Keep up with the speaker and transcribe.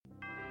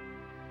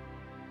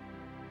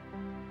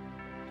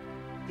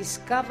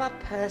Discover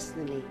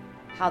personally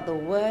how the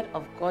Word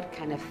of God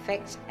can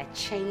affect a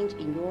change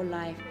in your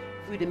life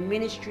through the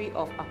ministry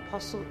of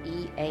Apostle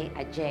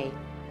A.Adjei.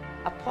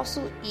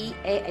 Apostle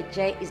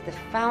A.Adjei is the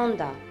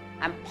founder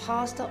and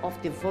pastor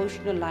of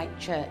Devotional Light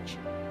Church.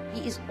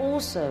 He is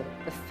also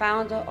the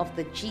founder of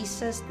the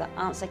Jesus the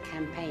Answer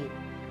campaign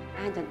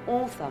and an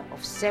author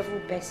of several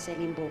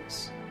best-selling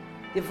books.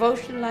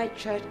 Devotional Light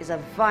Church is a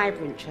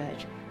vibrant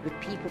church with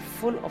people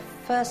full of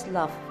first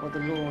love for the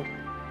Lord.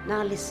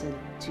 Now listen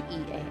to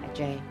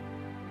A.Adjei.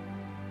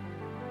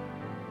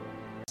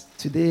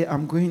 Today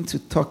I'm going to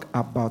talk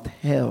about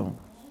hell,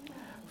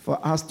 for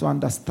us to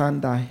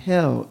understand that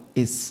hell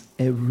is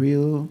a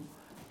real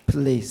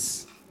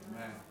place.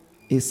 Amen.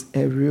 It's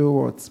a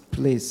real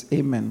place.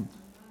 Amen.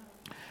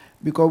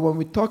 Because when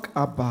we talk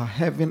about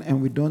heaven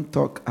and we don't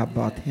talk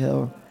about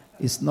hell,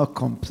 it's not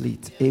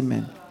complete.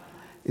 Amen.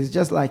 It's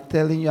just like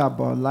telling you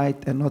about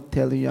light and not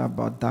telling you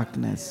about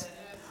darkness,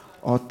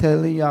 or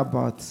telling you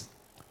about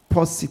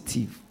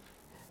positive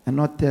and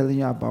not telling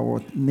you about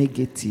what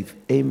negative.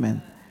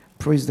 Amen.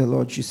 Praise the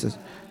Lord Jesus.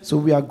 So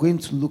we are going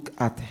to look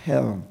at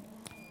hell.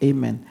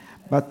 Amen.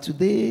 But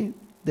today,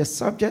 the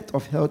subject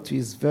of hell too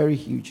is very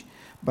huge.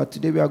 But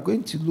today we are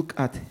going to look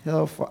at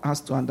hell for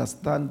us to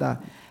understand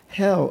that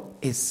hell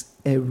is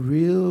a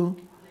real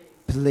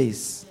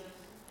place.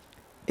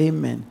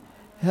 Amen.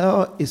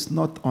 Hell is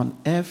not on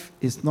earth.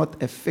 It's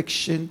not a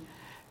fiction.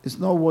 It's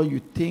not what you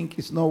think.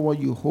 It's not what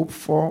you hope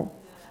for.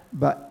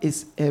 But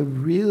it's a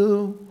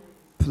real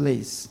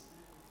place.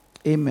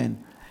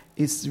 Amen.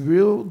 It's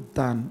real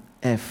than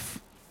earth.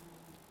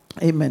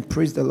 Amen.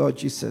 Praise the Lord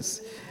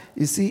Jesus.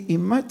 You see,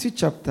 in Matthew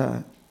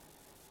chapter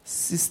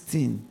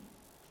 16,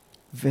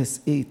 verse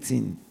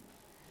 18.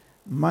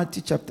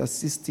 Matthew chapter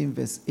 16,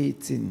 verse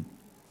 18.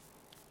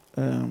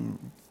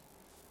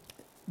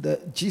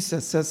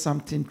 Jesus says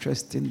something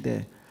interesting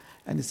there.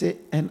 And he said,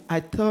 "And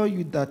I tell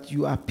you that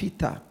you are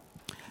Peter,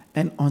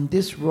 and on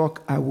this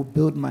rock I will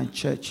build my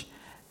church,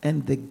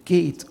 and the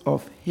gate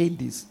of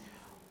Hades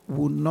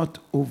will not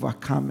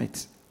overcome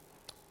it."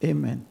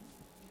 Amen.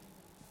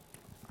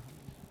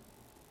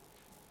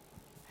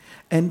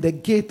 And the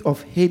gate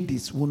of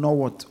Hades will not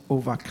what?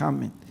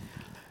 Overcome it.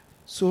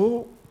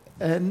 So,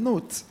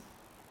 note,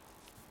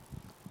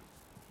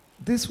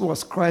 this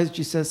was Christ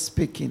Jesus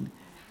speaking.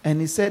 And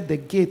he said the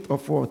gate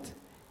of what?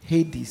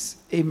 Hades.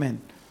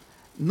 Amen.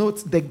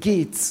 Note the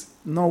gates,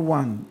 not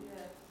one,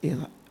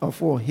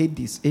 of what?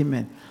 Hades.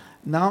 Amen.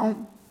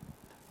 Now,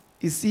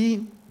 you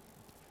see,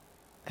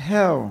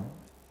 hell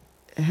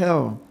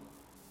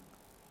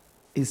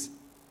is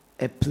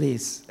a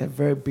place, a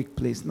very big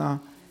place.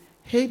 Now,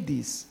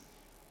 Hades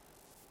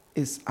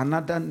is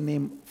another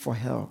name for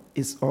hell.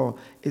 It's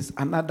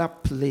another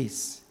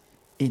place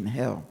in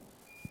hell.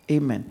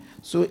 Amen.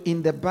 So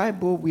in the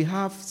Bible, we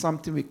have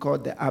something we call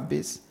the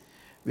abyss.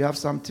 We have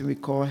something we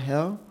call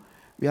hell.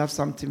 We have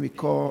something we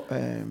call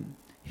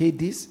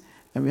Hades.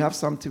 And we have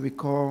something we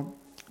call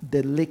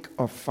the lake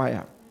of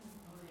fire.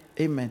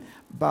 Amen.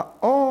 But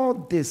all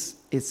this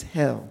is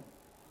hell.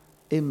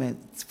 Amen.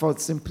 For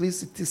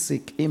simplicity's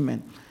sake.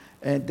 Amen.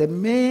 And the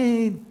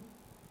main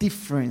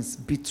difference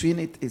between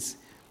it is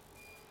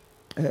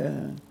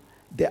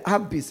the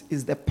abyss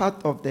is the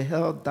part of the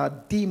hell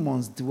that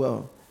demons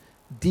dwell.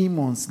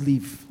 Demons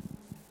live.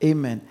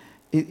 Amen.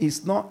 It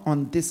is not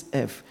on this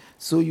earth.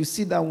 So you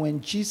see that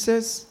when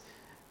Jesus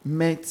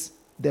met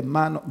the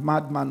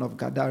madman of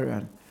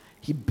Gadara,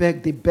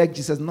 they begged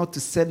Jesus not to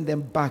send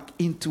them back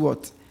into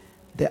what?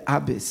 The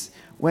abyss.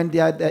 When they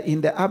are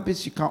in the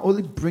abyss, you can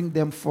only bring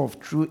them forth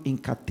through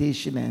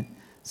incantation and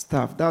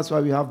stuff. That's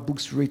why we have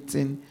books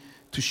written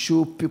to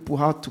show people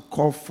how to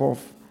call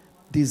forth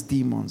these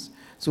demons.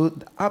 So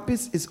the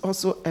abyss is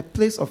also a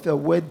place of hell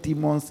where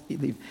demons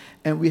live.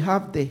 And we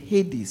have the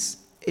Hades.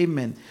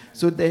 Amen.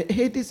 So the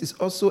Hades is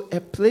also a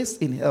place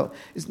in hell.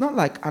 It's not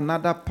like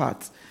another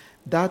part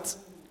that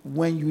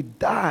when you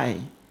die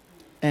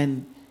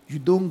and you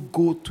don't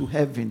go to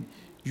heaven,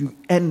 you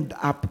end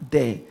up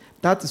there.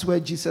 That is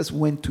where Jesus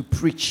went to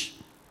preach.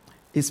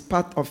 It's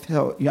part of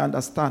hell, you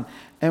understand?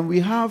 And we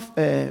have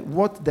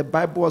what the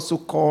Bible also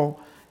calls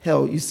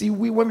hell. You see,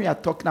 when we are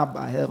talking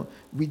about hell,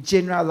 we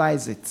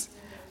generalize it.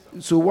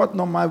 So what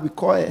normally we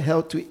call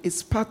hell to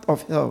is part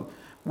of hell,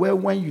 where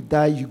when you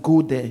die, you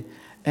go there.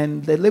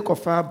 And the lake of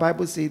fire,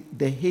 Bible says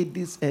the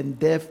Hades and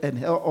death and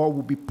hell all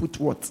will be put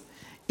what?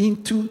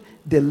 Into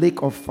the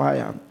lake of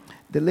fire.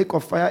 The lake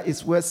of fire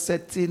is where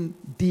certain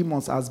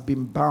demons has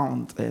been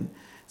bound, and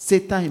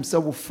Satan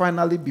himself will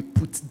finally be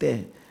put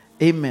there.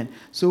 Amen.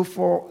 So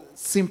for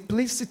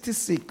simplicity's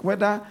sake,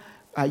 whether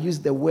I use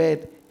the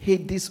word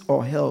Hades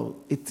or hell,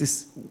 it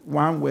is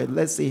one word.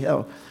 Let's say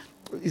hell.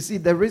 You see,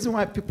 the reason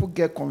why people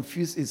get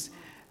confused is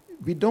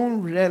we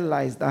don't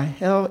realize that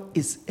hell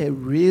is a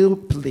real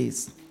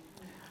place.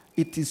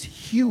 It is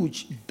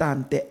huge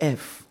than the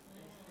earth.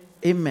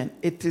 Amen.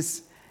 It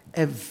is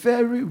a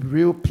very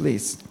real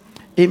place.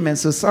 Amen.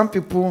 So some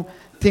people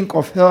think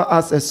of hell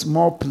as a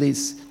small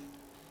place.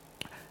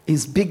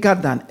 It's bigger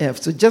than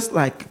earth. So just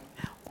like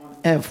on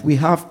earth, we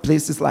have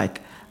places like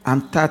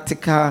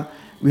Antarctica,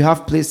 We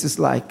have places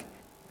like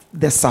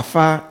the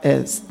Sahara,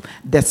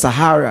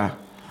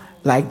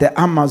 like the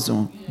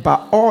Amazon,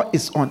 but all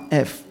is on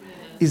earth.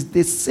 It's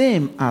the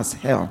same as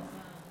hell.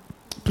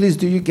 Please,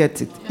 do you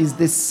get it? It's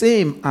the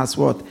same as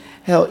what?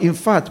 Hell. In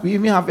fact, we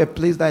even have a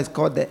place that is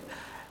called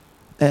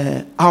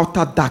the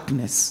outer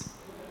darkness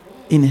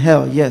in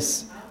hell.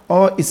 Yes.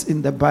 All is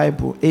in the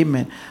Bible.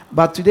 Amen.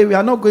 But today we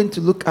are not going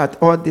to look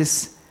at all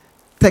these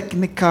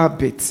technical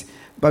bits,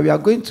 but we are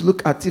going to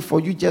look at it for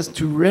you just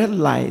to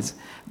realize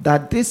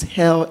that this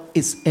hell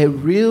is a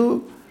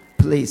real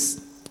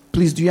place.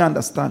 Please, do you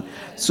understand?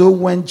 So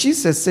when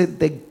Jesus said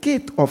the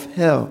gate of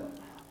hell,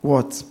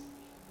 what?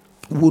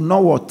 Will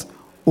not what?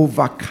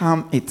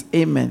 Overcome it.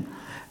 Amen.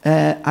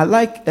 I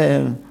like,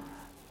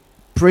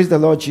 praise the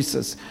Lord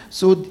Jesus.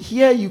 So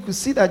here you could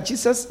see that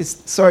Jesus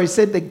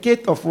said the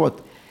gate of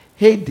what?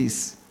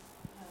 Hades.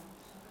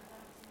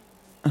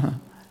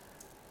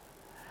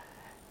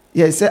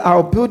 Yeah, he said,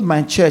 I'll build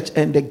my church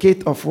and the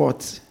gate of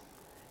what?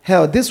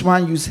 Hell. This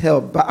one used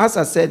hell. But as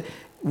I said,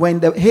 when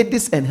the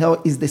Hades and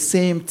hell is the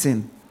same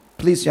thing.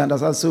 Please, you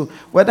understand? So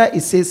whether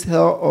it says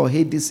hell or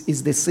Hades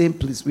is the same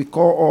place. We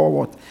call all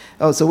what?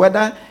 Hell. So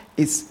whether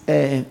it's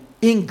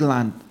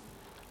England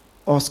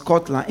or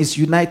Scotland, it's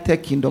United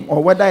Kingdom.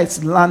 Or whether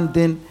it's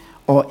London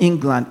or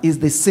England, it's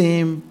the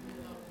same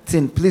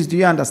thing. Please, do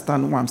you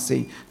understand what I'm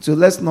saying? So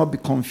let's not be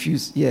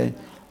confused here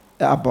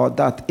about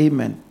that.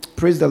 Amen.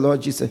 Praise the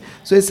Lord Jesus.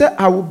 So he said,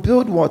 I will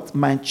build what?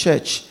 My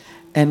church.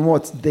 And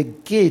what? The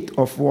gate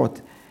of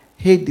what?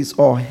 Hades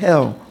or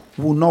hell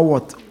will not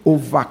what?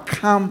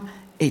 Overcome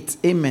it.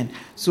 Amen.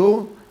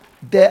 So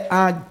there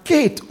are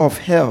gate of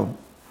hell.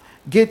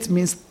 Gate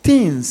means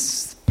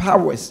things,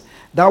 powers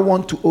that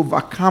want to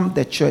overcome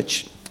the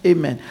church.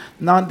 Amen.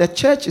 Now the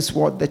church is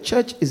what? The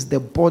church is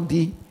the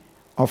body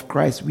of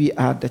Christ. We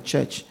are the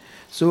church.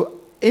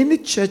 So any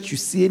church you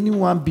see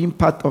anyone being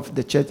part of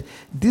the church,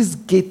 this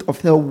gate of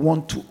hell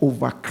want to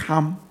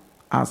overcome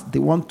us. They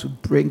want to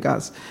bring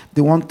us.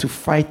 They want to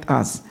fight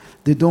us.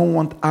 They don't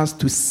want us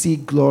to see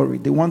glory.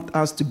 They want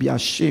us to be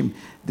ashamed.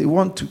 They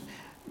want to...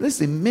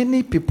 Listen,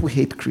 many people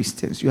hate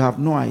Christians. You have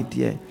no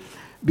idea.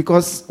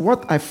 Because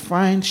what I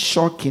find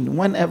shocking,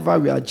 whenever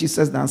we are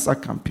Jesus Dancer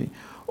campaign,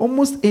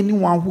 almost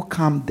anyone who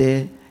come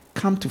there,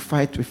 come to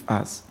fight with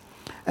us.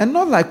 And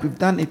not like we've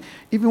done it.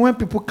 Even when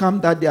people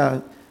come that they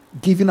are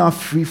giving out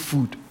free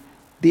food,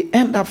 they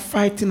end up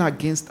fighting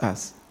against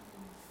us.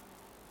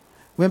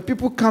 When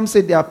people come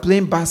say they are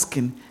playing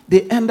basking,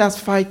 they end up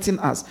fighting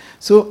us.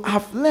 So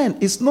I've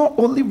learned it's not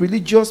only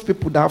religious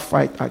people that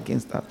fight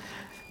against us.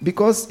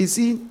 Because you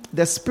see,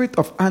 the spirit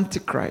of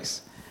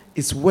Antichrist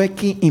is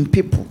working in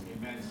people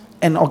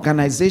and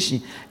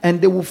organization,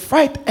 and they will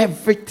fight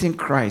everything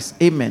Christ.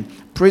 Amen.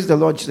 Praise the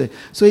Lord Jesus.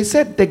 So he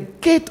said the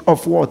gate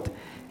of what?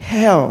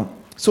 Hell.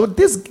 So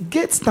this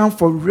gate stands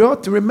for real.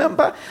 To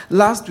remember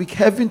last week,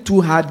 heaven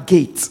too had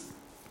gates.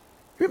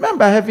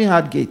 Remember heaven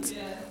had gates?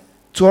 Yeah.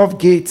 12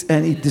 gates,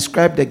 and it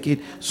described the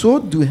gate. So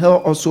do hell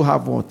also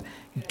have what?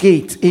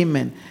 Gate.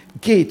 Amen.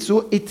 Gate.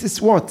 So it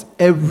is what?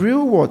 A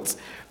real what?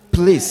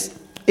 Place.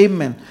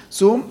 Amen.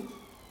 So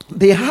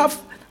they have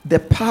the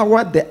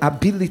power, the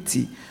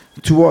ability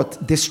to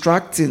what?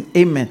 Distracting.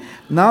 Amen.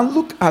 Now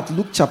look at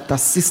Luke chapter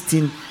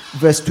 16,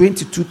 verse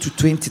 22 to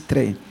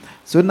 23.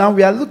 So now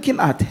we are looking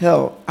at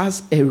hell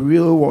as a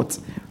real what?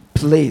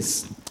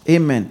 Place.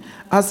 Amen.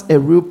 As a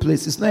real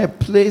place. It's not a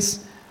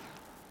place.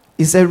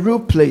 It's a real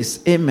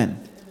place. Amen.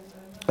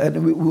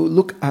 And we will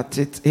look at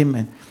it.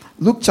 Amen.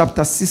 Luke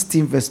chapter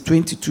 16, verse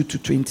 22 to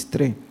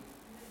 23.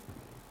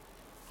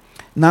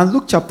 Now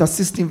Luke chapter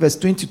 16, verse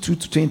 22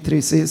 to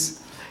 23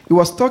 says, he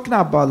was talking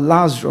about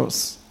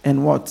Lazarus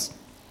and what?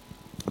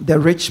 The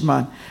rich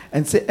man.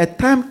 And say, a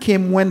time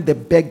came when the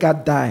beggar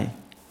died,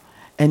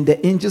 and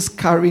the angels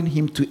carried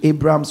him to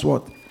Abraham's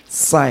what?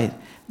 Side.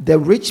 The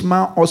rich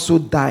man also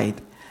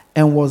died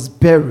and was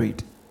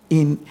buried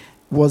in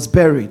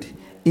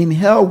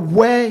hell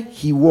where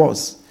he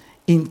was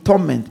in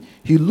torment.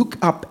 He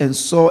looked up and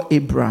saw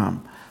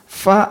Abraham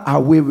far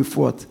away with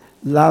what?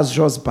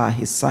 Lazarus by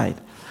his side.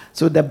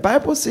 So the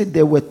Bible said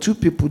there were two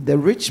people, the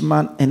rich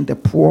man and the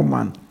poor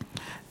man.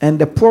 And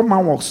the poor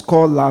man was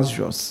called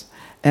Lazarus.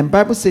 And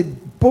Bible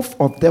said both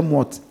of them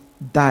what?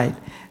 Died.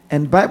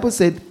 And Bible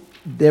said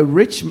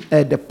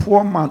the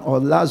poor man or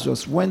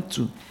Lazarus went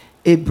to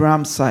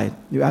Abraham's side.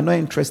 You are not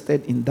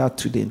interested in that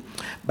today.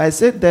 But I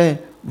said the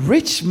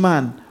rich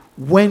man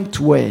went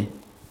where?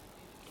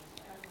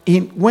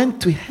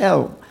 Went to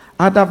hell.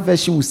 Other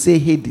version will say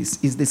Hades.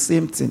 It's the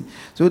same thing.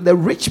 So the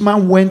rich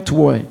man went to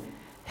where?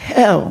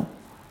 Hell.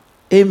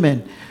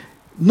 Amen.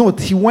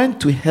 Note, he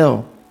went to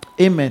hell.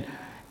 Amen.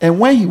 And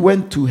when he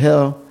went to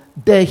hell,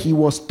 there he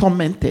was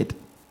tormented.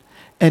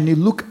 And he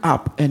looked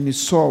up and he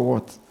saw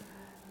what?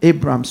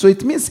 Abraham. So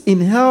it means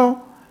in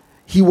hell,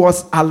 he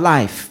was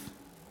alive.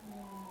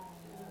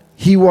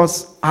 He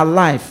was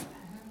alive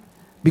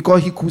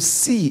because he could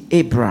see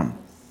Abraham.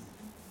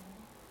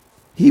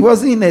 He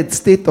wasn't in a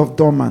state of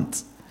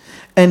dormant.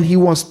 And he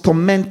was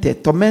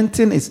tormented.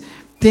 Tormenting is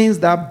things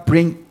that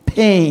bring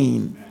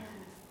pain,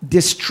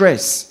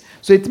 distress.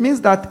 So it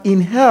means that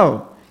in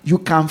hell, you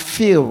can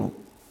feel.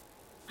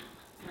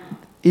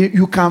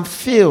 You can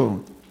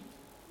feel.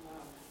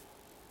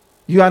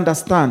 You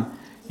understand?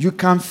 You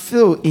can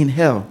feel in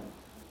hell.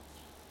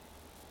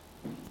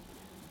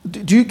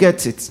 Do you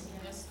get it?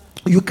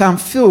 You can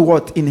feel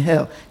what in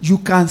hell? You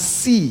can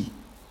see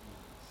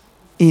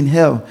in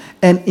hell.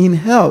 And in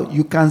hell,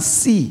 you can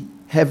see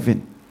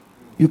heaven.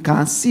 You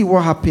can see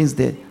what happens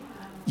there.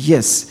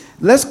 Yes.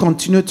 Let's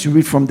continue to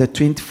read from the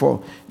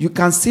 24. You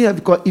can see it,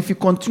 because if you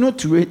continue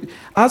to read,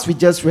 as we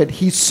just read,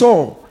 he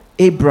saw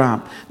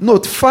Abraham.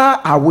 Note,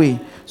 far away.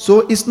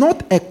 So it's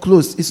not a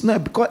close. It's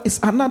not, because it's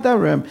another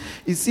realm.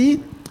 You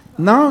see,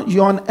 now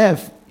you're on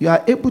earth. You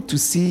are able to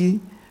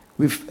see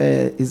with,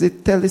 is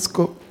it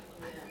telescope?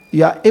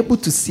 You are able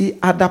to see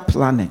other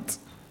planets.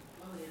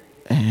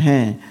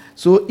 Uh-huh.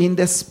 So in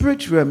the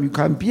spirit realm, you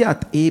can be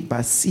at A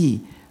but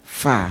see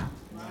far.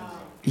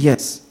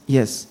 Yes,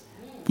 yes,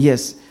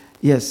 yes,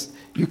 yes.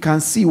 You can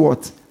see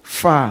what?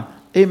 Far.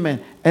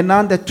 Amen. And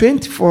now the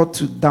 24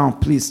 to down,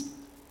 please.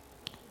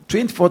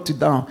 24 to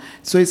down.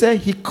 So he said,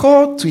 he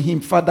called to him,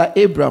 Father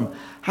Abraham,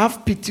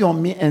 have pity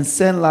on me and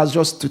send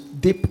Lazarus to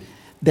dip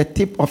the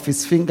tip of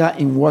his finger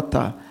in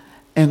water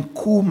and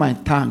cool my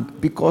tongue,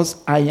 because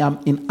I am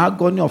in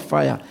agony of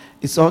fire.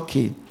 It's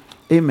okay.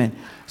 Amen.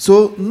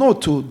 So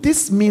note,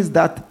 this means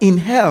that in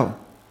hell,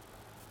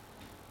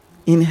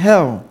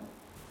 you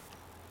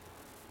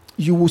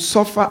will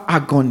suffer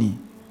agony.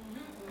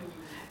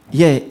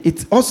 Yeah,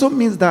 it also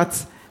means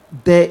that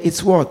there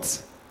is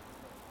what?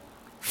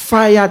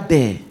 Fire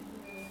there.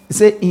 It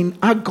says in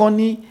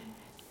agony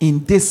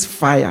in this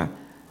fire.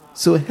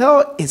 So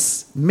hell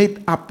is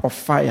made up of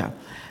fire.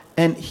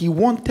 And he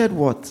wanted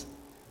what?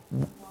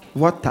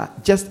 Water,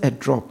 just a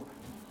drop.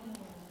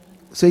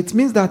 So it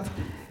means that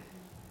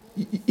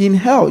in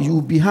hell you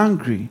will be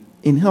hungry.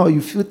 In hell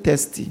you feel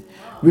thirsty.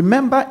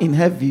 Remember, in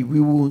heaven we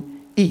will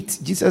eat.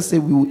 Jesus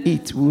said we will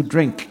eat, we will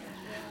drink.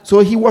 So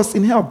he was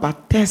in hell but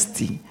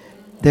thirsty.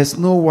 There's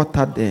no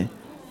water there.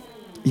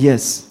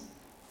 Yes.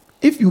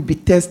 If you be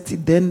thirsty,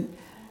 then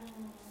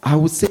I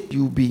would say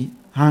you'll be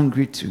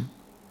hungry too.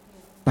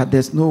 But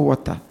there's no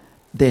water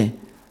there.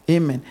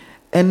 Amen.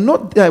 And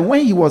not that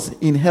when he was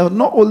in hell,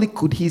 not only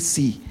could he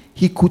see,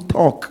 he could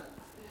talk.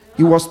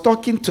 He was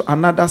talking to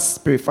another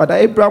spirit. Father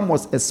Abraham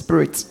was a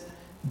spirit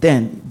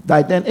then.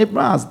 By then,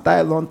 Abraham has died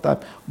a long time,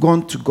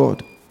 gone to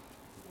God.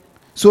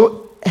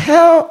 So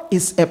hell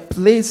is a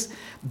place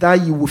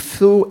that you will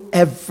feel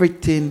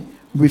everything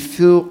we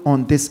feel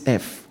on this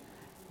earth.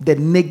 The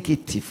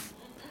negative.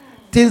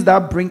 Things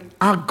that bring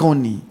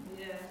agony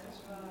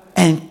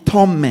and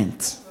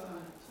torment.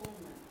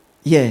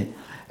 Yeah.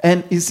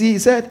 And you see, he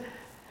said,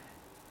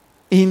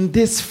 in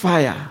this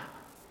fire,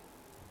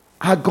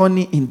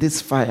 agony in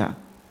this fire.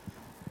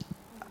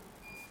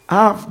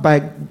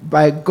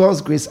 By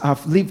God's grace,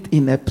 I've lived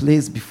in a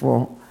place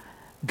before,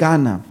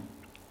 Ghana,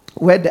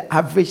 where the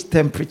average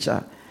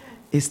temperature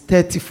is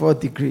 34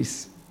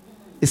 degrees.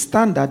 It's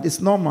standard, it's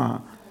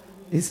normal.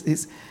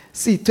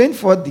 See,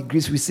 24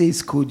 degrees, we say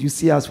it's cold. You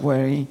see us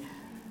wearing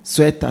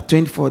sweater,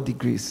 24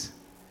 degrees.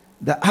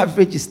 The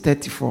average is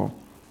 34.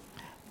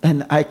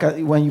 And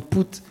when you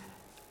put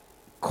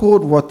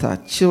cold water,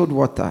 chilled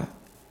water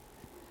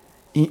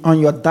on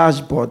your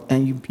dashboard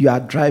and you are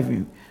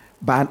driving,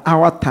 by an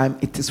hour time,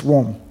 it is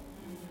warm.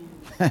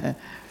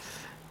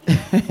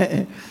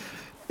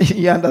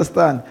 You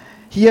understand?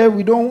 Here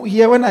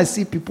when I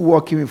see people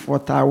walking with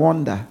water, I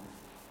wonder.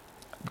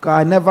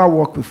 Because I never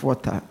walk with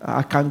water.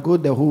 I can go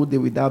the whole day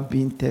without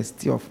being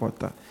thirsty of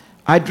water.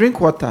 I drink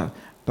water,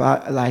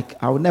 but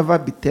I will never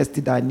be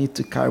thirsty that I need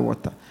to carry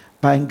water.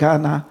 But in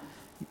Ghana,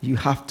 you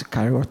have to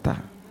carry water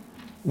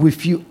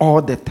with you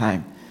all the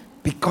time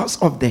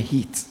because of the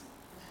heat.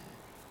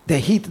 The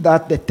heat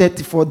that the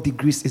 34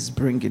 degrees is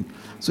bringing.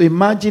 So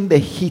imagine the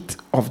heat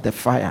of the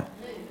fire.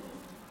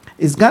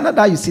 It's Ghana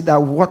that you see that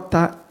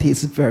water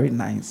tastes very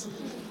nice.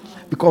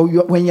 Because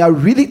when you are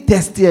really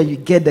thirsty and you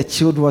get the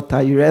chilled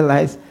water, you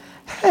realize,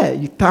 hey,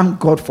 you thank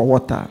God for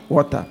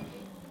water.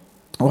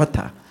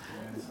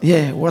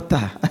 Yeah,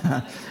 water.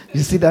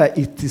 You see that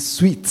it is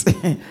sweet.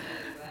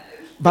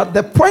 But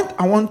the point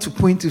I want to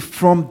point to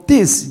from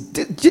this,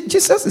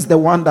 Jesus is the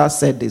one that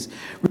said this.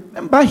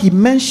 Remember, he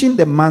mentioned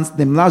the man's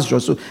name,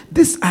 Lazarus. So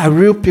these are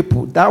real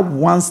people that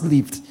once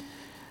lived.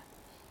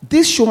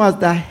 This shows us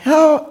that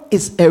hell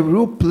is a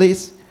real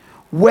place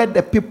where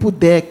the people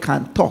there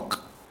can talk.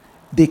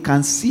 They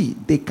can see,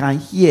 they can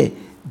hear,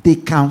 they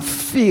can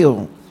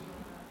feel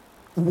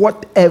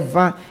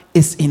whatever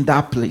is in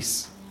that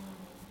place.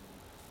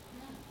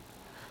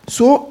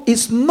 So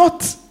it's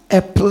not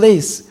a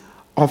place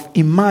of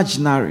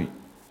imaginary.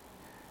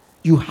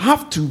 You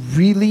have to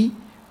really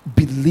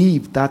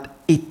believe that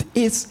it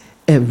is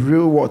a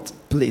real world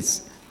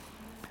place.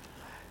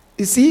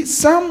 You see,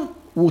 some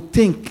will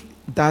think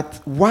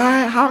that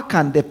how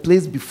can the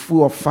place be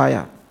full of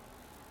fire?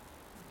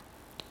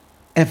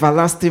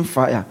 Everlasting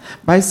fire.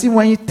 But you see,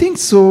 when you think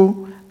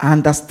so, I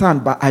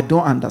understand, but I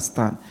don't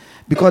understand.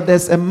 Because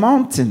there's a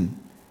mountain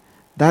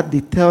that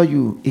they tell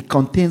you it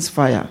contains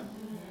fire.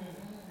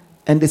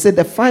 And they said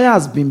the fire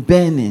has been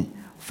burning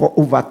for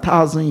over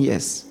 1,000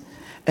 years.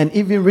 And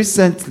even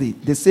recently,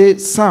 they say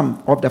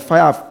some of the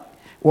fire have,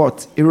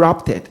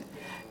 erupted.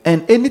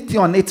 And anything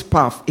on its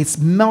path is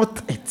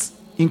melted,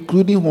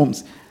 including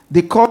homes.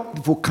 They call it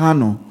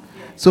volcano.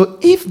 So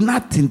if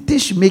nothing,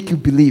 this should make you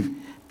believe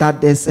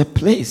that there's a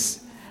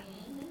place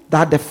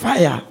that the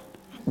fire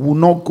will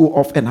not go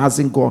off and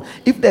hasn't gone.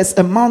 If there's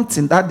a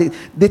mountain that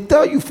they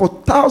tell you for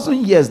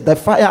 1,000 years the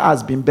fire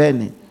has been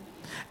burning.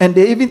 And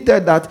they even tell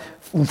that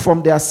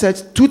from their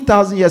search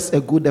 2,000 years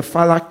ago the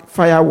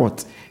fire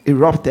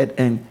erupted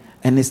and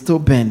it's still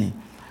burning.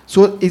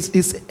 So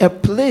it's a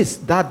place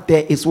that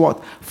there is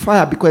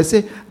fire, because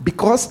I say,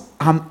 because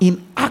I'm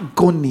in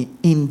agony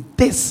in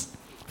this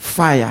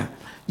fire,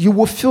 you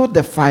will feel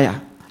the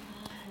fire.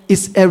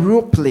 It's a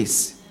real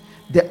place.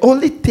 The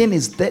only thing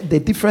is the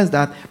difference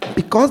that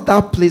because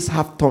that place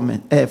have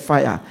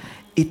fire,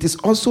 it is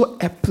also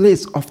a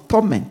place of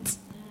torment,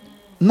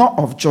 not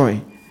of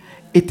joy.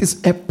 It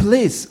is a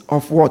place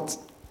of what?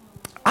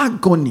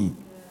 Agony.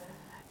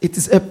 It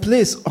is a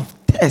place of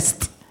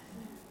test.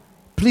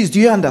 Please, do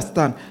you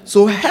understand?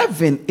 So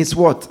heaven is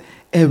what?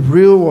 A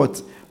real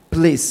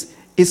place.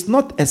 It's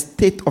not a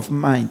state of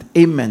mind.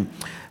 Amen.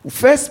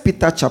 1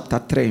 Peter chapter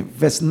 3,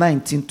 verse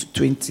 19 to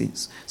 20.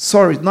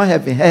 Sorry, not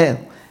heaven, hell.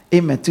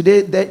 Amen.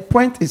 Today, the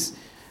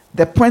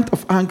point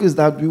of angle is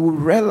that we will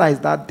realize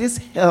that this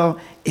hell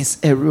is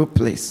a real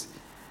place.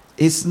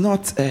 It's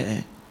not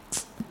a...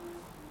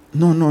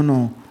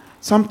 No.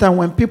 Sometimes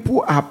when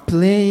people are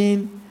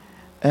playing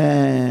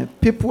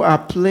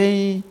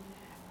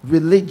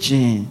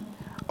religion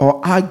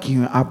or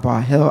arguing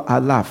about hell, I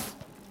laugh.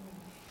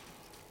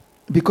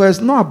 Because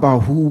it's not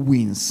about who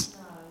wins.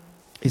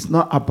 It's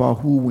not about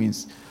who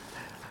wins.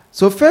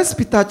 So 1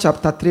 Peter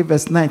chapter 3,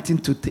 verse 19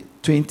 to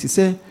 20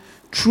 say,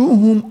 through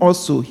whom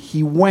also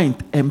he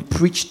went and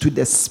preached to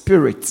the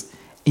spirits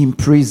in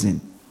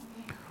prison,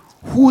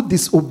 who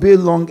disobeyed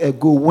long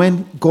ago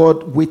when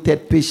God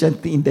waited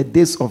patiently in the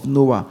days of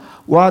Noah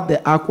while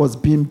the ark was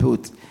being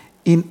built.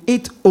 In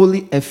it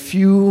only a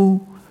few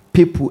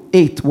people,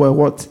 8,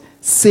 were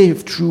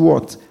saved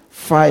through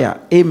fire.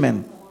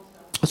 Amen.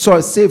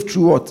 Sorry, saved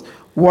through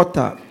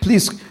water.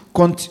 Please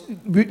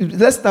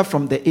let's start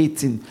from the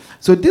 18.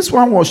 So this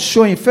one was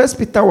showing, First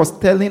Peter was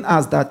telling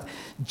us that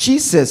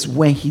Jesus,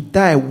 when he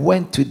died,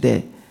 went to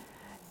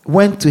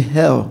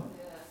hell.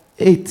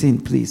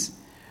 18, please.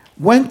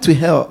 Went to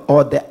hell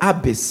or the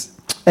abyss.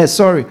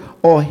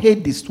 Or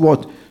Hades,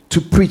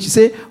 to preach.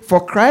 Say,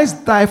 for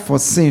Christ died for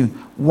sin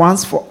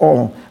once for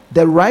all,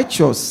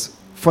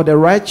 for the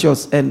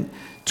righteous, and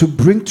to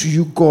bring to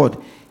you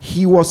God.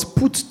 He was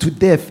put to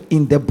death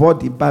in the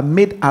body, but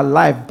made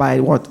alive by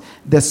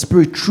the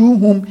Spirit, through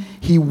whom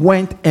he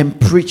went and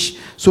preached.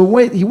 So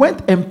when he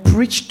went and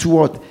preached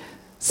to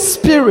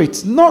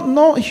spirit,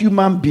 not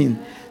human being,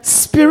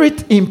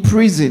 spirit in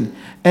prison.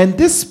 And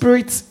these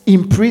spirits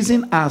in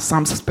prison are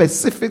some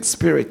specific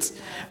spirits.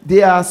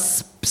 They are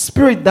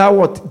spirits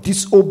that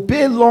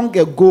disobey long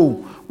ago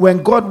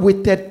when God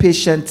waited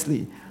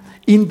patiently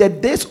in the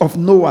days of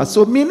Noah.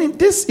 So meaning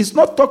this is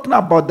not talking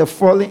about the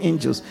fallen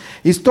angels.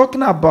 It's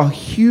talking about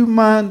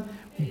human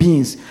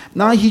beings.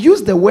 Now he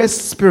used the word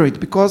spirit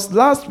because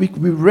last week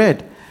we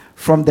read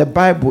from the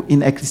Bible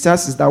in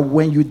Ecclesiastes that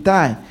when you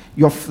die,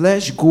 your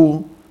flesh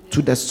go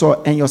to the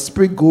soul and your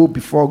spirit go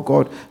before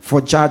God for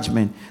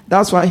judgment.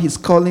 That's why he's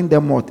calling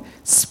them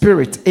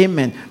spirit.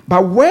 Amen.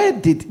 But where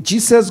did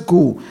Jesus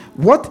go?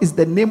 What is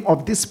the name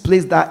of this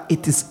place? That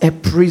it is a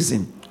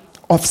prison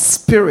of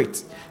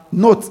spirit.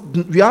 Note,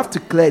 we have to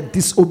clear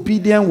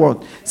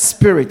disobedient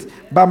spirit.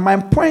 But my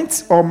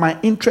point or my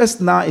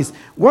interest now is,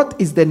 what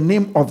is the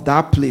name of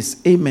that place?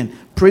 Amen.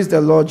 Praise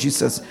the Lord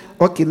Jesus.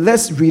 Okay,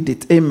 let's read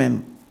it.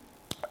 Amen.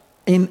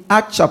 In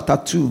Acts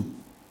chapter 2,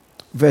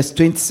 verse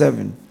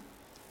 27.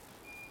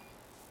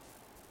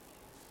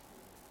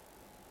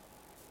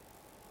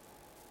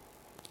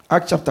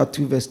 Acts chapter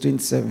 2, verse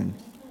 27.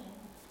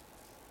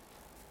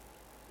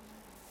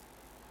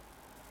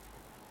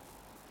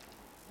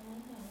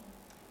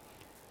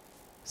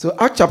 So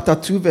Acts chapter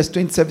 2, verse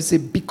 27 says,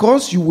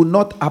 because you will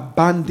not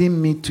abandon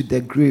me to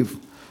the grave,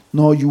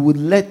 nor you will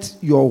let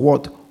your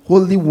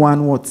Holy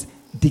One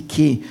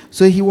decay.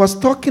 So he was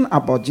talking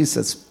about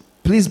Jesus.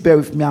 Please bear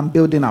with me, I'm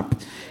building up.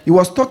 He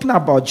was talking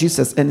about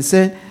Jesus and he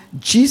said,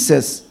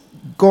 Jesus,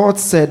 God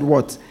said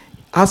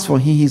as for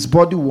him, his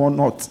body will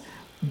not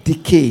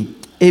decay.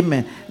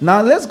 Amen.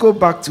 Now let's go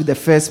back to the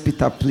 1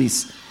 Peter,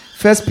 please.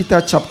 1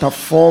 Peter chapter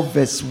 4,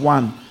 verse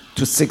 1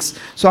 to 6.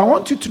 So I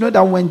want you to know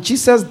that when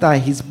Jesus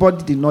died, his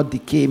body did not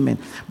decay. Amen.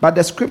 But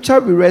the scripture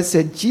we read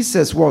said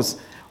Jesus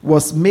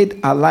was made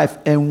alive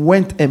and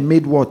went and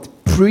made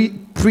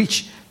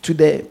preach to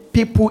the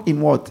people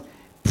in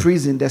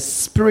prison, the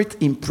spirit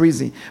in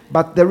prison.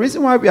 But the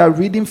reason why we are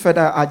reading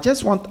further, I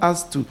just want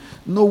us to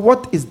know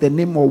what is the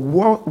name or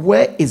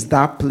where is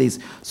that place.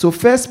 So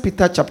 1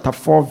 Peter chapter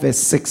 4, verse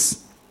 6.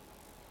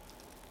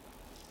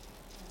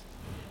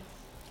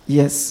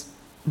 Yes.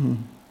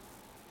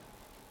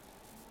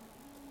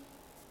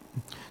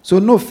 So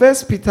no, 1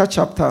 Peter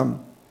chapter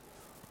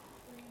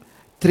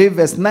 3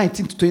 verse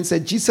 19 to 20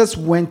 said, Jesus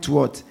went to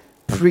what?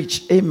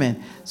 Preach.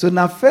 Amen. So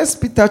now 1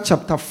 Peter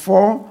chapter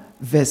 4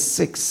 verse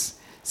 6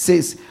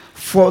 says,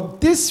 for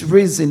this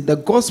reason the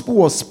gospel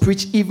was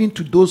preached even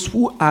to those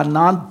who are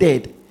now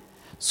dead,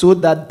 so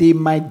that they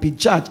might be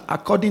judged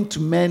according to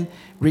men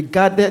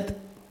regarded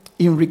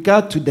in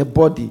regard to the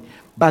body,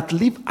 but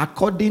live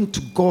according to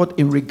God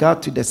in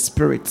regard to the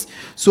spirit.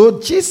 So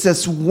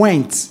Jesus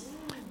went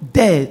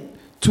there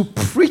to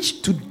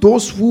preach to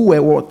those who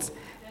were what?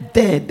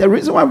 Dead. The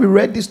reason why we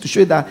read this to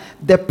show that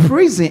the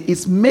prison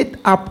is made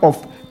up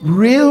of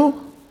real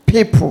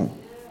people.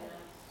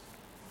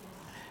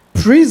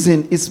 The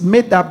prison is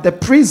made up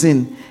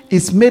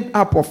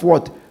of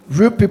what?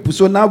 Real people.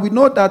 So now we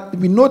know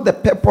the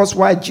purpose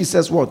why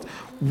Jesus what?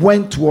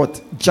 Went to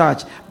what?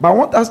 Judge. But I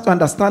want us to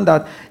understand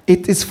that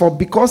it is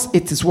because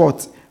it is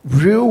what?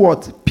 Real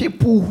what?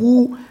 People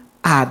who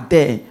are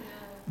there.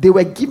 They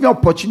were given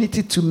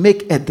opportunity to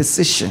make a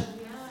decision.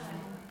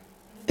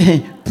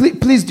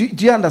 Please, do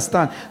you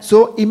understand?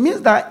 So it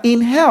means that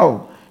in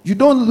hell, you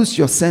don't lose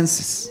your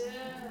senses.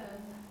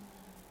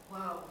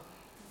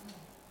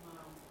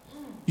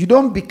 You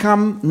don't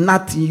become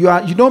nothing.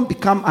 You don't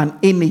become an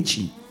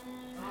energy.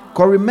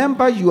 Because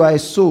remember, you are a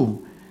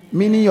soul,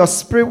 meaning your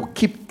spirit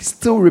will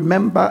still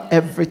remember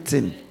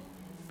everything.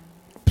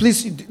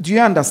 Please, do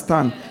you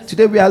understand?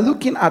 Today we are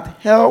looking at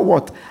hell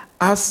what?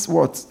 As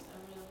what?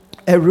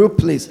 A real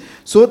place.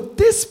 So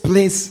this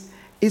place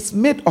is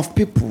made of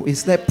people.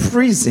 It's a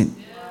prison.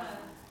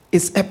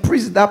 It's a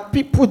prison that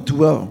people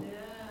dwell.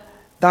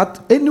 That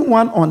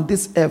anyone on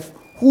this earth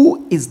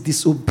who is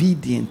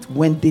disobedient,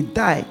 when they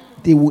die,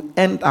 they will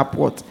end up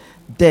what?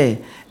 There.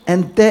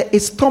 And there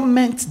is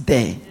torment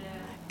there.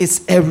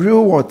 It's a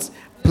real what?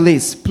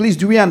 Place. Please,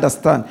 do we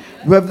understand?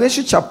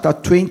 Revelation chapter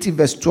 20,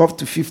 verse 12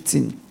 to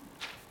 15.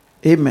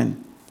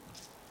 Amen.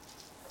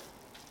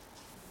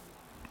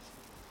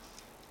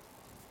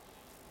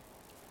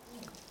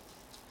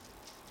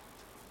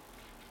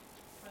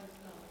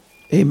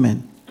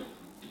 Amen.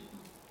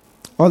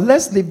 Or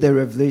let's leave the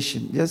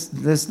revelation.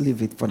 Let's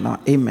leave it for now.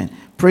 Amen.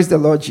 Praise the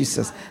Lord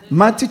Jesus.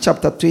 Matthew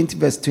chapter 20,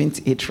 verse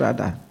 28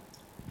 rather.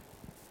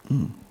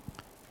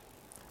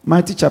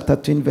 Matthew chapter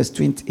 20, verse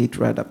 28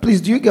 rather.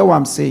 Please, do you get what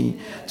I'm saying?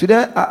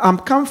 Today, I'm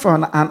coming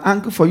from an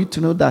angle for you to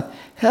know that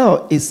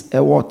hell is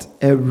a what?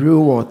 A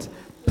real what?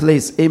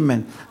 Place.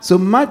 Amen. So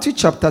Matthew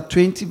chapter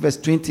 20, verse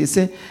 20, it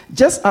says,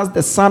 just as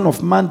the Son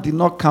of Man did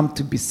not come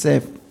to be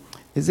served.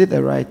 Is it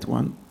the right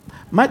one?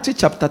 Matthew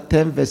chapter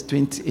 10, verse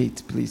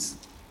 28, please.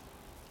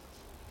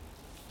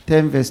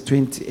 10, verse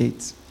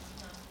 28.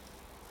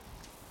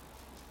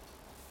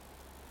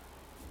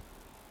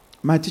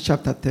 Matthew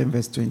chapter 10,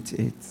 verse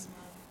 28.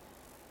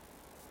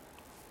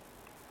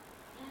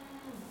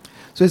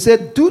 So he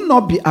said, do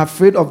not be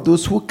afraid of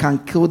those who can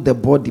kill the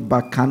body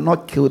but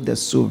cannot kill the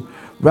soul.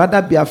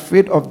 Rather be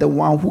afraid of the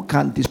one who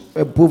can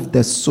destroy both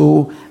the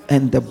soul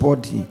and the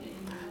body.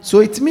 So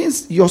it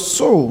means your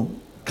soul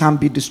can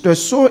be destroyed.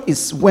 Soul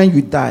is when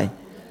you die.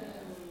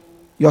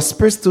 Your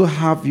spirit still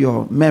have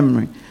your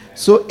memory.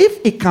 So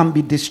if it can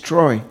be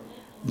destroyed,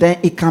 then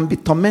it can be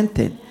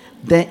tormented.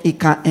 Then it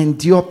can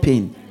endure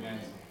pain.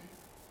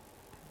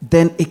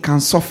 Then it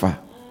can suffer.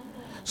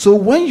 So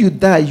when you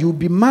die, you'll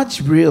be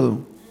much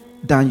real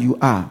than you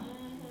are.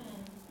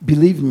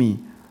 Believe me,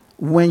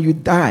 when you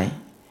die,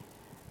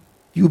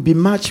 you'll be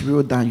much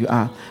real than you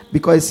are.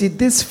 Because you see,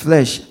 this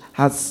flesh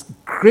has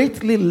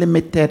greatly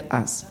limited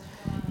us.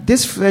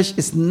 This flesh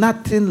is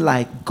nothing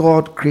like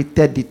God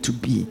created it to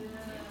be.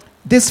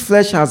 This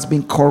flesh has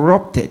been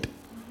corrupted.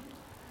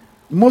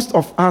 Most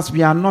of us,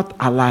 we are not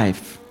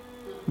alive.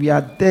 We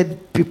are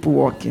dead people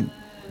walking.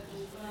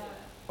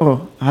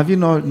 Oh, have you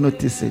not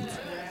noticed it?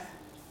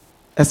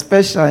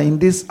 Especially in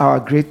this, our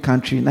great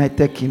country,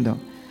 United Kingdom.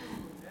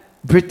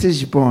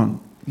 British born,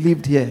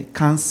 lived here,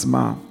 can't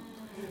smile,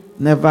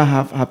 never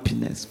have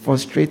happiness,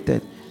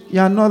 frustrated.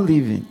 You are not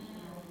living.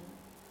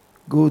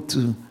 Go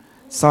to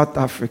South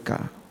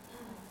Africa.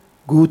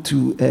 Go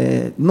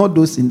to, not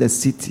those in the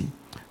city.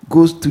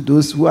 Goes to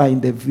those who are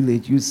in the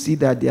village. You see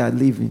that they are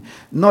living.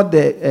 Not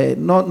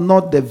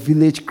the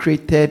village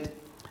created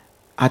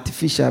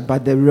artificial,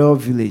 but the real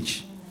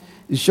village.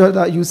 You sure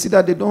that you see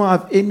that they don't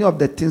have any of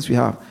the things we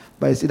have,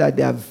 but you see that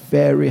they are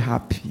very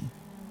happy.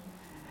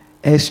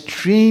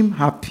 Extreme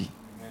happy.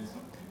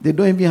 They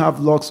don't even have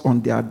locks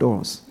on their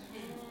doors.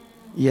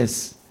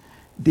 Yes.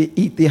 They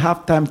eat, they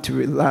have time to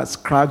relax,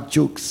 crack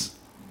jokes.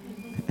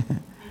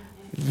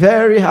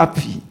 Very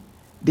happy.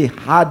 They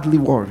hardly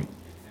worry.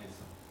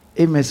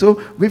 Amen.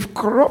 So we've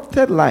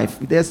corrupted life.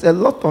 There's a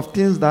lot of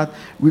things that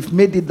we've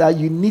made it that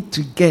you need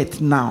to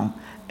get now.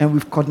 And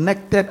we've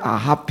connected our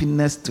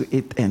happiness to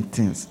it and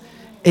things.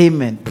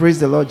 Amen. Praise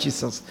the Lord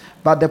Jesus.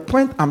 But the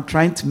point I'm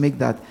trying to make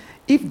that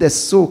if the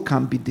soul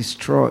can be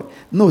destroyed,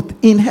 note,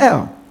 in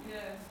hell.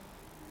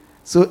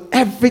 So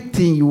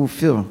everything you will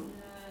feel.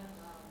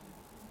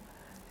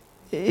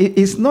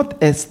 It's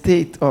not a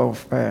state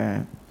of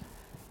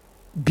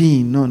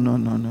being. No.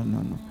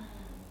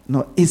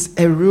 No, it's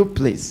a real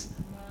place.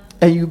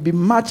 And you'll be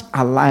much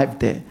alive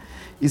there.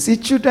 You see,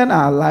 children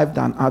are alive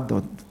than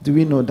adults. Do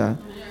we know that?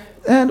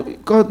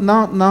 And God,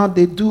 now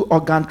they do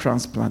organ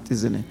transplant,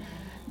 isn't it?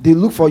 They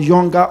look for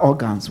younger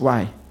organs.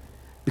 Why?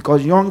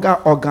 Because younger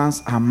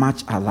organs are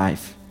much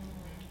alive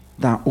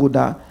than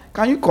older.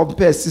 Can you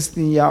compare a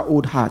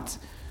 16-year-old heart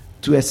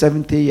to a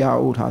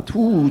 70-year-old heart?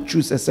 Who will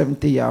choose a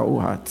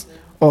 70-year-old heart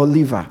or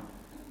liver?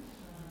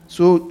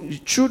 So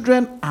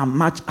children are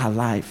much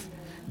alive.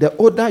 The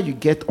older you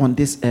get on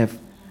this earth,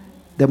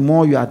 the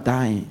more you are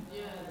dying.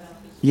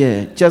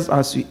 Yeah, just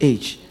as you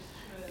age.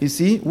 You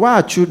see, why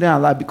are children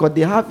alive? Because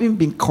they haven't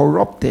been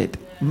corrupted,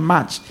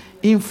 much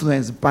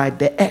influenced by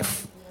the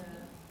earth.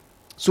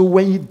 So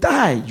when you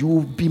die, you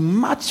will be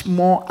much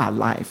more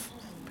alive.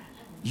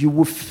 You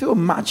will feel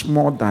much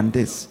more than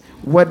this,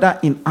 whether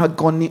in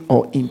agony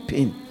or in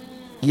pain.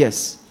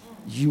 Yes,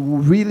 you will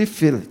really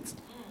feel it.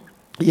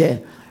 Yeah.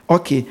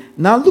 Okay.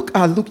 Now look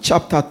at Luke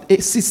chapter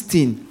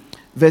 16,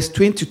 verse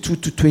 22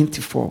 to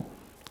 24.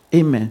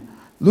 Amen.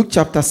 Luke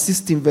chapter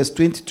 16, verse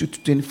 22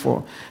 to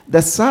 24.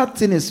 The sad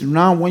thing is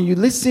now when you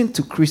listen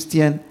to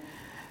Christian,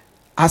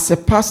 as a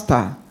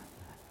pastor,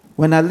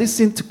 when I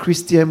listen to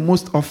Christian,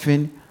 most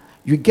often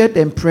you get the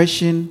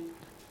impression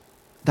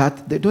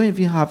that they don't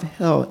even have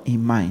hell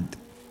in mind.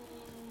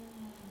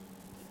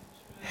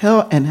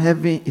 Hell and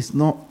heaven is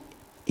not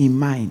in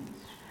mind.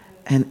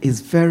 And it's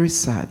very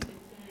sad.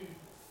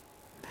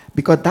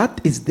 Because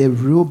that is the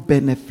real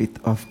benefit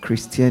of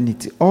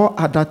Christianity. All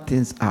other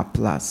things are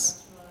plus.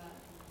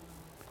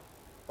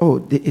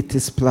 It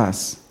is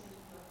plus.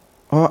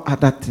 All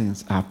other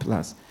things are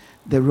plus.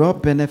 The real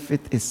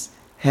benefit is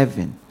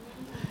heaven.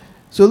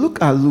 So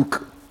look at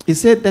Luke. He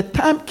said the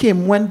time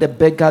came when the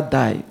beggar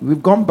died.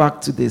 We've gone back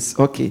to this.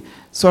 Okay.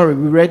 Sorry,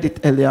 we read it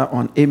earlier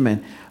on.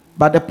 Amen.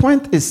 But the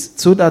point is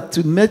so that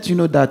to let you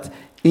know that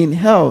in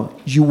hell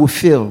you will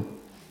fail.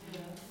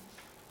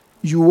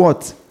 You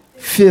what?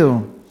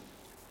 Fail.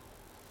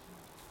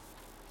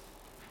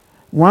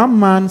 One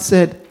man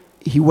said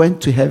he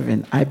went to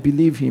heaven. I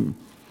believe him.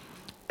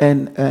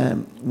 And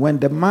when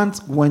the man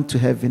went to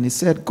heaven, he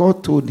said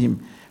God told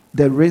him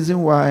the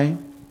reason why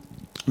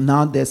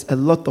now there's a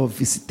lot of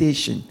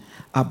visitation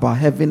about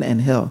heaven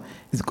and hell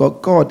is because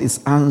God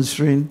is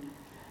answering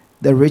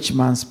the rich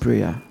man's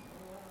prayer.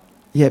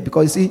 Yeah,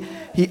 because you see,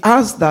 he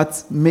asked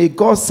that may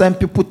God send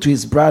people to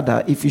his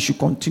brother if he should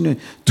continue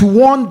to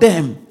warn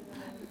them.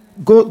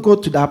 Go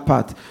to that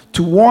part.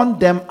 To warn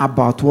them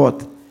about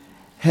what?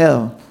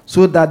 Hell.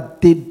 So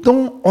that they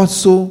don't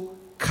also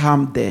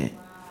come there.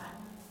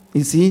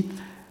 You see,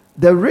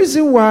 the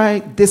reason why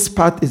this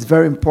part is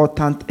very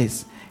important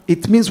is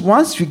it means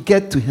once you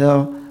get to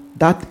hell,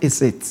 that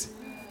is it.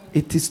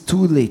 It is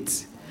too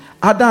late.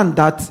 Other than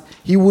that,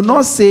 he will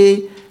not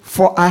say,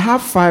 for I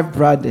have 5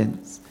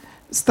 brothers.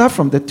 Start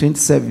from the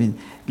 27.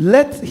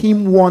 Let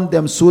him warn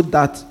them so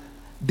that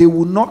they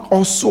will not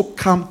also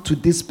come to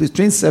this place,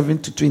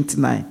 27 to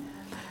 29.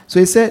 So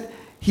he said,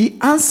 he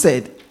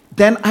answered,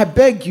 then I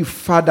beg you,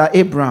 Father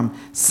Abraham,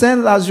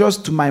 send Lazarus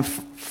to my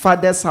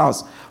father's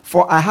house,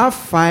 for I have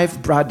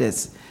 5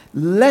 brothers.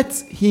 Let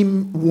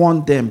him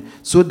warn them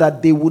so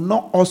that they will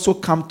not also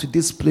come to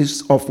this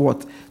place of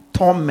what?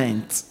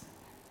 Torment.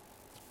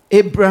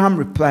 Abraham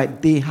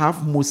replied, they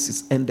have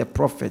Moses and the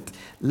prophet.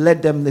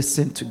 Let them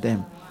listen to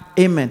them.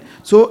 Amen.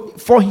 So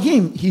for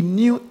him, he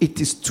knew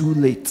it is too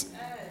late.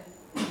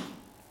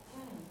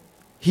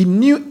 He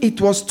knew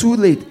it was too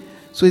late.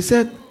 So he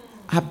said,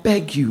 I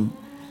beg you,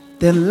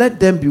 then let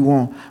them be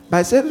warned. But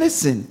I said,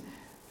 listen,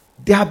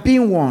 they are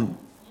being warned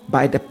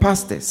by the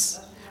pastors.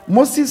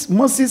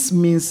 Moses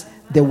means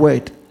the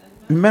word.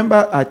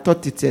 Remember, I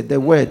taught it here. The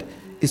word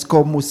is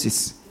called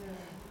Moses.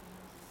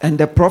 And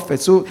the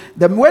prophet. So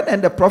the word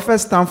and the prophet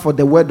stand for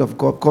the word of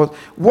God. Because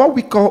what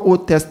we call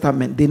Old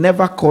Testament, they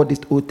never called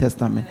it Old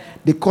Testament.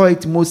 They call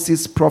it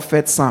Moses,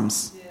 prophet,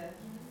 Psalms.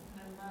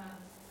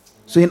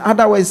 So in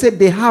other words, say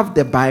they have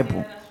the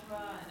Bible.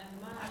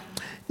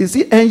 You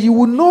see, and you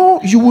will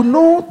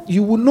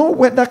know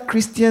whether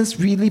Christians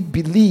really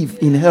believe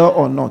in hell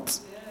or not.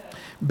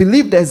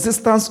 Believe the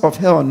existence of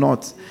hell or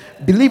not.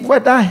 Believe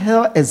whether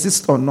hell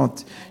exists or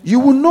not. You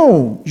will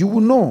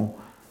know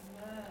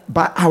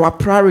by our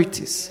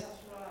priorities.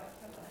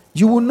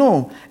 You will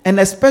know. And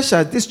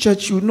especially this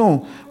church, you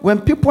know,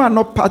 when people are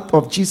not part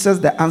of Jesus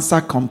the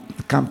Answer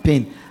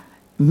campaign,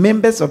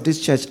 members of this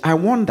church, I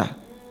wonder.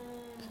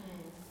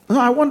 No,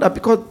 I wonder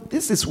because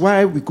this is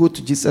why we go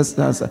to Jesus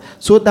the Answer,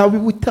 so that we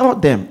will tell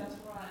them.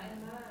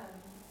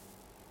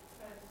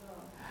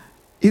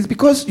 It's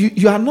because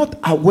you are not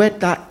aware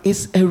that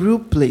it's a real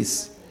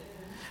place.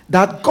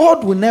 That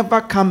God will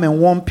never come and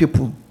warn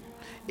people.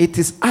 It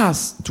is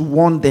us to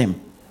warn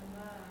them.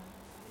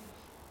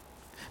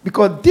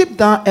 Because deep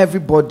down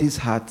everybody's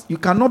heart, you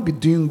cannot be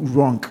doing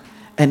wrong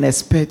and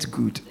expect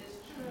good.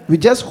 We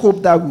just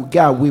hope that we'll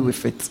get away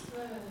with it.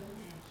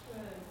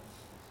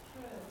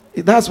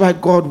 That's why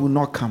God will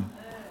not come.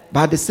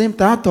 But at the same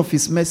time, out of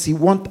his mercy, he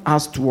wants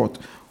us to what?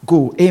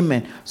 Go.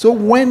 Amen. So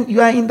when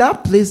you are in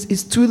that place,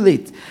 it's too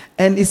late.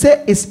 And he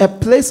said it's a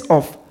place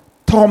of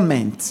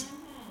torment.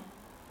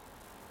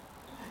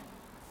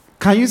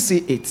 Can you see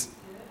it?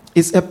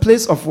 It's a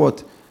place of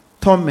what?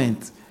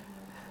 Torment.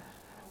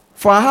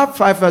 For I have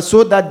 5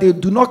 so that they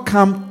do not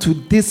come to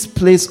this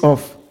place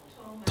of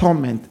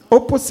torment.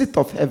 Opposite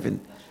of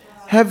heaven.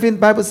 Heaven,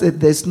 Bible says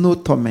there's no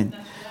torment.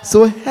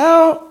 So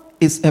hell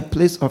is a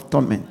place of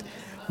torment.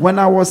 When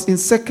I was in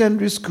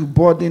secondary school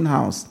boarding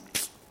house,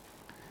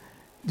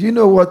 do you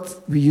know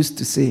what we used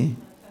to say?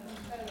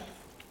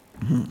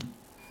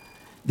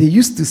 They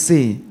used to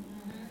say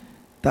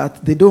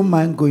that they don't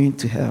mind going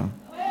to hell.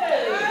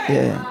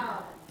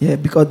 Yeah,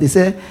 because they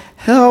say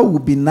hell will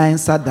be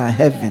nicer than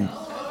heaven.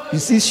 You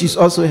see, she's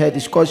also heard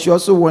it because she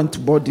also went to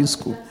boarding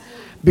school.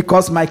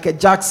 Because Michael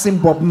Jackson,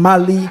 Bob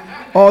Marley,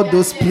 all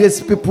those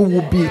people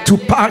will be,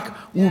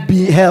 Tupac will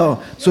be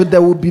hell. So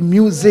there will be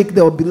music,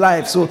 there will be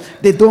life. So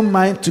they don't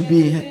mind to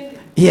be,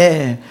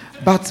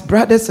 But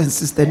brothers and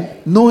sisters,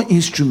 no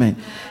instrument.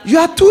 You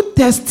are too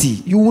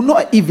thirsty. You will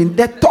not even,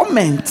 the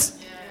torment.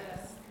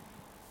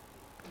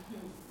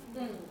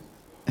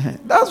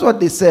 That's what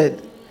they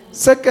said.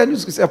 Second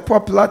is a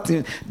popular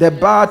thing. The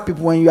bad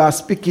people, when you are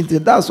speaking to,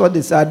 that's what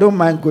they say. I don't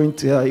mind going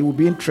to hell. It will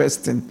be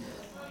interesting.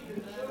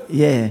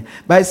 Yeah.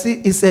 But you see,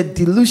 it's a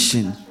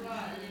delusion.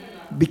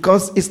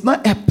 Because it's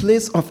not a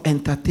place of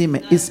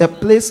entertainment. It's a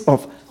place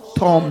of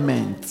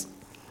torment.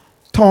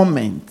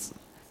 Torment.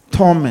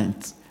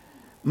 Torment.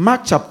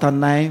 Mark chapter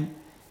 9,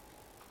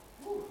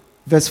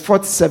 verse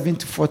 47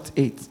 to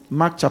 48.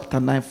 Mark chapter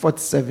 9,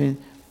 47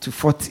 to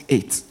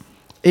 48.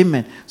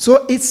 Amen.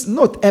 So it's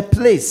not a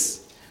place.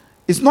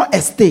 It's not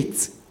a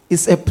state.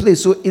 It's a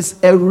place. So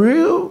it's a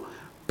real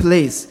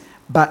place,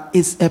 but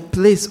it's a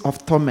place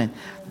of torment.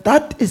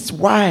 That is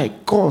why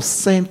God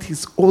sent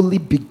his only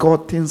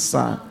begotten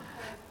Son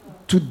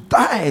to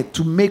die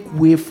to make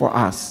way for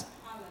us.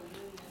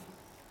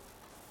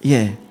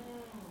 Yeah.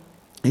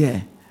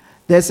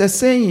 There's a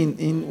saying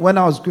in when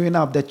I was growing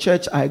up, the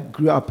church I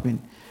grew up in,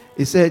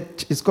 it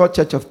said, it's called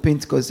Church of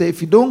Pentecost. It said,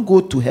 if you don't go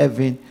to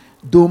heaven,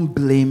 don't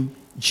blame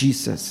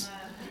Jesus.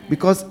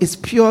 Because it's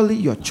purely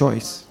your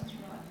choice.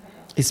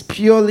 It's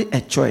purely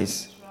a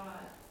choice.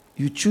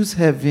 You choose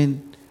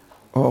heaven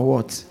or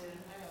what?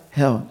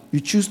 Hell. You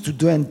choose to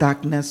dwell in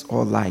darkness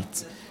or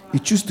light. You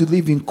choose to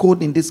live in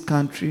cold in this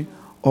country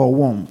or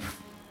warmth.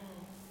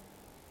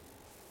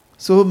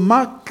 So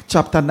Mark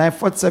chapter 9,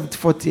 47 to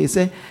 48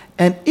 says,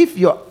 and if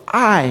your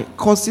eye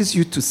causes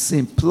you to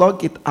sin,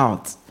 plug it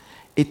out.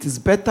 It is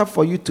better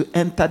for you to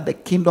enter the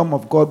kingdom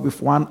of God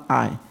with one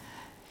eye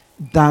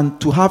than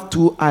to have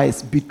 2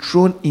 eyes be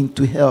thrown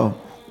into hell,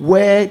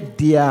 where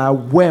their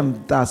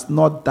worm does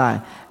not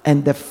die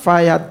and the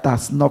fire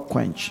does not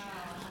quench.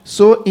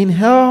 So in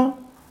hell,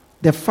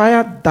 the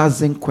fire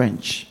doesn't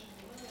quench.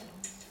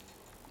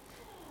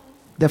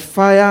 The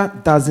fire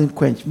doesn't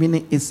quench,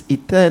 meaning it's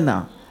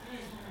eternal.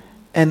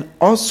 And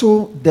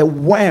also the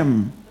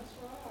worm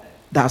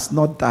does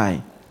not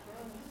die.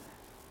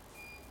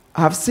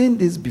 I've seen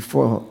this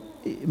before.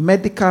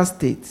 Medical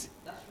state.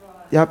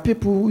 There are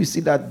people who you see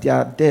that they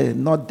are dead,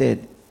 not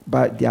dead,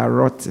 but they are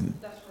rotten.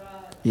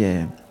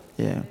 Yeah.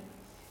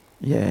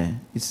 You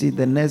see,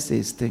 the nurse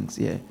says things,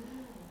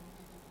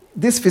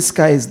 This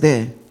physical is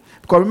there.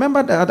 Because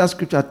remember the other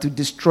scripture, to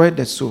destroy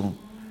the soul.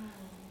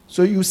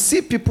 So you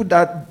see people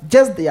that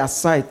just their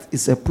sight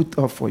is a put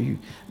off for you.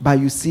 But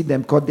you see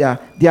them because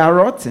they are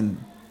rotten.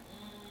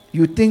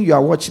 You think you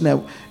are watching a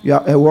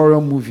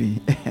horror movie.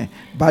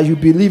 But you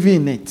believe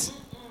in it.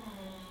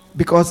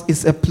 Because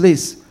it's a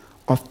place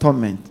of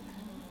torment.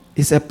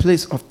 It's a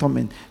place of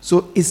torment.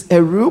 So it's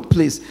a real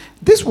place.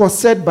 This was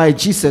said by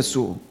Jesus.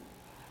 So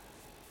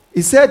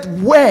he said,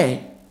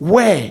 where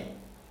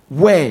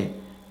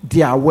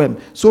their worm.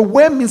 So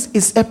where means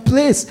it's a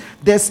place.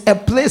 There's a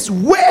place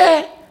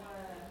where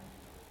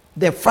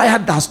the fire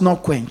does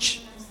not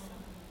quench.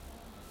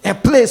 A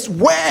place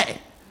where.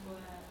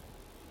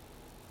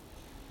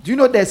 Do you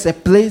know there's a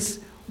place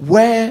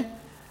where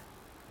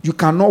you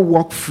cannot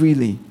walk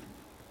freely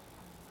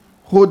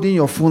holding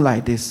your phone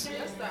like this?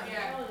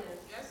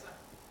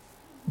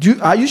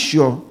 Are you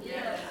sure?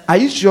 Yes. Are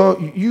you sure?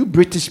 You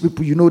British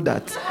people, you know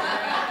that.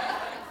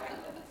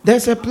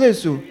 There's a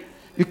place so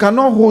you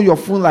cannot hold your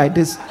phone like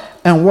this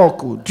and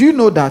walk. Do you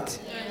know that?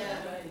 Yes.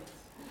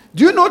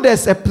 Do you know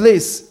there's a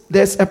place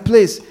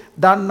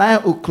that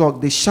 9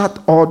 o'clock they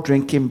shut all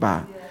drinking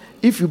bar. Yes.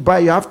 If you buy,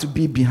 you have to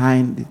be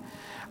behind.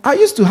 I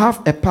used to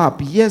have a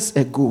pub years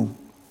ago.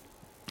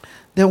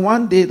 Then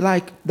one day,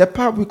 like the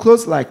pub, we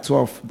close like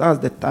 12. That's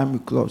the time we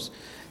close.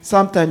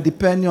 Sometimes,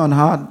 depending on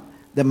how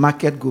the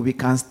market go, we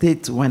can stay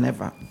to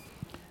whenever.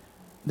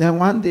 Then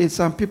one day,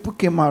 some people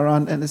came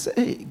around and they said,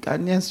 hey,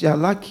 Ghanaians, you are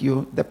lucky.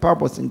 The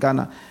pub was in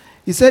Ghana.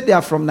 He said they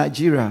are from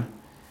Nigeria.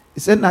 He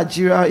said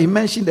Nigeria. He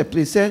mentioned the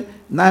place. He said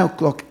 9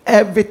 o'clock,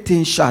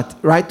 everything shut,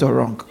 right or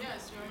wrong.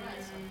 Yes, you're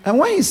right, sir. And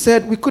when he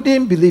said, we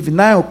couldn't believe it,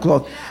 9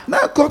 o'clock.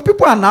 9 o'clock,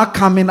 people are now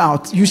coming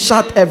out. You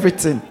shut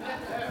everything.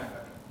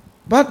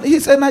 But he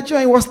said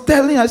Nigeria. He was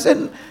telling, I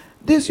said,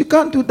 this, you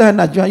can't do that in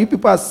Nigeria. You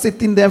people are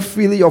sitting there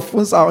freely. Your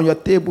phones are on your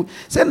table.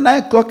 Say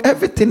 9 o'clock,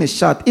 everything is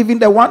shut. Even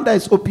the one that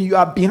is open, you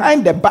are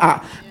behind the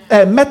bar,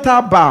 a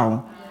metal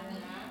bar,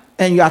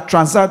 and you are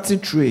transacting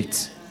through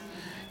it.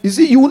 You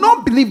see, you will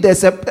not believe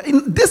there's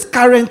in this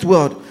current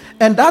world,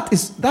 and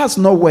that's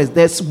not worse.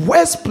 There's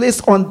worse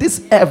place on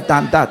this earth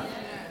than that.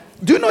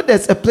 Do you know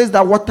there's a place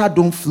that water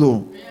don't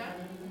flow?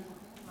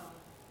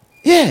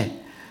 Yeah.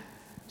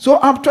 So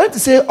I'm trying to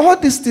say all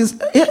these things,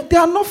 they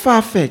are not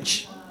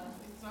far-fetched.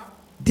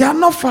 They are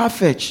not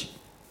far-fetched.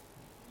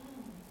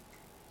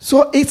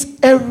 So it's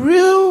a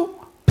real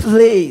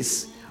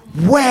place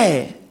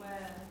where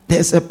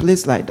there's a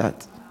place like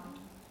that.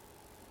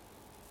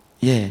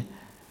 Yeah.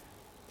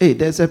 Hey,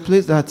 there's a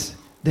place that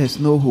there's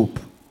no hope.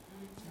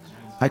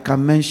 I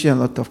can mention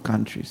a lot of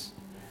countries.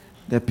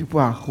 The people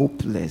are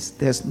hopeless.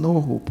 There's no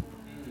hope.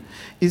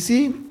 You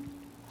see,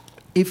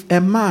 if a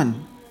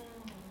man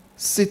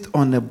sit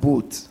on a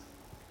boat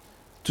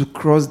to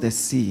cross the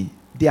sea,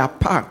 they are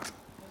parked.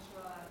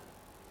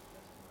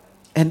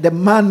 And the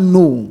man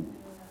know,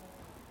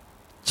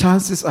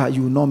 chances are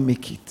you will not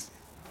make it.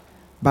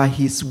 But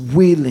he's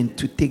willing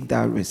to take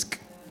that risk.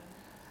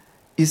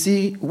 You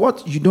see,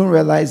 what you don't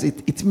realize,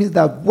 it means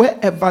that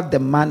wherever the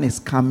man is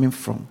coming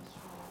from,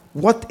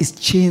 what is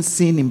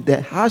chasing him,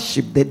 the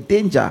hardship, the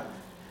danger,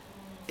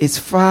 is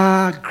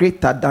far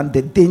greater than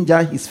the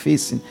danger he's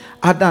facing.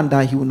 Other than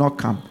that, he will not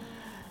come.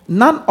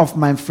 None of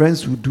my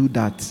friends will do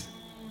that.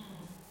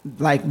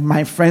 Like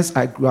my friends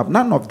I grew up,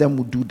 none of them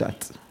will do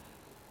that.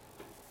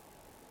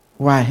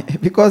 Why?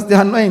 Because they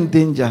are not in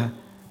danger.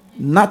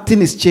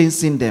 Nothing is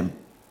chasing them.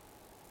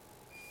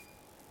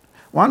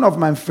 One of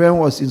my friends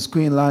was in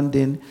school in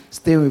London,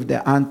 staying with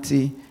the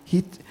auntie.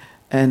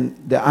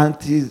 And the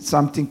auntie,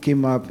 something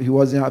came up. He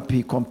wasn't happy.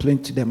 He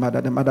complained to the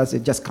mother. The mother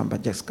said, just come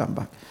back, just come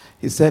back.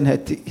 He sent her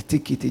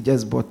ticket. He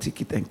just bought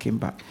ticket and came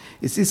back.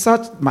 You see,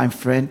 such my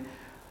friend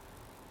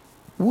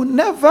will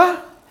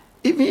never,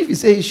 even if you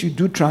say he should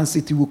do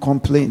transit, he will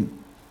complain.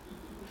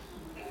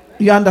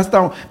 You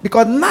understand?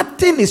 Because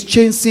nothing is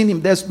chasing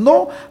him. There's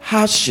no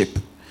hardship.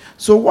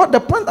 So what the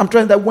point I'm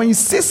trying, that when you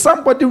see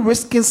somebody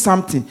risking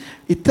something,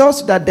 it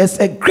tells you that there's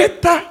a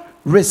greater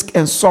risk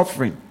and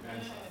suffering.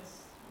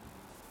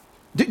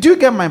 Do you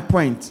get my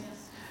point?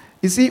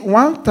 You see,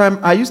 one time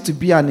I used to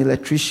be an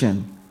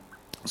electrician.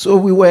 So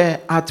we were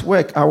at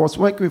work. I was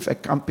working with a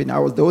company. I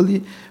was the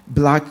only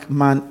black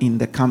man in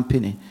the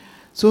company.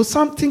 So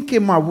something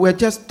came up. We were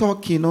just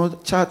talking,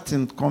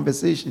 chatting,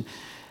 conversation.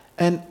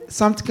 And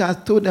something, I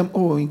told them,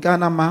 in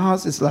Ghana, my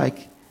house is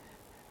like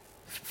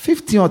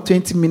 15 or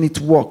 20 minute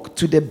walk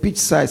to the beach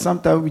side.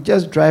 Sometimes we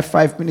just drive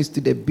 5 minutes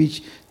to the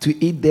beach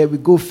to eat there. We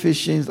go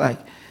fishing. It's like,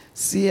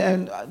 see,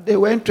 and they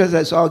were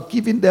interested. So I was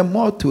giving them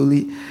more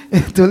Tuli.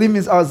 Tuli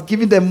means I was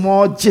giving them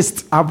more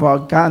gist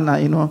about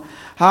Ghana,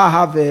 how I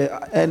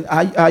have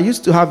I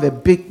used to have a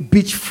big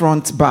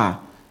beachfront bar.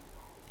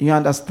 You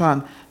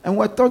understand? And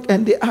we're talking,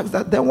 and they asked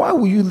that, then why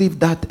will you leave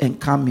that and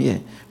come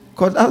here?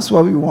 Because that's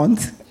what we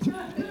want.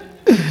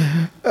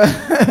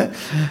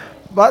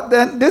 But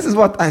then this is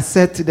what I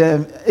said to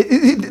them.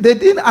 They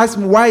didn't ask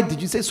me, why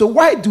did you say? So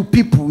why do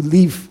people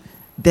leave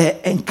there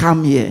and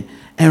come here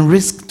and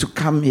risk to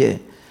come here?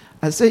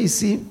 I say, you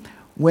see,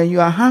 when you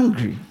are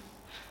hungry,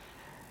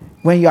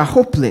 when you are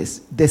hopeless,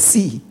 the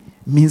sea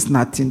means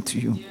nothing to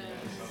you.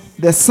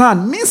 The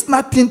sun means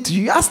nothing to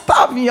you. You are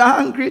starving, you are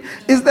hungry.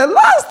 It's the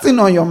last thing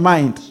on your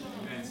mind.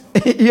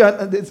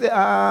 They say,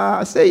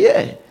 I say,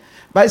 yeah.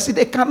 But you see,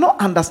 they cannot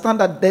understand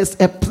that there's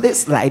a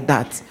place like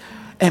that.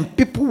 And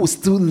people will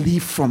still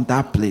leave from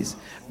that place.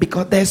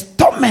 Because there's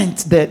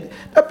torment there.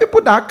 The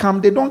people that come,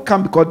 they don't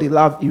come because they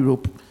love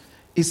Europe.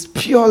 It's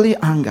purely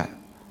anger.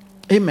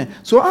 Amen.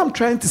 So I'm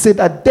trying to say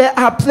that there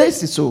are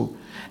places,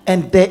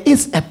 and there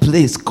is a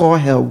place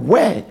called hell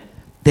where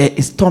there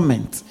is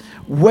torment,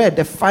 where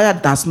the fire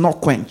does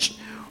not quench,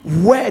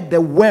 where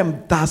the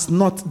worm does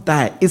not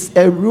die. It's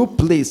a real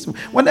place.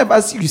 Whenever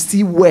you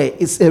see where,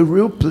 it's a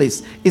real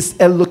place. It's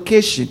a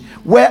location.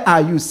 Where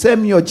are you?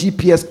 Send me your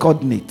GPS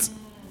coordinates.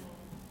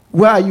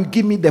 Where are you?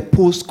 Give me the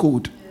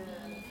postcode.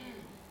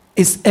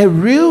 It's a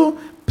real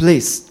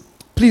place.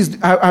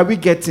 Please, are we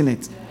getting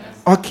it?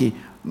 Okay.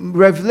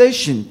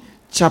 Revelation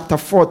chapter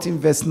 14,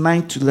 verse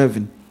 9 to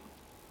 11.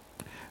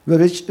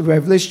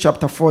 Revelation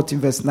chapter 14,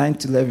 verse 9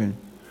 to 11.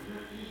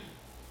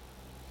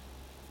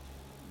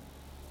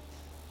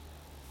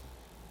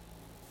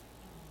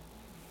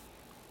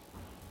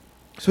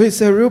 So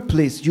it's a real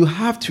place. You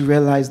have to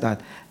realize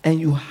that. And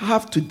you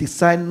have to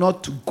decide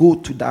not to go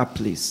to that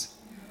place.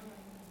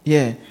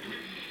 Yeah.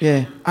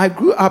 I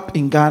grew up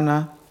in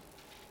Ghana.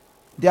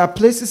 There are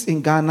places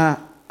in Ghana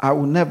I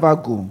will never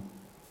go.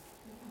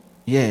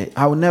 Yeah,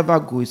 I will never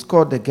go. It's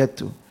called the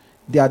ghetto.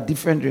 They are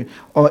different.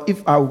 Or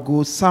if I will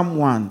go,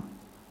 someone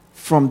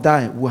from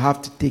that will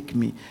have to take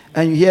me.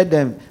 And you hear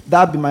them,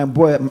 that be my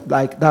boy,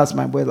 like that's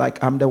my boy,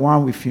 like I'm the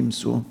one with him.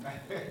 So,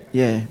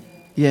 yeah.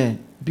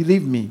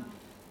 Believe me.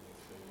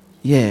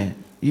 Yeah,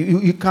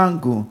 you can't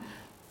go.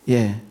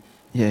 Yeah.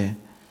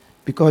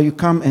 Because you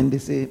come and they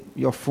say,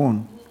 your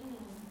phone.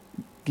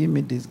 Give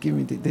me this.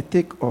 They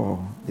take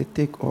all.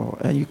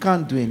 And you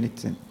can't do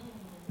anything.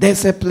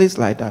 There's a place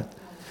like that.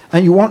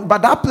 And you want,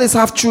 but that place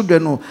have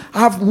children,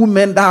 have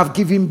women that have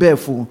given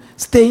birth,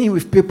 staying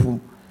with people.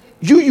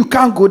 You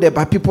can't go there,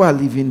 but people are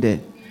living there.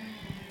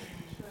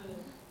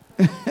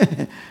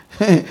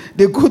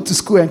 They go to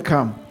school and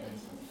come.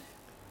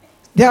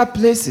 There are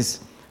places.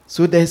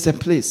 So there's a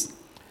place.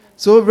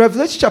 So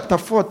Revelation chapter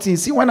 14,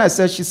 see when I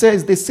said, she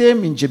says the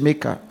same in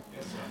Jamaica.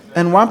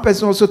 And one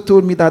person also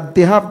told me that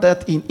they have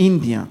that in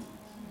India.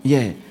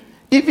 Yeah.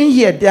 Even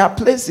here, there are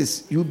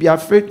places you'll be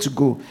afraid to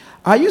go.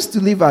 I used to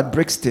live at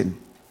Brixton.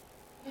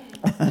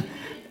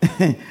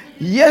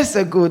 Years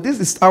ago,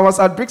 I was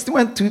at Brixton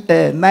when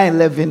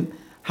 9/11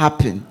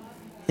 happened.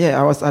 Yeah,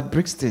 I was at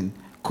Brixton,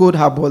 Cold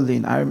Harbor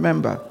Lane, I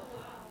remember.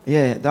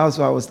 Yeah, that was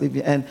where I was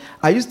living. And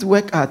I used to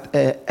work at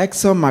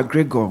Excel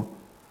McGregor,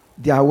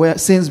 their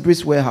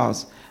Sainsbury's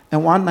warehouse.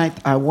 And one night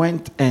I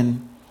went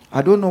and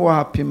I don't know what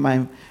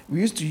happened.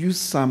 We used to use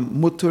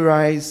some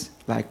motorized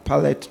like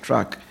pallet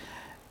truck.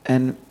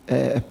 And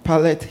a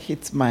pallet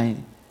hit my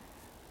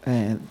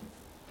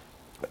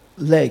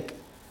leg.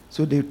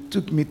 So they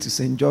took me to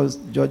St.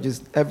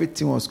 George's.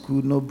 Everything was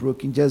cool, no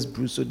broken, just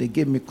bruised. So they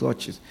gave me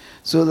clutches.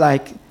 So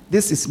like,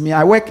 this is me.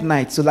 I work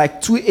night. So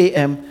like 2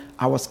 a.m.,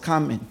 I was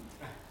coming.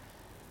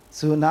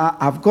 So now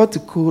I've got to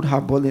Cold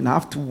Harbor Lane. I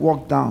have to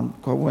walk down.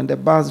 Because when the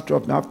bus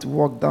dropped me, I have to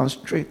walk down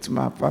straight to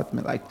my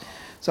apartment.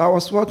 So I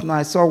was walking.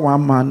 I saw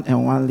one man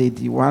and one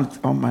lady, one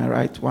on my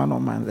right, one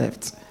on my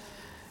left.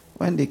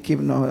 When they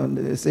came,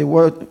 they say,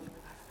 where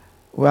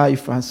are you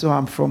from? So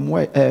I'm from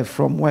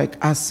work,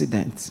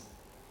 accident.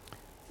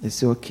 They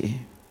say, okay.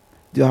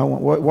 Do I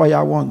want what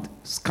I want?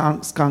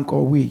 Skunk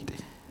or weed?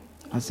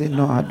 I say,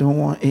 no, I don't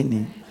want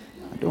any.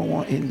 I don't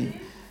want any.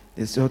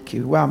 They say,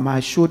 okay, where am I? I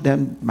showed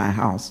them my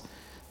house.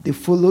 They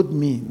followed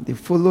me. They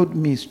followed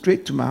me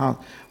straight to my house.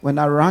 When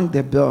I rang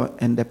the bell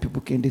and the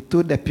people came, they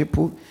told the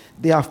people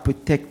they have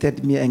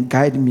protected me and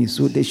guided me,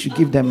 so they should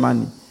give them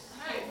money.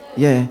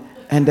 Yeah.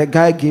 And the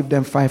guy gave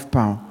them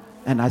 £5.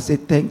 And I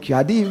said, thank you.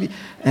 I didn't even,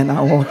 and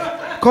I walked.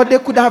 Because they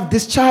could have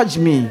discharged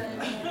me.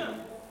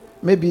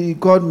 Maybe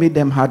God made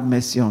them have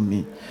mercy on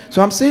me.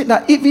 So I'm saying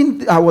that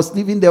even I was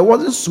living there,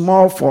 wasn't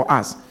small for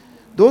us.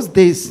 Those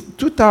days,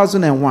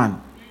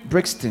 2001,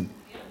 Brixton.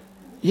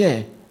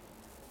 Yeah.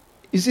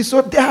 You see,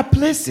 so there are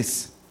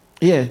places.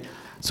 Yeah.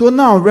 So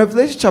now,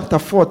 Revelation chapter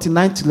 14,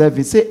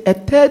 9-11, say, a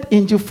third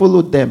angel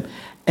followed them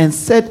and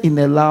said in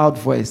a loud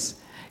voice,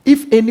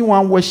 if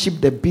anyone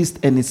worship the beast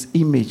and his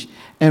image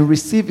and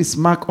receive his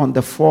mark on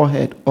the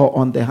forehead or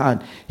on the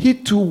hand, he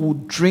too will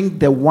drink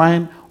the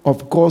wine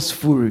of God's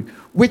fury,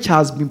 which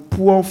has been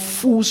poured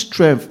full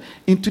strength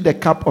into the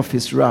cup of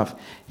his wrath.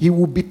 He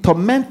will be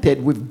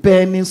tormented with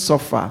burning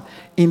sulfur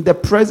in the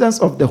presence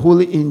of the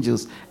holy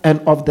angels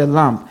and of the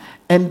Lamb.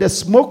 And the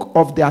smoke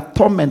of their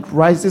torment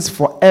rises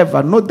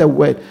forever. Note the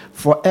word,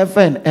 forever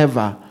and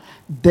ever.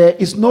 There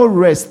is no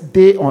rest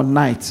day or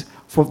night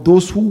for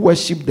those who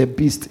worship the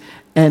beast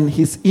and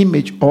his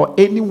image, or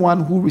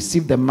anyone who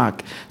received the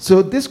mark.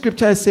 So this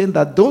scripture is saying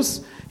that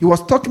he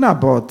was talking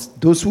about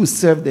those who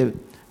serve the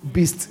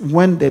beast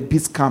when the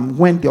beast come,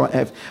 when they are on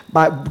earth.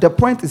 But the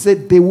point is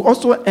that they will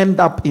also end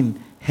up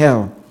in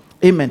hell.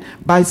 Amen.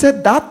 But I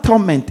said that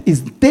torment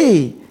is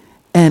day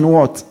and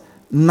what?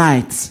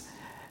 Night.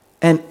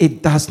 And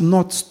it does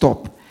not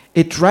stop.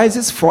 It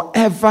rises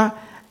forever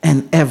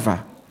and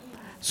ever.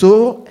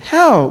 So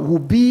hell will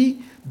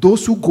be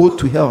those who go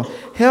to hell.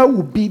 Hell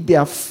will be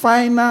their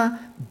final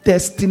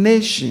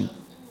destination.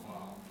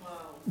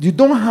 You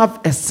don't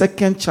have a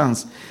second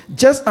chance.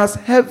 Just as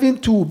heaven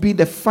too will be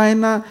the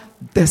final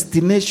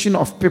destination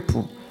of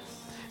people.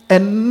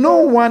 And no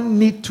one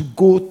need to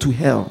go to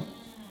hell.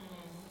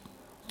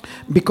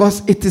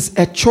 Because it is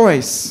a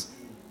choice.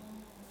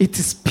 It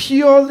is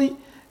purely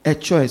a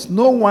choice.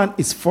 No one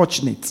is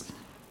fortunate.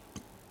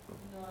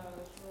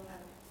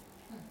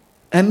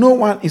 And no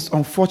one is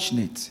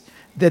unfortunate.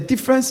 The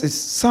difference is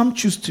some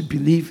choose to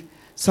believe,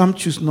 some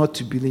choose not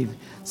to believe.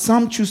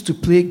 Some choose to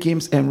play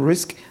games and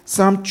risk.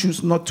 Some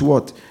choose not to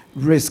what?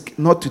 Risk.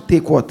 Not to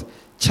take what?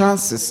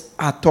 Chances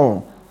at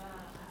all.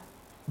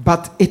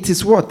 But it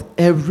is what?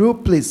 A real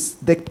place.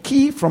 The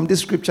key from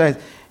this scripture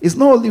is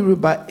not only real,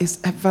 but it's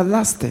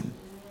everlasting.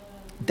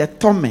 The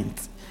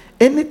torment.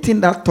 Anything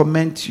that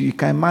torments you, you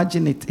can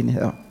imagine it in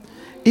hell.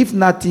 If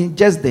nothing,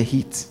 just the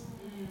heat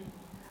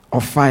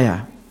of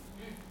fire.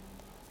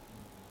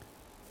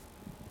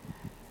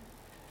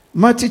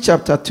 Matthew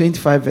chapter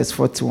 25 verse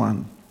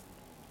 41.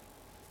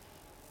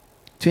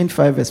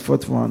 25 verse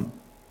 41.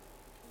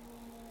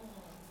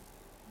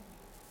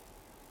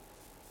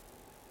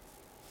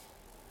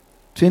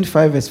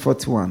 Verse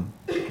 41.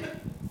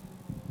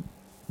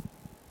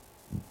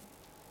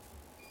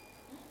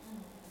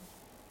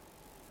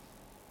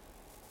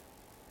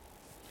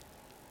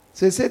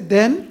 So he said,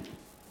 then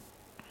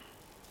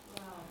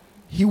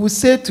he will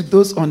say to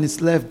those on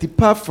his left,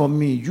 depart from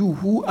me, you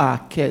who are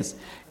cursed,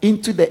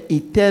 into the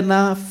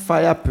eternal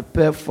fire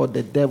prepared for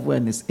the devil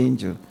and his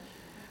angel.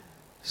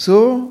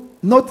 So,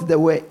 note the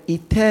word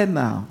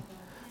eternal.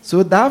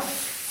 So that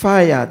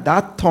fire,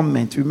 that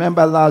torment,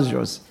 remember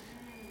Lazarus,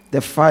 the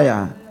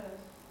fire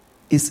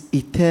is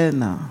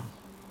eternal.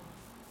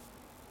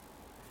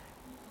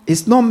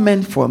 It's not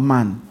meant for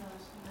man.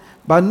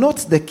 But note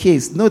the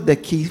case, note the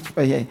key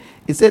for here.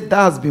 It said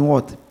that has been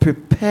what?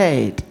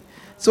 Prepared.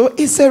 So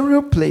it's a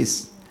real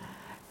place.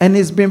 And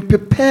it's been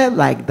prepared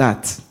like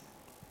that.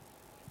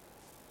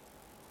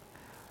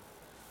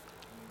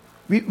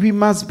 We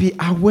must be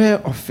aware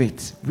of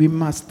it. We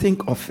must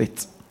think of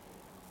it.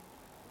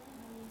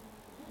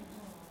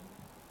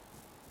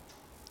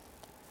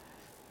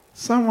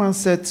 Someone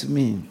said to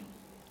me,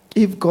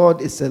 if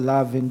God is a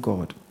loving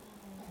God,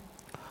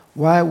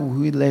 why would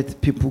we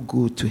let people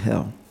go to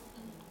hell?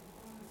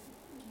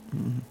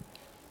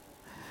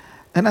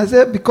 And I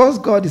said, because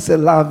God is a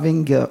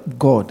loving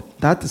God,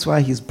 that is why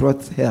he's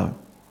brought hell.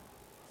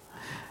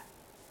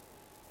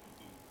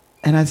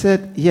 And I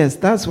said, yes,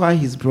 that's why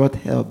he's brought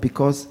hell,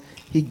 because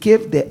he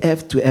gave the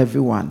earth to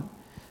everyone.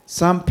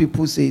 Some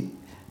people say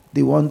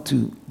they want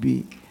to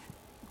be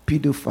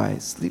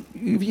pedophiles.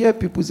 You hear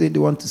people say they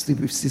want to sleep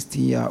with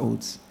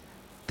 16-year-olds,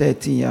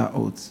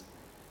 13-year-olds.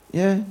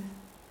 Yeah.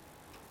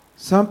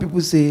 Some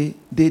people say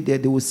they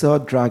will sell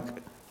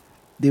drug.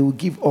 They will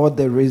give all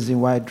the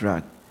reason why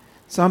drug.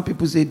 Some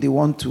people say they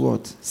want to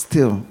what?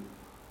 Steal,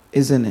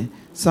 isn't it?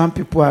 Some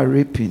people are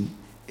raping,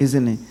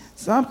 isn't it?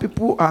 Some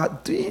people are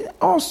doing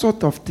all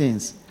sorts of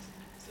things.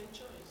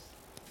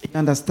 You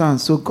understand?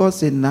 So God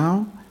said,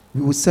 now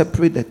we will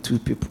separate the two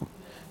people.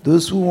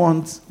 Those who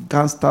want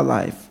gangster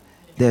life,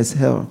 there's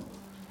hell.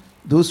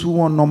 Those who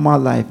want normal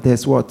life,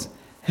 there's what?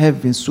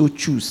 Heaven. So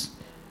choose.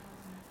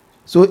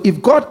 So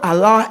if God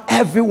allow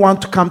everyone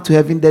to come to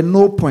heaven, there's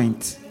no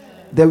point.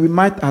 Then we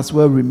might as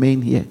well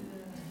remain here.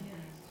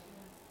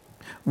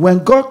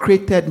 When God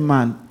created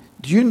man,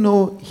 do you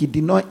know he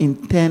did not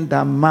intend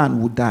that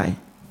man would die?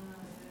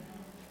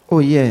 Oh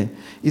yeah.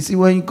 You see,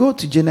 when you go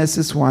to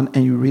Genesis 1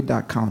 and you read the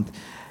account,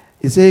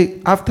 it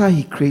says after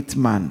he created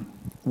man,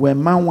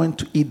 when man went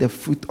to eat the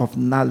fruit of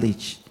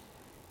knowledge,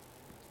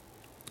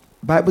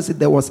 Bible said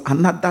there was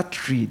another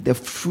tree,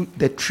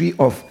 the tree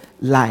of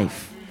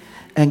life.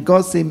 And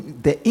God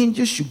said the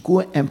angels should go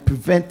and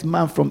prevent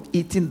man from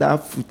eating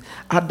that fruit,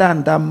 other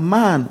than that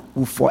man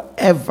will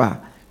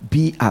forever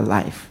be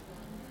alive.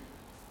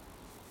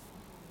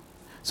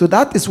 So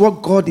that is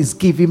what God is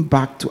giving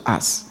back to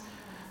us.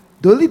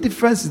 The only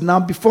difference is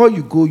now, before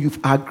you go, you've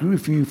agreed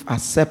with him, you've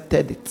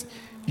accepted it.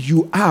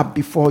 You are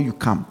before you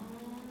come.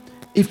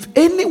 If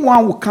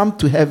anyone will come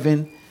to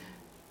heaven,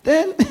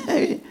 then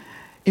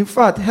in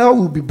fact, hell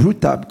will be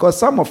brutal, because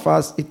some of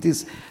us, it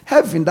is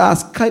heaven that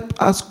has kept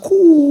us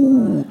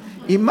cool.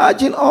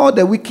 Imagine all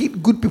the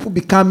wicked, good people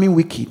becoming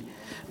wicked.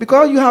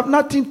 Because you have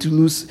nothing to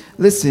lose.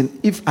 Listen,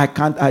 if I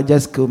can't, I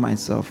just kill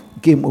myself.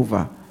 Game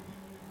over.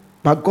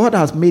 But God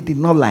has made it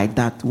not like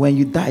that. When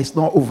you die, it's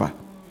not over.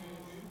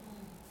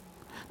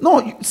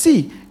 No,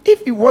 see,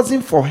 if it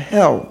wasn't for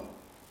hell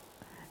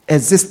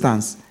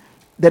existence,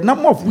 the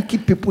number of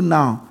wicked people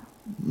now,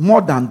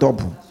 more than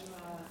double.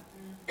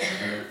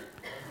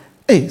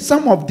 Hey,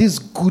 some of these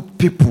good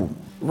people,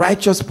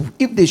 righteous people,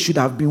 if they should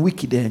have been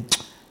wicked, then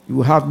you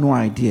will have no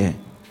idea.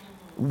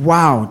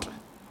 Wild.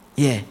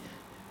 Yeah.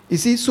 You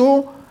see,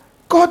 so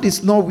God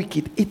is not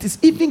wicked. It is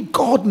even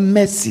God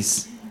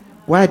messes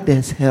why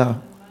there's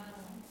hell.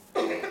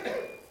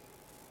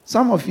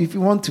 Some of you, if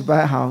you want to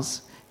buy a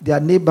house, there are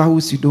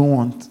neighborhoods you don't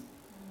want.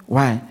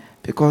 Why?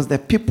 Because the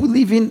people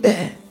living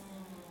there.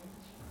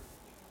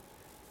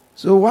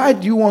 So why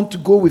do you want to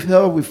go with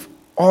hell with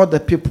all the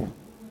people?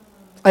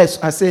 I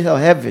say hell,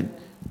 heaven,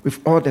 with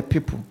all the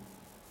people.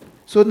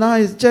 So now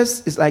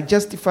it's like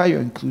justify your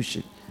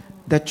inclusion.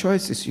 The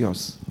choice is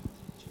yours.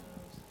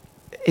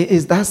 It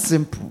is that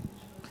simple.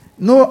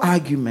 No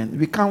argument.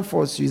 We can't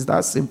force you. It's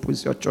that simple.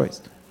 It's your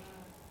choice.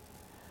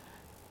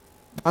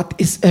 But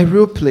it's a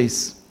real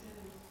place.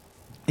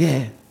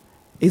 Yeah.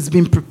 It's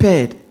been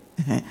prepared.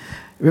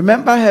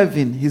 Remember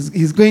heaven.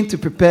 He's going to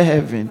prepare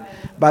heaven.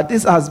 But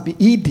this has been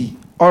ED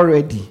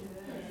already.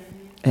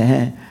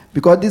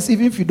 Because this,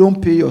 even if you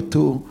don't pay your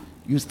toll,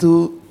 you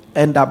still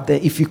end up there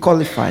if you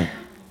qualify.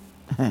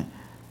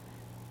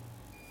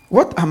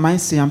 What am I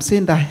saying? I'm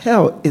saying that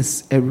hell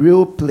is a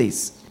real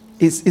place.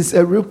 It's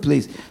a real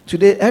place.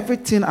 Today,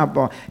 everything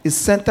about is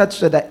centered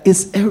so that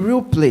it's a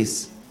real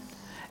place.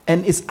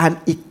 And it's an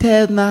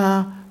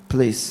eternal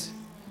place.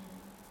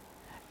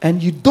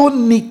 And you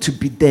don't need to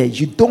be there.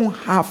 You don't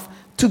have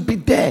to be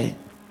there.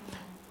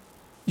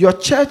 Your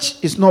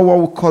church is not what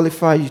will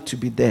qualify you to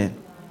be there.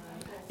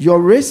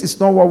 Your race is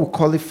not what will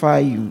qualify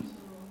you.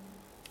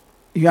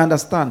 You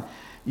understand?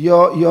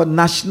 Your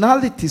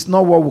nationality is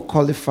not what will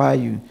qualify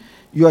you.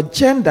 Your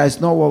gender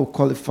is not what will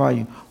qualify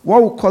you.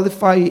 What will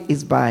qualify you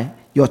is by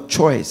your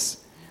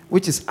choice,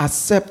 which is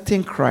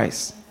accepting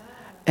Christ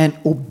and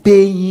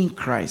obeying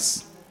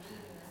Christ.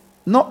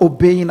 Not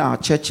obeying our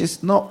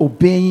churches, not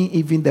obeying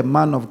even the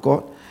man of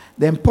God.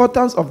 The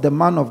importance of the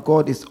man of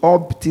God is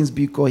all things,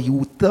 because he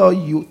will tell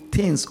you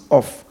things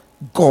of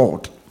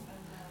God.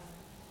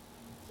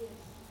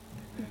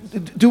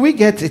 Do we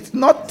get it?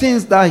 Not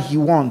things that he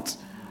wants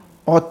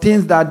or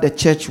things that the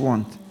church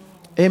wants.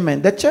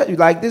 Amen. The church,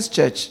 like this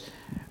church,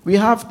 we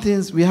have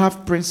things, we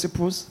have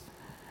principles.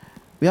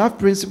 We have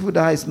principles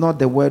that is not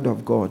the word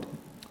of God.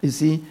 You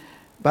see?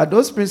 But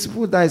those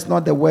principles that is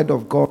not the word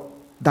of God,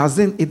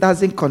 it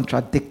doesn't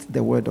contradict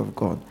the word of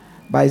God.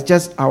 but it's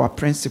just our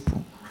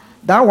principle.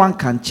 That one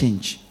can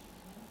change.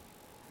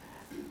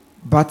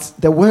 But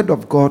the word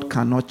of God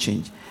cannot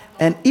change.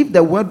 And if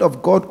the word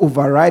of God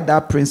override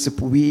that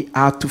principle, we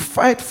are to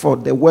fight for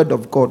the word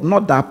of God,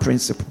 not that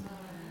principle.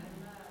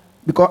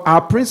 Because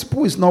our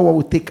principle is not what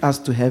will take us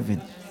to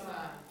heaven.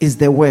 It's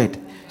the word.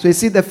 So you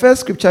see, the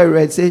first scripture I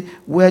read say,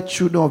 we're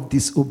children of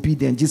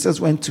disobedience. Jesus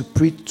went to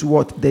preach to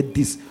what? The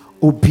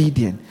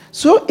disobedient.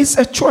 So it's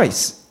a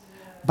choice.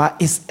 But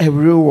it's a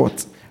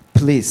reward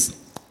place.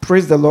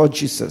 Praise the Lord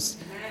Jesus.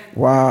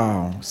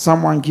 Wow.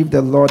 Someone give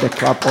the Lord a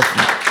clap of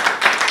me.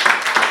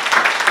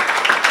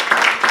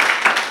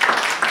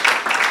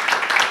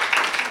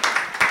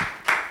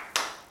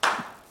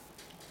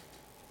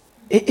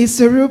 It's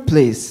a real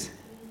place.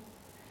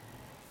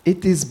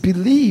 It is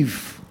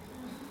believed.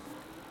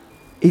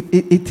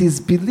 It is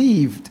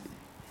believed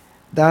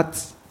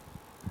that,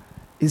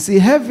 you see,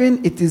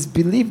 heaven, it is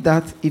believed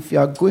that if you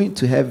are going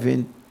to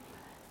heaven,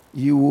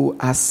 you will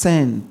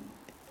ascend,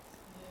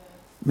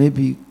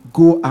 maybe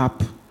go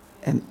up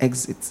and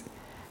exit.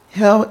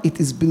 Hell, it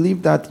is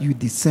believed that you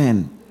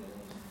descend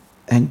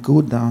and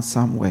go down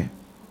somewhere.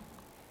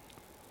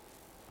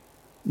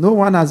 No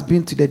one has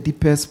been to the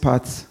deepest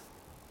part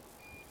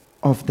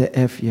of the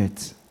earth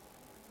yet.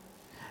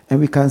 And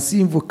we can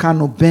see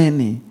volcano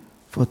burning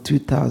for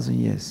 2,000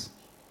 years.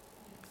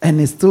 And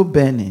it's still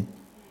burning.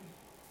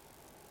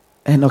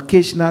 And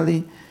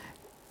occasionally,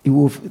 it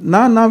will.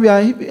 Now we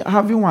are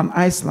having one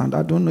Iceland.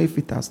 I don't know if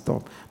it has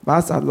stopped. But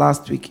as of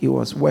last week, it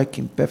was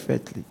working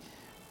perfectly.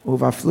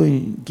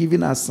 Overflowing,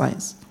 giving us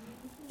signs.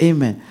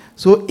 Amen.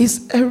 So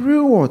it's a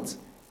reward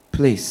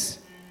place.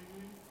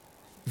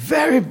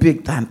 Very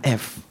big than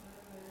F.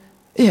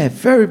 Yeah,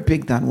 very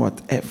big than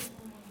what? F.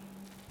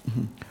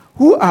 Mm-hmm.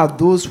 Who are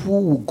those who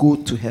will go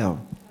to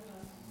hell?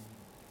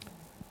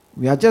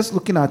 We are just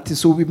looking at it,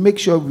 so we make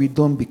sure we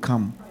don't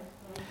become.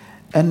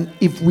 And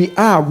if we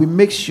are, we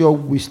make sure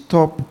we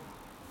stop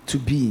to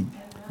be.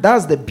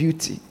 That's the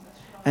beauty.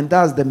 And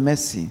that's the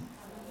mercy.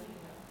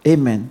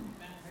 Amen.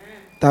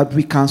 That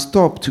we can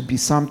stop to be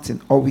something,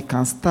 or we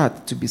can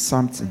start to be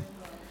something.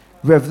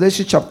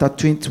 Revelation chapter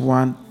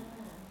 21,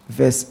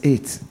 verse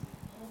 8.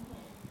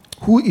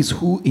 Who is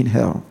who in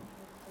hell?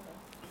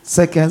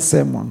 Second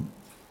sermon.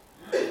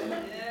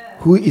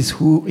 Who is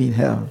who in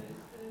hell?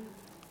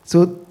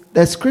 So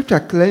the scripture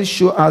clearly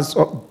shows us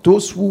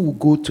those who will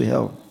go to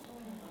hell.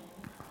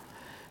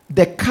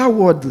 The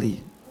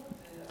cowardly,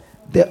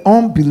 the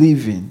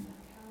unbelieving,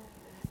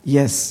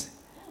 yes,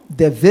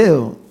 the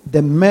veil,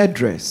 the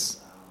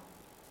murderers,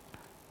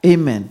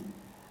 amen,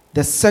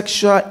 the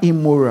sexual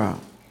immoral,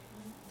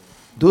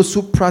 those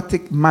who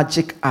practice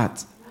magic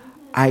art,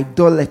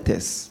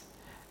 idolaters,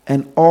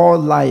 and all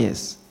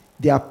liars,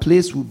 their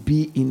place will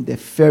be in the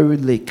fiery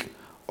lake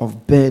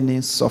of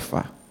burning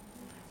sulfur.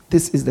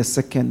 This is the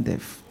second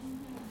death.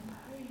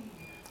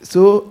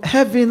 So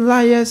heaven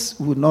liars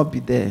will not be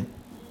there.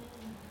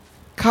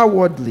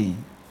 Cowardly,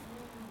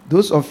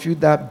 those of you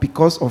that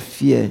because of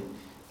fear,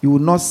 you will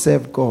not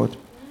serve God.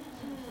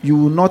 You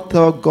will not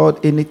tell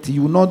God anything.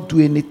 You will not do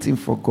anything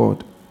for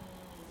God.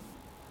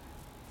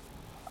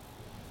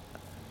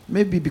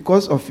 Maybe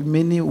because of you,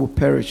 many will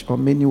perish or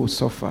many will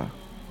suffer.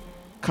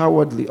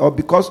 Cowardly, or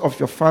because of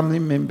your family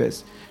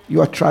members,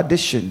 your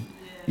tradition,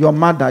 your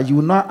mother, you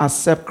will not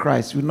accept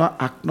Christ, you will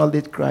not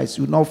acknowledge Christ,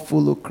 you will not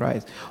follow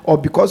Christ, or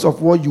because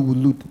of what you will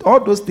lose.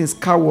 All those things,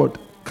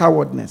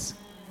 cowardness.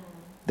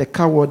 The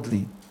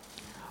cowardly,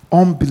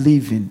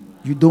 unbelieving,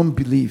 you don't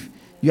believe.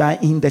 You are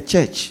in the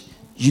church,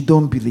 you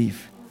don't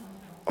believe.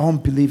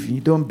 Unbelieving,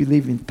 you don't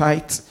believe in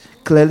tithes,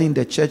 clearly in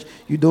the church,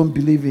 you don't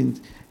believe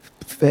in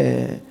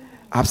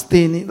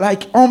abstaining,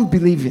 like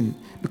unbelieving.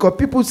 Because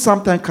people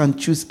sometimes can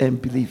choose and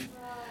believe.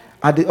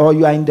 Or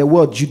you are in the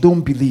world, you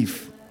don't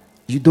believe.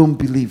 You don't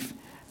believe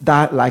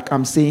that, like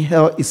I'm saying,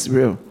 hell is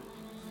real.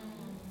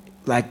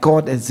 Like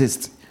God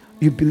exists.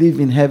 You believe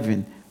in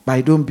heaven, but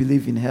you don't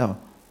believe in hell.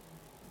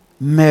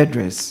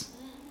 Murderers.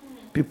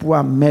 People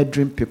are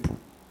murdering people.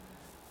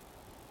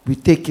 We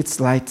take it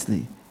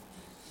slightly.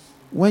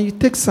 When you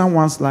take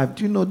someone's life,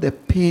 do you know the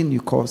pain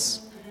you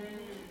cause?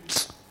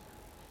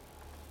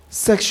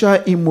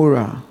 Sexual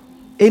immoral.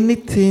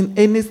 Anything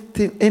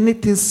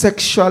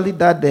sexually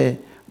that the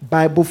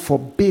Bible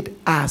forbid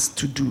us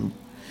to do.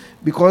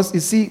 Because you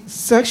see,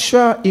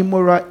 sexual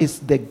immoral is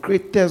the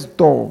greatest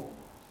door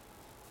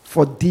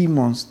for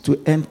demons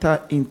to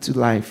enter into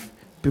life,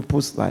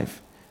 people's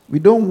life. We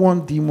don't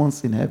want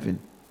demons in heaven.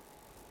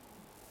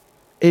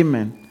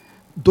 Amen.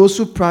 Those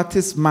who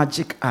practice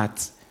magic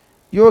arts.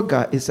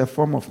 Yoga is a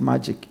form of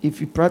magic.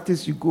 If you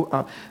practice, you go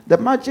out. The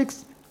magic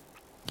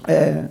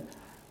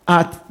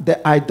art,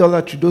 the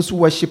idolatry, those who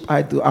worship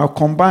idol, are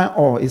combined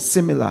all is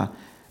similar.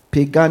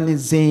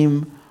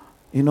 Paganism,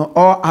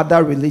 all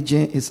other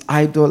religion is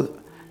idol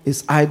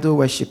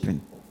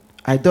worshiping.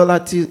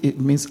 Idolatry, it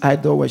means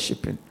idol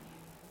worshiping.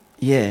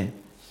 Yeah.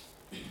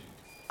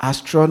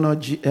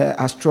 Astrology,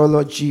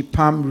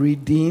 palm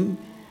reading,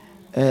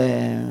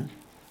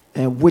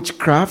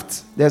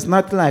 witchcraft. There's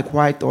nothing like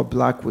white or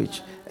black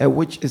witch. A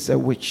witch is a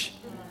witch.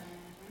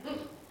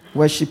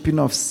 worshipping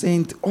of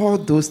saints, all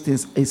those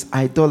things is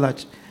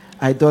idolaters,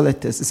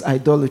 is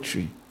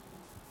idolatry.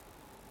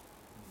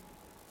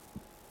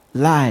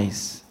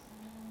 Lies.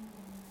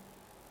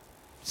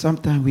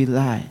 Sometimes we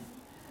lie.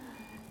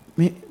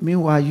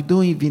 Meanwhile, you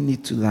don't even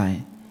need to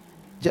lie.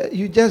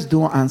 You just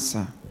don't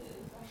answer.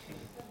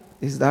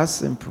 It's that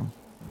simple.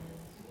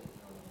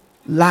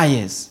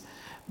 Liars.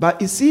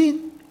 But you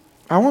see,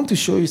 I want to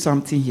show you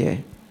something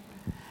here.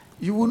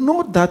 You will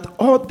know that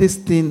all these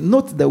things,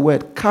 note the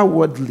word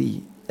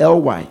cowardly,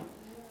 L-Y,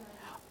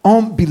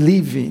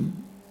 unbelieving,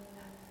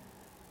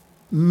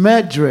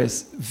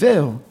 murderous,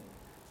 veil,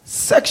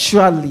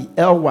 sexually,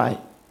 L-Y,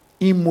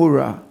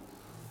 immoral,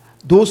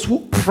 those who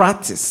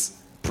practice,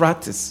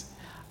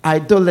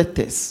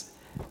 idolaters,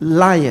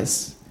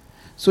 liars.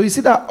 So you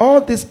see that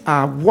all these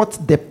are what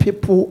the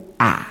people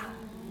are.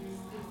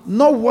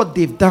 Not what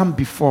they've done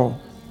before.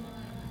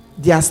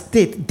 Their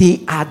state,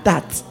 they are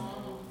that.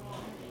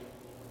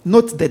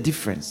 Note the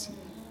difference.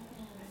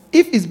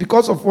 If it's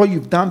because of what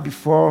you've done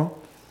before,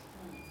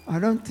 I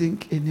don't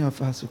think any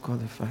of us will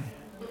qualify.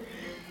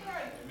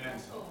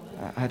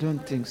 I don't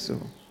think so.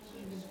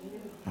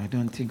 I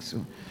don't think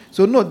so.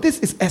 So no, this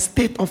is a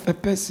state of a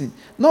person.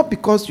 Not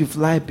because you've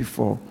lied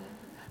before.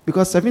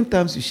 Because 7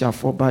 times you shall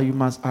fall, but you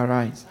must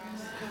arise.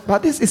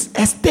 But this is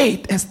a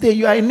state.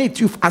 You are in it.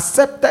 You've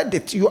accepted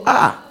it. You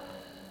are.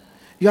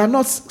 You are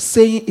not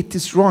saying it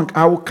is wrong.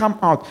 I will come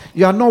out.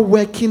 You are not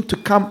working to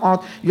come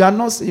out. You are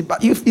not saying,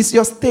 but if it's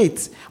your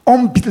state,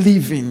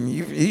 unbelieving,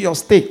 your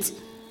state.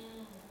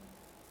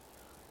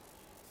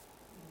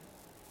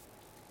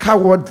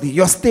 Cowardly,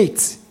 your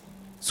state.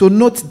 So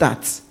note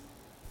that.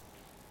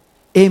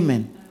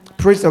 Amen.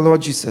 Praise the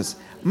Lord Jesus.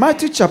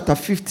 Matthew chapter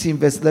 15,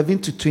 verse 11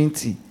 to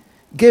 20.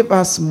 Gave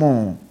us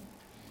more.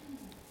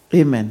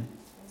 Amen.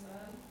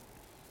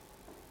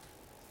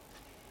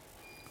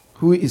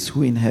 Who is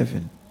who in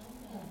heaven?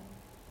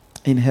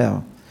 In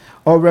hell.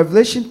 Or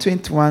Revelation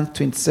 21,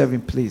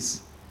 27,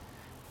 please.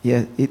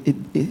 Yeah,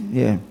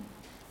 yeah.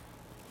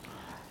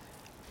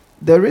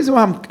 The reason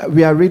why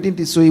we are reading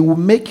this, so it will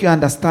make you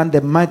understand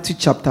the Matthew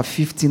chapter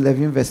 15,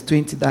 11, verse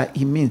 20 that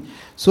he means.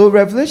 So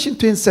Revelation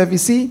 27,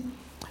 see,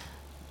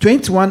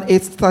 21,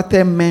 8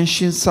 started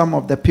mentioning some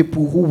of the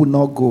people who will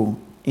not go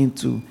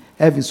into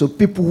heaven. So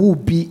people who will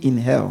be in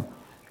hell.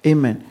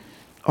 Amen.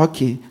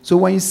 Okay. So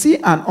when you see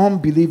an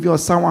unbeliever or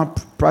someone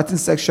practicing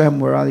sexual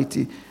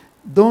immorality,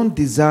 don't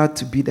desire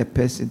to be the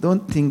person.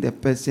 Don't think the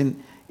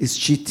person is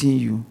cheating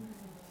you.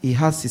 He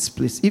has his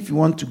place. If you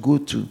want to go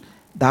to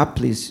that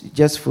place,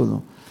 just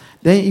follow.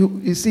 Then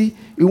you see,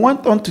 he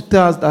went on to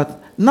tell us that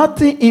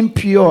nothing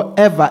impure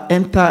ever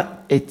enter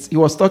it. He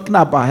was talking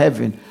about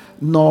heaven.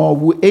 Nor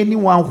will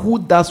anyone who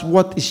does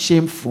what is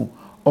shameful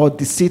or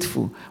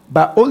deceitful,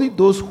 but only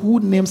those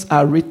whose names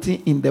are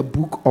written in the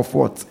book of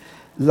what?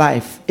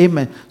 Life.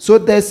 Amen. So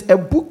there's a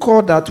book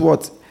called that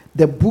what?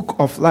 The book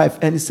of life.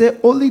 And it says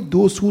only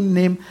those whose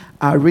names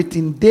are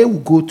written, they will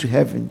go to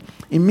heaven.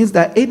 It means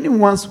that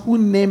anyone whose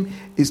name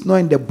is not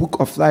in the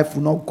book of life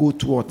will not go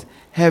to what?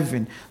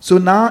 Heaven. So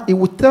now it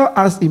will tell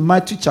us in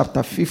Matthew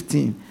chapter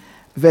 15,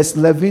 verse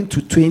 11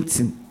 to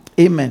 20.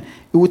 Amen.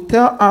 It will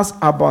tell us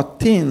about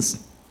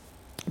things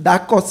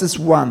that causes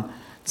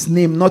one's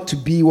name not to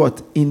be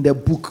what? In the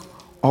book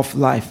of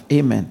life.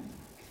 Amen.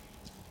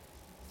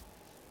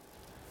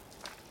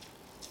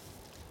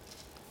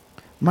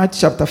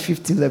 Matthew chapter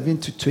 15, 11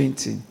 to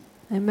 20.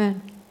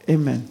 Amen.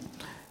 Amen.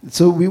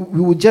 So we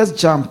will just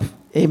jump.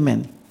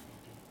 Amen.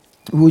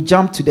 We will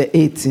jump to the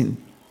 18.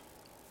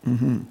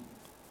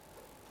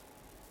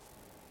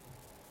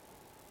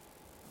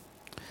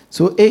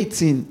 So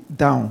 18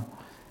 down.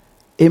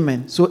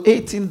 Amen. So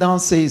 18 down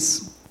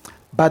says,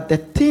 but the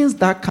things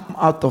that come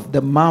out of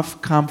the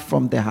mouth come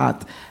from the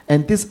heart,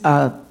 and these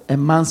are a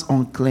man's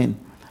unclean.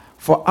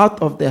 For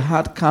out of the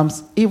heart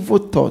comes evil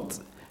thought,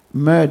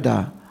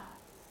 murder,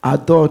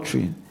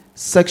 adultery,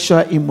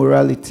 sexual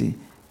immorality,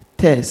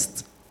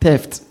 theft,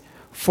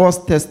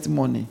 false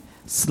testimony,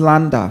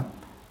 slander.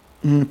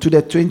 To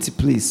the 20,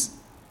 please.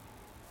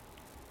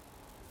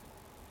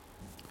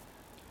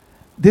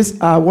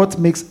 These are what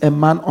makes a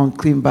man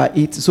unclean by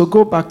it. So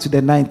go back to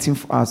the 19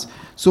 for us.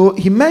 So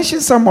he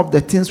mentioned some of the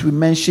things we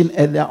mentioned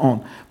earlier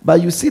on.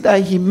 But you see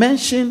that he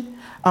mentioned,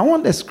 I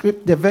want the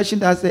script, the version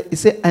that says, it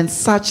says, and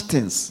such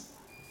things.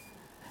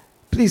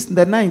 Please,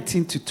 the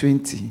 19 to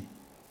 20.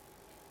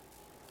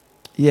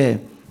 Yeah.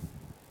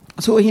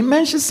 So he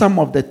mentioned some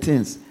of the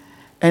things.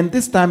 And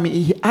this time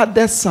he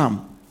added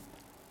some.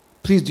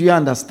 Please, do you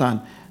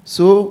understand?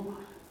 So,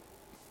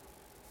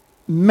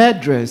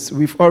 murderers,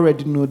 we've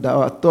already known that,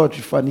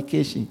 adultery,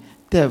 fornication,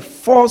 theft,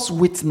 false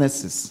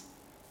witnesses.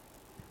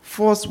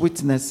 False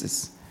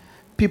witnesses.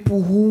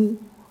 People who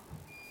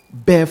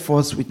bear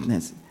false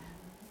witness.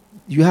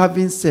 You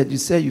haven't said, you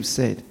said you've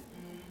said.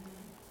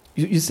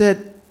 You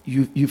said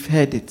you've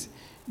heard it.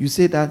 You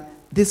say that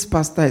this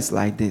pastor is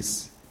like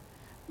this.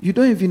 You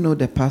don't even know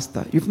the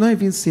pastor. You've not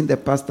even seen the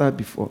pastor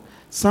before.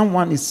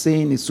 Someone is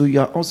saying it, so you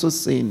are also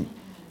saying it.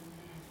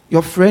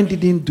 Your friend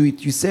didn't do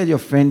it. You said your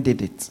friend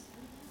did it.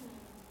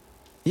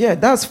 Yeah,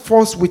 that's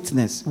false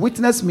witness.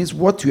 Witness means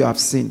what you have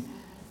seen.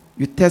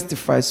 You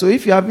testify. So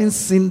if you haven't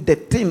seen the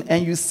thing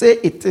and you say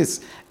it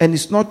is, and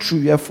it's not true,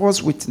 you're a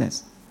false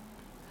witness.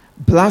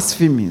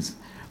 Blasphemies.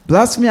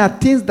 Blasphemy are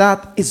things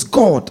that is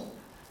God,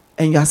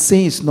 and you are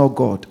saying it's not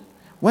God.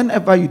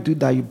 Whenever you do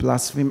that, you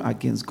blaspheme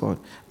against God.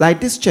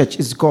 Like this church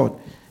is God.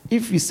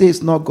 If you say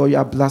it's not God, you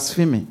are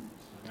blaspheming.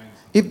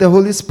 If the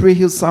Holy Spirit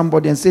heals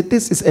somebody and say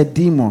this is a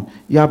demon,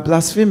 you are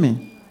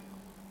blaspheming.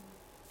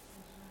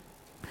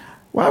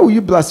 Why will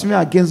you blaspheme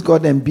against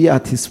God and be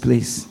at his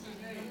place?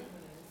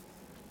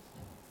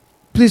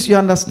 Please, you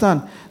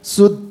understand?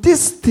 So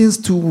these things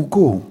too will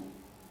go.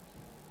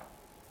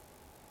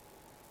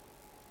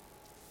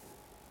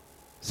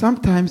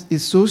 Sometimes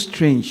it's so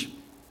strange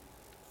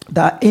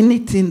that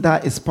anything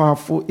that is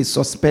powerful is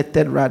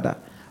suspected rather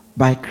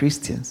by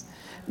Christians.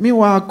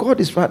 Meanwhile, God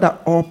is rather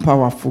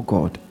all-powerful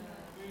God.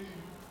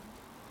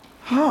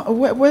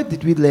 Where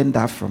did we learn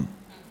that from?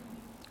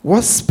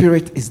 What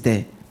spirit is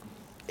there?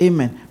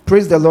 Amen.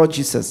 Praise the Lord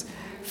Jesus.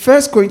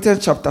 1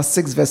 Corinthians chapter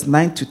 6, verse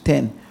 9 to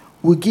 10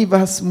 will give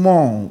us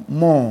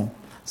more.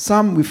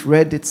 Some we've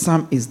read it,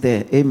 some is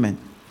there. Amen.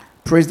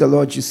 Praise the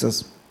Lord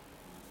Jesus.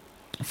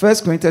 1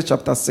 Corinthians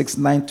chapter 6,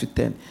 9 to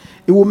 10.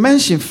 It will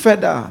mention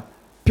further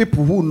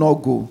people who will not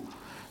go.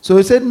 So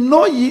he said,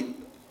 know ye.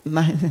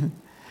 He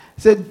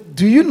said,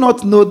 do you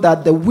not know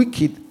that the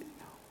wicked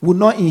will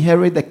not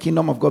inherit the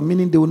kingdom of God?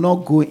 Meaning they will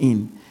not go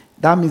in.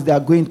 That means they are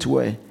going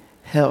to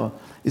hell.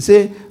 He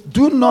said,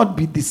 do not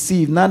be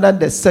deceived. Neither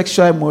the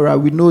sexual immoral,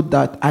 we know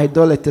that.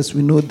 Idolaters,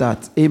 we know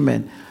that.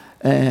 Amen.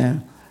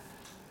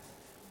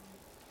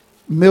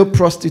 Male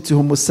prostitute,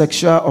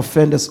 homosexual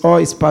offenders, all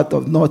is part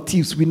of, not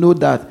thieves, we know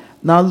that.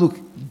 Now look,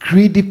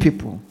 greedy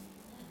people.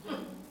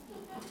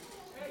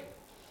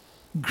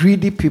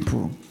 Greedy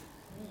people.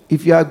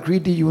 If you are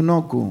greedy, you will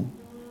not go.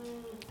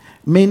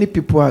 Many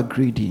people are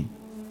greedy.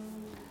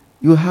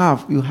 You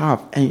have,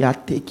 and you are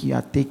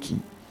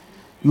taking.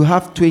 You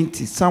have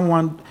 20.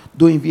 Someone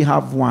don't even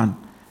have one.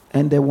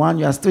 And the one,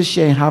 you are still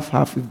sharing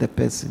half with the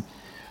person.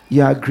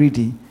 You are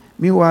greedy.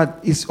 Meanwhile,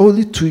 it's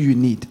only 2 you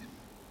need.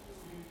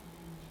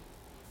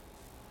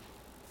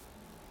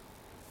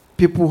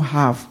 People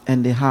have,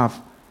 and they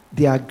have.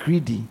 They are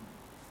greedy.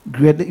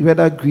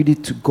 Whether greedy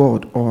to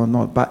God or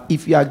not. But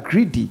if you are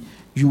greedy,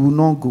 you will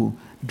not go.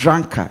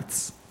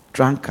 Drunkards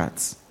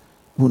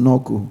will not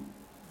go.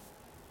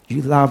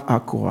 You love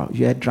alcohol.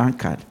 You are a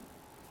drunkard.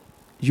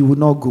 You will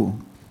not go.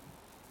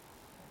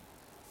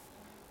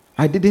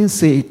 I didn't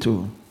say it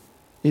too.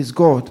 It's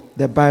God,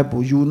 the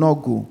Bible. You will not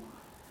go.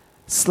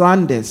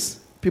 Slanders.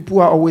 People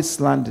are always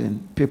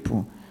slandering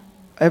people.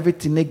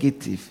 Everything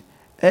negative.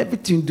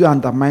 Everything you do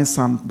undermine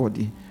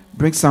somebody.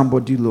 Bring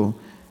somebody low.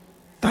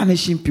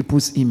 Tarnishing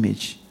people's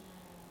image.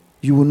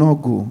 You will not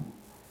go.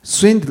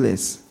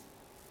 Swindlers.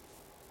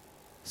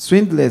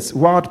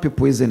 Wild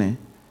people, isn't it?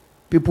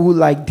 People who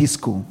like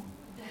disco.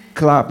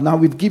 Club. Now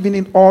we've given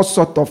it all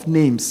sorts of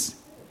names.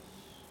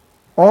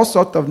 All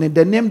sorts of names.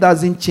 The name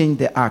doesn't change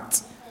the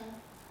act.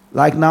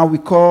 Like now we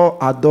call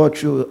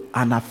adultery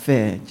an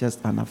affair.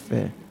 Just an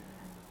affair.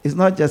 It's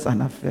not just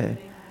an affair.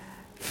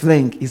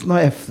 Fling. It's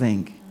not a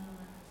fling.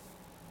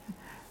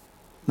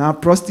 Now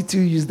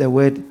prostitute use the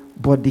word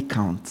body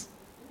count.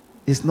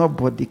 It's not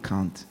body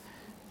count.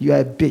 You are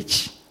a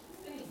bitch.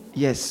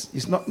 Yes.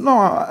 It's not.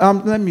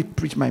 No, let me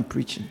preach my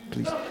preaching,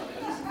 please.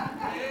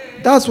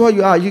 That's what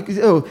you are. You can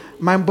say, oh,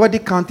 my body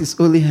count is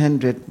only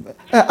 100.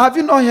 Have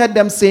you not heard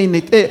them saying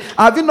it?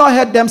 Have you not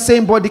heard them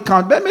saying body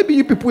count? But maybe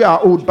you people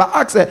are old. But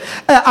ask her,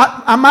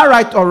 am I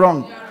right or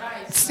wrong?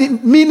 Right. See,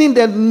 meaning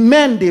the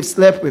men they've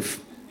slept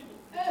with.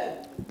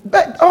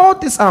 But all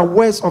these are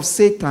words of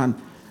Satan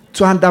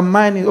to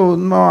undermine it. Oh,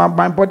 no,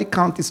 my body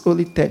count is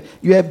only 10.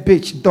 You're a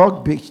bitch,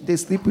 dog bitch. They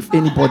sleep with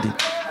anybody.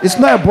 It's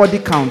not a body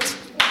count.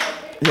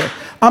 Yeah.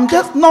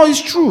 No,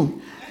 it's true.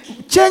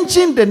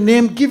 Changing the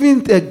name,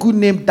 giving it a good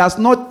name does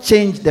not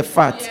change the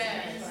fact.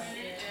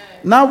 Yes.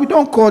 Now we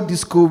don't call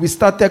disco. We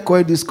started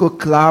calling disco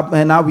club,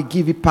 and now we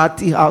give it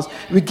party house.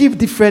 We give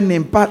different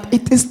name, but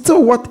it is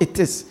still what it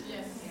is.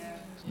 Yes.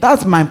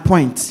 That's my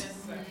point.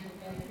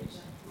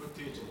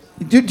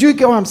 Do you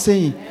get what I'm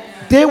saying?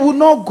 Yes. They will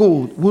not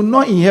go, will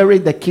not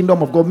inherit the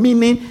kingdom of God,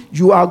 meaning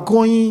you are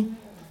going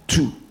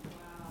to.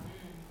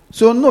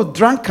 So no,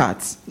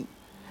 drunkards.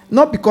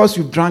 Not because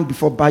you've drank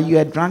before, but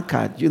you're a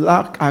drunkard. You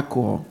like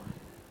alcohol.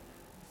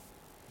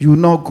 You will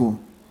not go.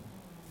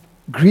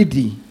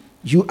 Greedy.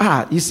 You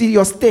are. You see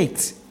your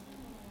state.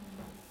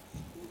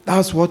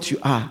 That's what you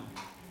are.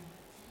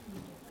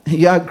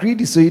 You are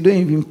greedy, so you don't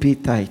even pay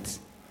tithe.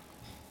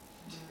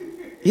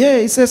 Yeah,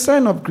 it's a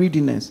sign of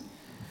greediness.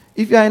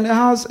 If you are in a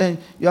house and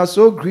you are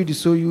so greedy,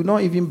 so you will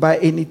not even buy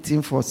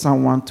anything for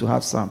someone to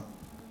have some.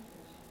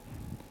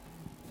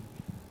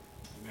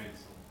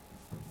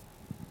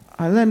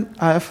 I learned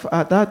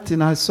that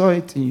thing. I saw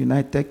it in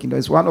United Kingdom.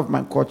 It's one of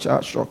my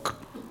culture shock.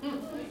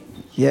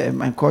 Yeah,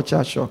 my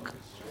culture shock.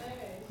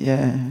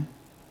 Yeah.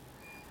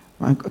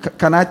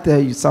 Can I tell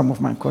you some of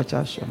my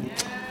culture shock?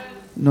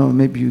 No,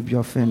 maybe you'll be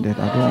offended.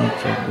 I don't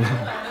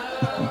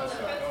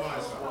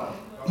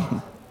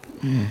want to.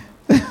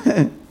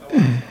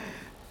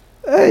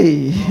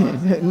 Hey,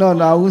 no,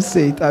 I won't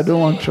say it. I don't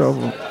want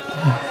trouble.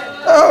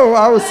 Oh,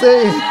 I will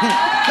say it.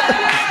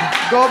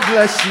 God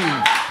bless you.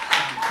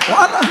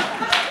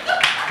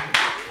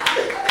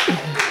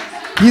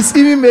 He's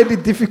even made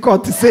it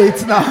difficult to say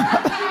it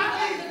now.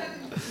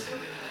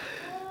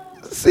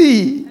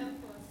 See,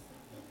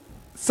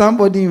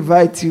 somebody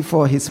invites you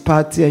for his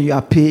party and you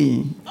are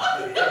paying.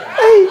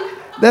 Hey,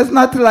 there's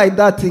nothing like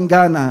that in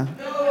Ghana.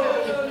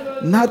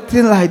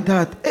 Nothing like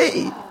that.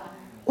 Hey,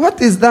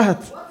 what is that?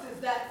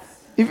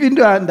 If you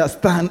don't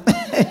understand,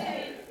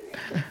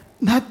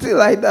 nothing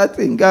like that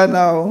in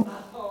Ghana.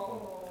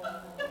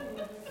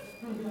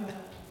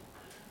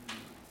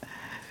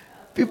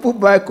 People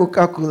buy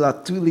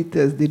Coca-Cola 2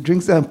 liters, they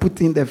drink and put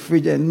in the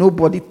fridge and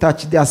nobody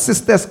touch. Their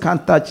sisters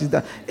can't touch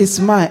it. It's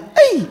mine.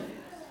 Hey,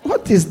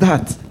 what is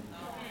that?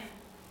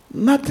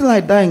 Nothing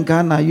like that in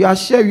Ghana. You are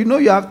sharing. You know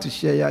you have to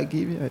share. You are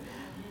giving.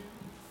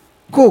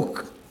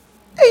 Coke.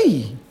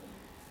 Hey.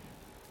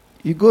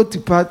 You go to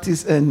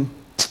parties and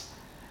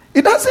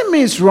it doesn't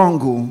mean it's wrong.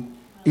 Oh.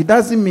 It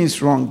doesn't mean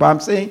it's wrong. But I'm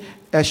saying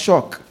a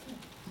shock.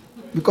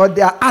 Because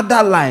there are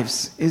other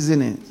lives,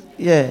 isn't it?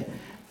 Yeah.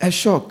 A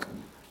shock.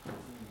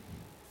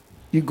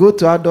 You go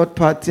to adult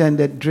party and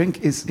the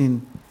drink is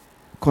in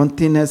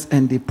containers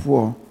and they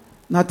pour.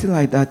 Nothing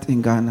like that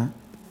in Ghana.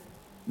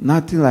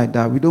 Nothing like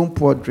that. We don't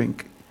pour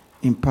drink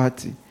in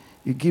party.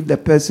 You give the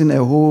person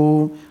a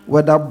whole,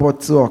 whether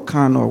bottle or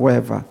can or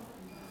whatever.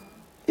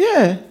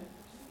 Yeah.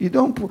 You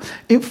don't pour.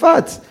 In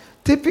fact,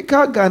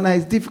 typical Ghana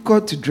is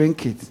difficult to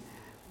drink it.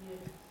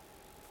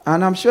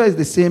 And I'm sure it's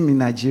the same in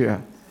Nigeria.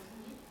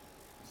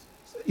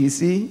 You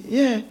see?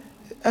 Yeah.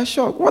 A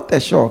shock. What a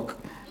shock.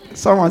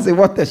 Someone say,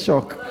 what a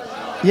shock.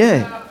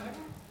 Yeah.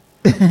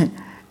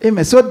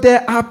 Amen. So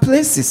there are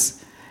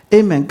places.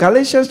 Amen.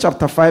 Galatians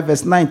chapter 5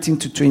 verse 19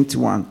 to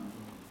 21.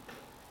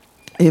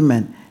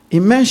 Amen. He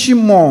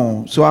mentioned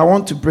more. So I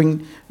want to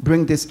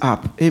bring this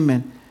up.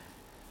 Amen.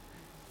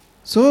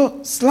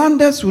 So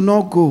slanders will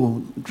not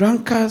go.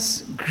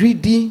 Drunkards,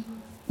 greedy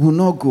will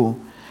not go.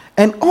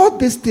 And all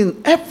these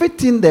things,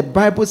 everything the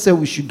Bible says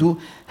we should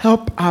do,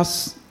 help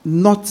us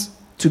not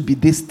to be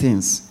these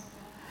things.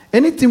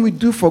 Anything we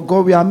do for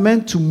God, we are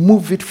meant to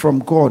move it from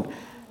God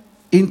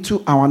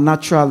into our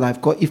natural life.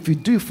 Because if you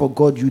do it for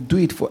God, you do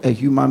it for a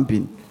human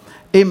being.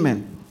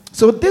 Amen.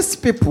 So these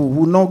people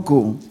will not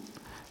go.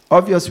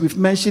 Obviously, we've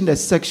mentioned the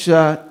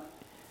sexual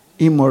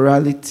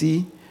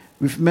immorality.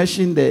 We've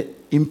mentioned the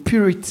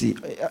impurity,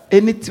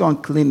 anything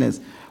uncleanness.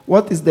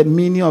 What is the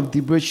meaning of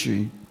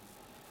debauchery?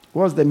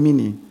 What's the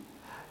meaning?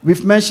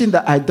 We've mentioned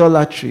the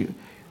idolatry.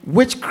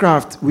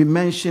 Witchcraft, we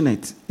mention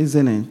it,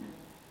 isn't it?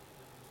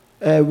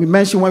 When we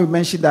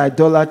mentioned the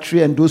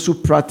idolatry and those who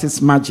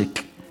practice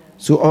magic.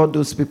 So all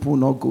those people will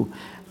not go.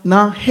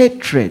 Now,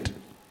 hatred.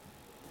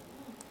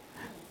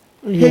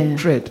 Yeah.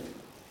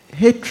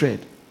 Hatred.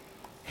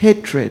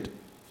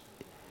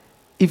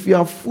 If you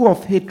are full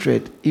of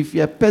hatred, if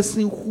you're a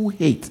person who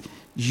hates,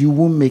 you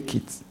won't make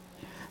it.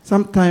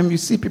 Sometimes you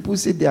see people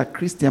say they are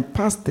Christian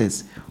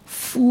pastors,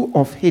 full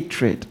of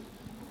hatred.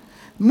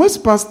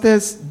 Most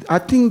pastors, I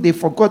think they've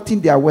forgotten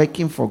they are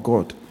working for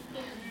God.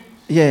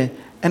 Yeah.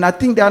 And I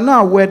think they are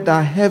not aware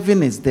that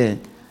heaven is there.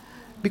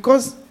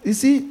 Because, you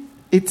see,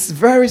 it's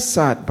very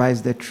sad, but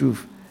it's the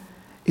truth.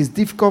 It's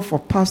difficult for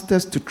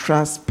pastors to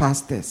trust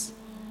pastors.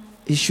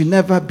 It should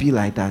never be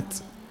like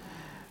that.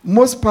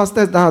 Most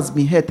pastors that has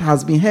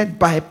been hurt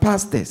by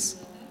pastors.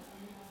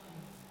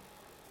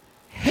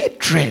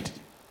 Hatred.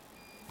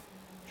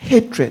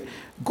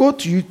 Go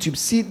to YouTube,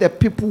 see the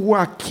people who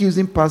are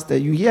accusing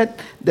pastors. You hear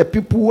the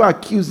people who are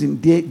accusing,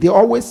 they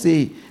always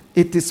say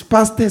it is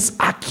pastors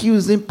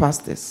accusing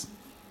pastors.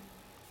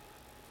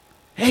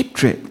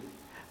 Hatred.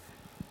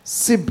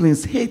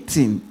 Siblings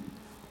hating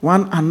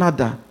one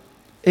another.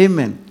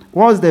 Amen.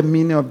 What's the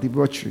meaning of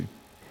debauchery?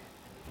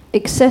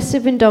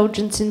 Excessive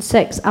indulgence in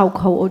sex,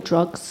 alcohol, or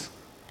drugs.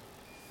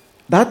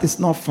 That is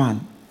not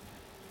fun.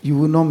 You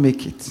will not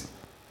make it.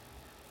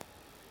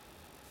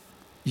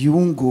 You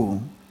won't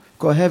go.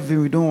 Because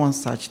heaven, we don't want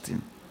such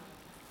thing.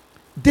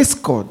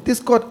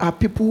 Discord are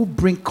people who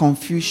bring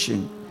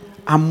confusion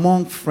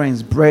among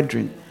friends,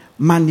 brethren,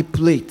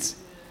 manipulate.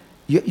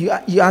 You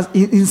are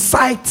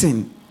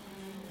inciting.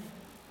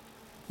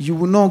 You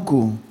will not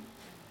go.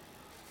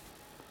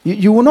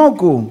 You will not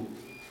go.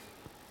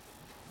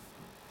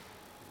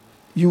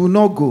 You will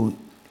not go.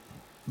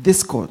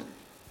 Discord.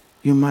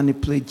 You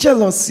manipulate.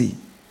 Jealousy.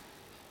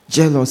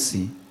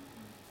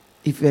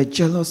 If you're a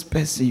jealous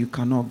person, you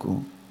cannot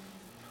go.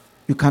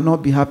 You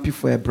cannot be happy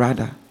for a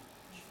brother.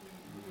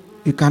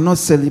 You cannot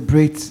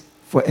celebrate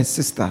for a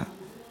sister.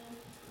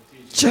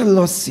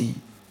 Jealousy.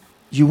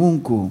 You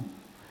won't go.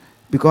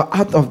 Because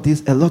out of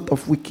this, a lot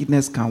of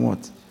wickedness can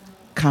what?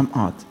 Come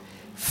out.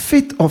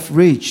 Fit of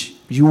rage.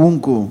 You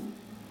won't go.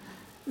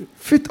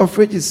 Fit of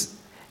rage is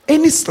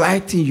any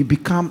slight thing you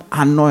become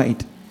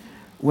annoyed.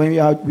 When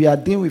we are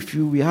dealing with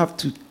you, we have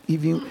to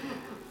even,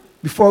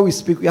 before we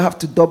speak, we have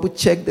to double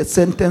check the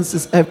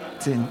sentences,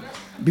 everything.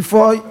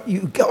 Before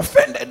you get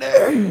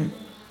offended.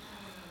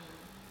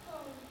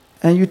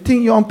 And you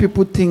think young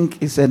people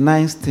think it's a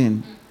nice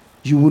thing,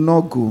 you will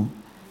not go.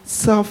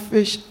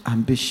 Selfish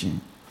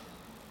ambition.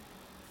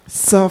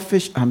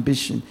 Selfish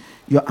ambition.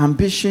 Your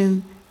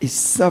ambition is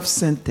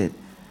self-centered.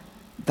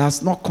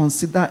 Does not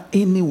consider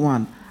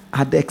anyone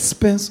at the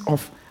expense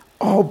of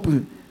all.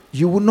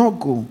 You will not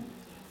go.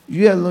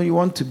 You alone, you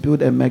want to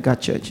build a mega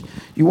church.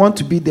 You want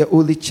to be the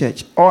only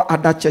church. All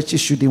other churches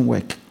shouldn't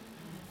work.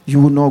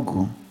 You will not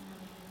go.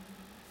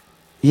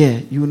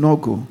 Yeah, you will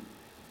not go.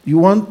 You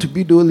want to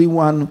be the only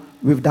one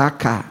with that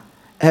car.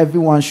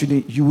 Everyone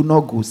shouldn't. You will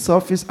not go.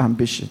 Selfish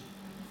ambition.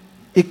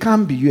 It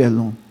can't be you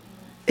alone.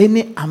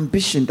 Any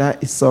ambition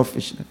that is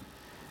selfish.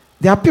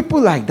 There are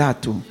people like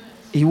that too.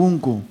 He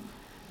won't go.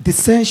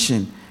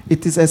 Dissension.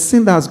 It is a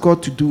sin that has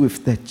got to do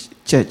with the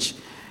church.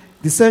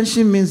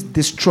 Dissension means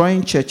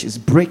destroying churches,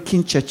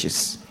 breaking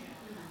churches.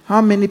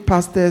 How many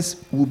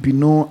pastors will be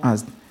known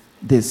as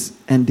this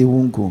and they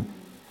won't go?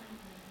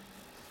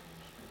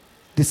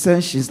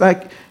 Dissension. It's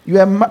like you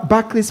are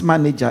Barclays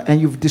manager and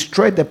you've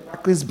destroyed the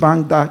Barclays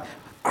bank that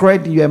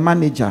created your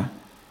manager.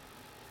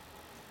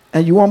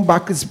 And you want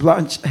Barclays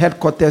branch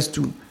headquarters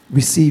to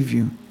receive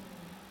you.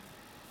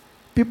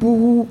 People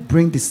who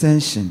bring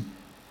dissension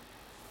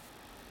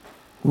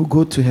will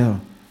go to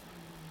hell.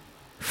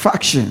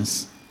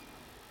 Factions.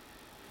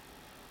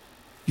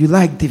 You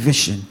like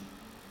division.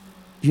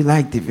 You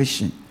like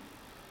division.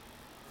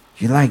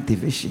 You like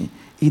division.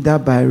 Either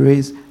by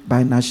race,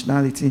 by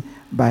nationality,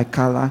 by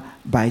color,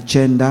 by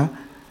gender,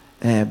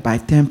 by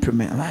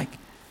temperament. Like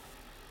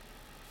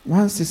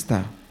one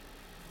sister,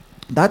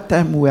 that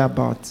time we were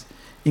about,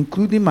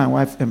 including my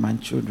wife and my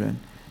children,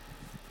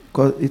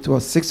 because it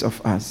was 6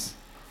 of us.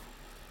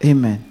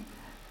 Amen.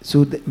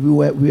 So we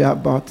were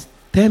about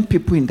 10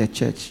 people in the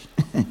church.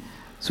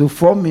 So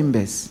 4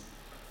 members.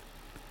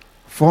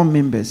 4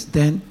 members.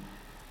 Then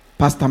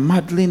Pastor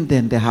Madeline,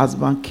 then the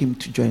husband came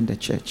to join the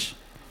church.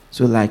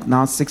 So like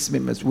now 6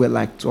 members, we're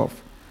like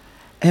 12.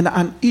 And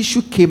an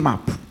issue came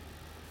up.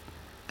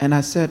 And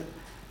I said,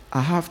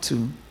 I have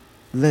to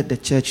let the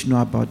church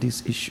know about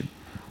this issue.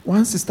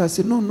 One sister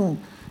said, no,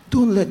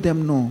 don't let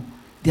them know.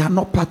 They are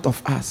not part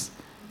of us.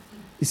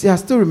 You see, I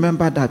still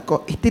remember that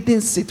God, it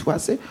didn't sit well. I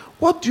said,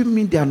 what do you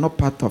mean they are not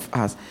part of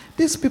us?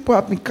 These people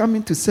have been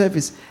coming to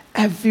service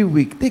every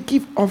week. They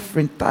give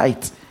offering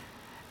tithe.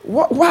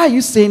 Why are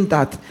you saying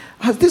that?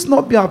 Has this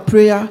not been our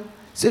prayer? I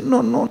said,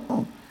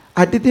 no.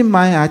 I didn't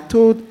mind. I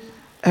told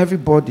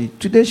everybody.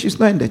 Today she's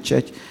not in the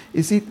church.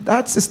 You see,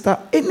 that sister,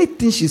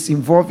 anything she's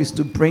involved is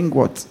to bring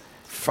what?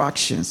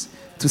 Factions.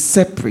 To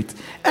separate.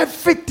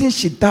 Everything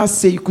she does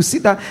say, you could see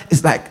that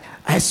it's like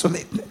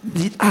isolate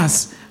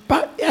us.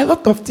 But a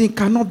lot of things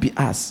cannot be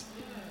us.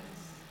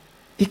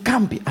 It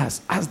can't be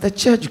us. As the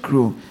church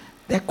grow,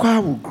 the choir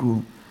will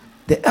grow.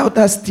 The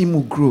elders team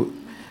will grow.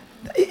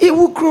 It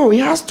will grow. It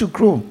has to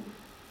grow.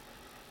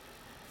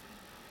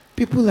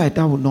 People like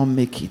that will not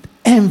make it.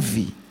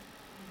 Envy.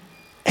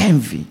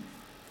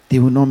 They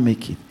will not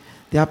make it.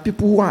 There are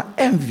people who are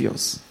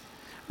envious.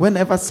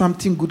 Whenever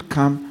something good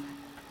comes,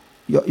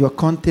 your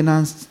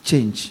countenance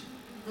change.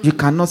 You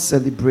cannot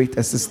celebrate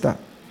a sister.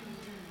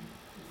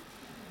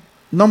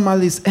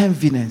 Normally it's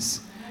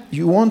enviness.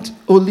 You want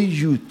only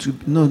you to...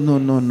 No.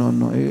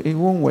 It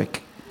won't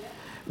work.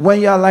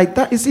 When you are like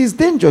that, it's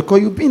dangerous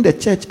because you'll be in the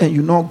church and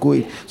you're not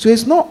going. So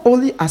it's not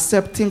only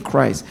accepting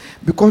Christ.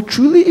 Because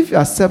truly if you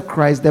accept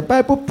Christ, the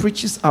Bible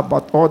preaches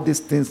about all these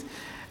things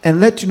and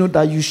let you know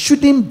that you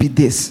shouldn't be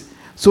this.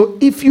 So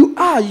if you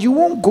are, you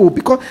won't go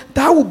because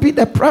that will be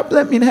the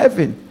problem in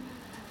heaven.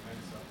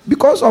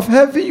 Because of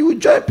heaven, you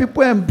join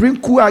people and bring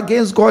coup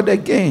against God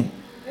again.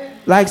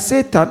 Like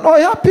Satan. No,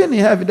 it happened in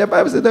heaven. The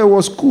Bible said there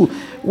was coup.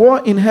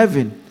 War in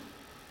heaven.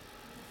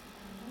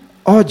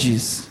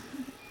 Orgies.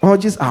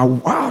 Orgies are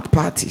wild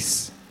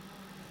parties.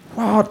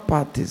 Wild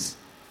parties.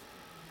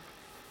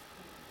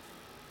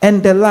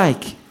 And the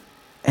like.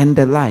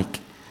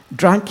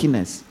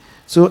 Drunkenness.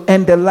 So,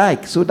 and the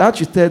like. So that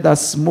you tell that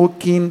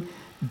smoking,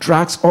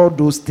 drugs, all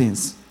those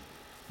things.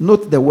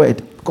 Note the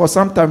word. Because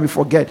sometimes we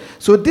forget.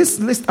 So this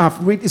list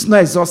I've read is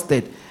not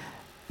exhausted.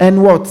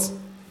 And what?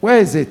 Where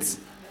is it?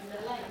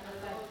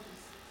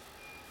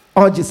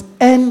 Orgies.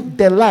 And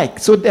the like.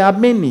 So there are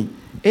many.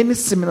 Any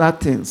similar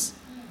things.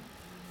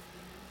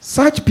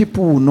 Such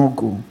people will not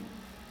go.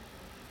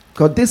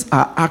 Because these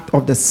are acts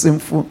of the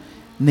sinful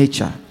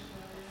nature.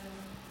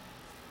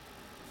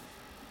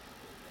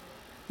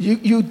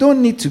 You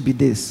don't need to be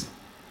this.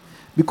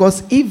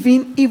 Because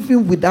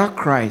even without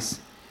Christ,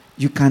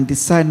 you can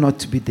decide not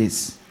to be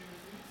this.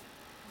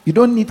 You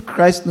don't need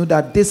Christ to know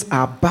that these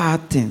are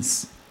bad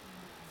things.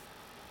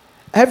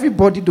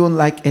 Everybody don't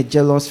like a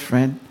jealous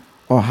friend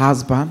or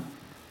husband.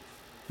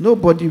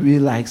 Nobody really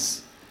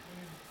likes.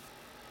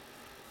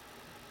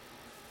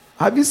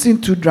 Have you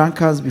seen 2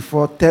 drunkards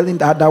before telling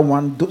the other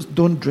one,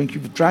 don't drink.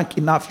 If you drank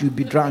enough, you'll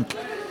be drunk.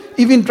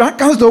 Even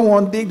drunkards don't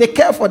want, they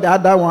care for the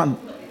other one.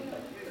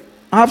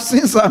 I've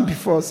seen some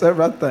before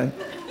several times.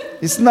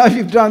 It's not if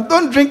you drunk,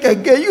 don't drink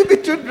again. You'll be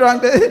too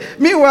drunk.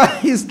 Meanwhile,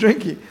 he's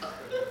drinking.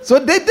 So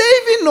they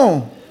even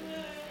know.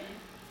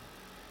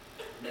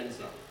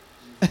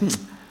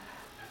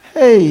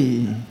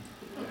 Hey.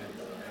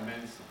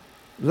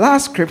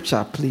 Last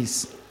scripture,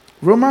 please.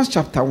 Romans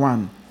chapter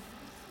 1,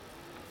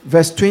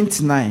 verse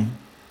 29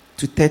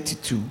 to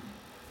 32.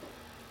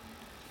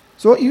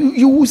 So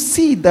you will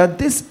see that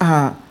these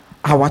are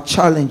our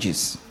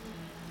challenges.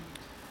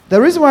 The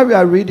reason why we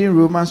are reading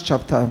Romans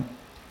chapter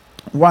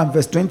 1,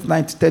 verse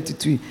 29 to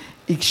 32,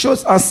 it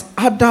shows us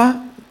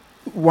other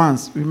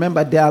ones.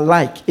 Remember, they are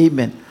like.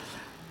 Amen.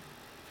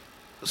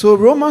 So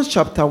Romans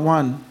chapter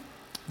 1,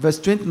 verse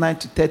 29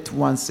 to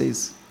 31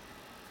 says,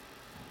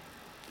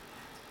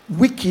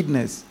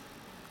 wickedness.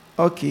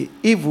 Okay,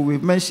 evil, we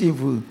mentioned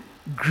evil.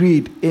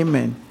 Greed,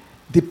 amen.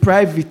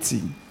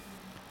 Depravity,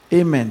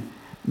 amen.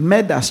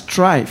 Murder,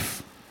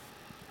 strife.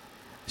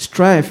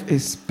 Strife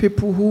is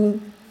people who,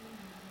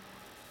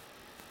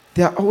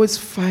 they are always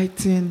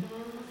fighting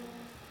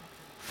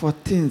for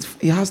things.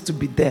 It has to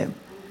be them.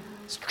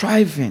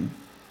 Striving.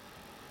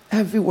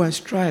 Everyone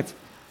strive.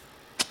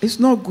 It's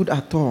not good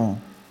at all.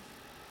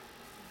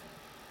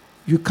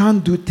 You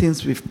can't do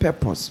things with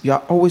purpose. You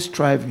are always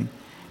striving.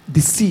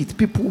 Deceit.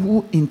 People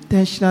who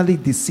intentionally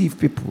deceive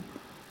people.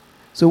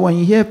 So when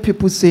you hear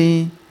people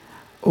saying,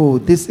 oh,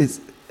 this is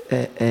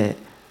a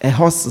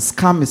hustle,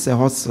 scam is a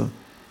hustle,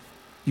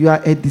 you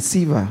are a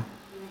deceiver.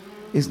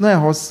 It's not a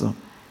hustle.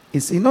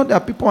 It's, there are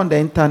people on the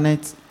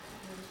internet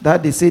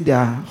that they say they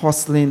are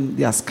hustling,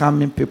 they are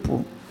scamming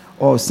people,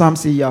 or some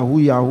say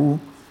Yahoo.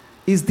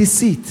 It's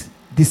deceit,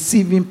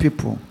 deceiving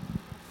people.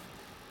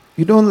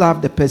 You don't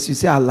love the person, you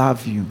say, I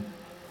love you.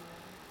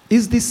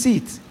 It's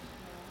deceit.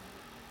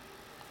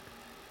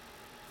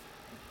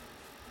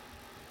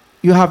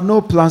 You have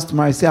no plans to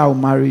marry, say, I will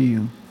marry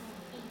you.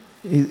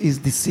 It's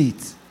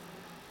deceit.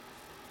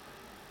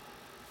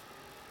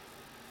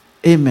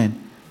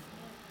 Amen.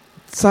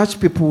 Such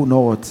people will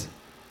not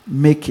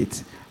make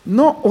it.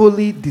 Not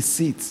only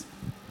deceit,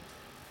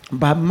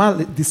 but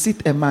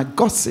deceit and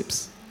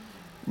gossips.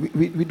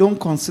 We don't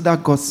consider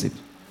gossip.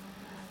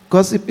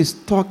 Gossip is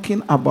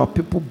talking about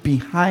people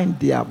behind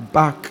their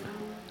back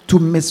to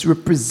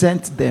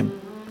misrepresent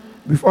them.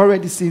 We've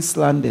already seen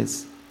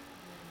slanders.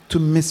 To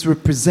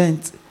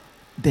misrepresent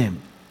them.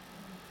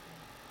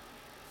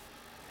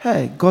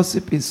 Hey,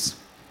 gossip is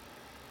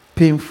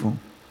painful.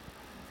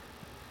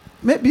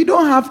 Maybe you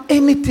don't have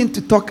anything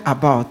to talk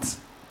about.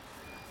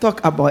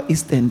 Talk about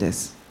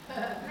EastEnders.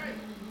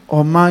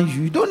 Or Man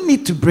U. You don't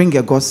need to bring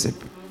a gossip.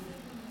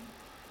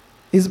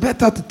 It's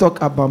better to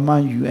talk about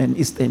Man U and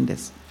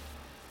EastEnders.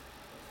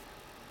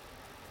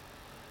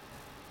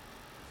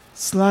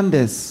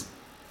 Slanders.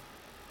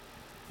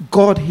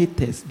 God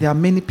haters. There are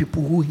many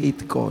people who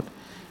hate God.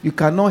 You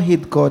cannot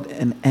hate God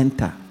and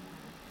enter.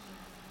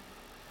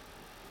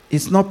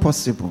 It's not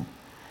possible.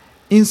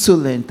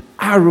 Insolent,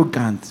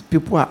 arrogant.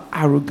 People are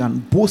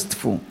arrogant,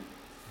 boastful.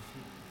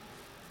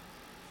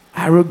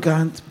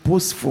 Arrogant,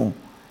 boastful.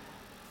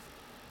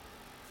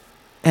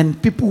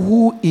 And people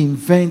who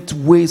invent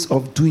ways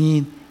of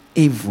doing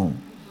evil.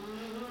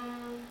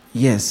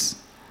 Yes.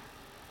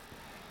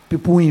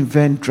 People who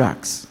invent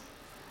drugs.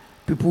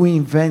 People who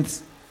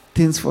invent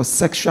things for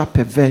sexual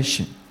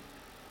perversion.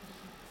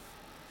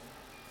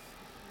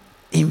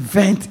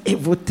 Invent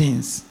evil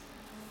things.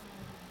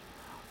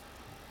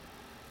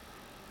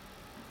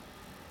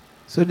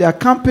 So there are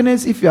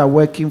companies, if you are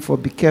working for,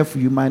 be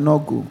careful, you might not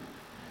go.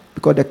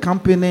 Because the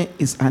company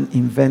is an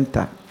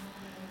inventor.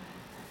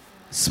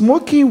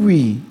 Smoking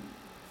weed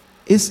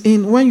is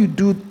in when you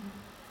do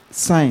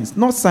science,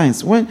 not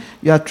science, when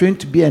you are trained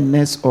to be a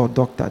nurse or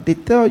doctor. They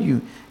tell you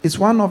it's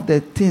one of the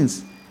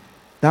things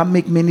that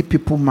make many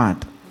people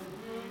mad.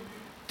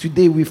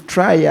 Today we've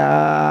tried,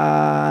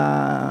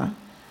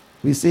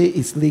 we say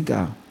it's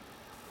legal.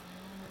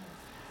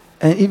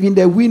 And even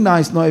the weed now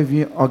is not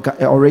even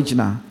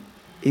original.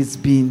 It's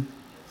been.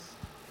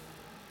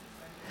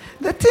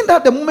 The thing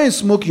that the moment you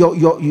smoke,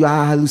 you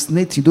are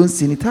hallucinating, you don't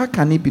see it. How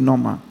can it be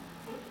normal?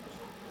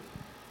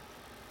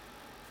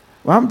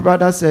 One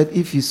brother said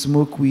if he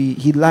smoke weed,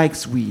 he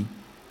likes weed.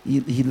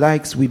 He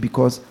likes weed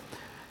because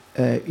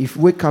if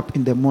you wake up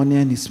in the morning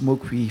and he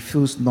smoke weed, he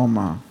feels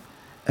normal.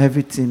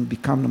 Everything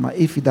becomes normal.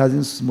 If he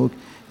doesn't smoke,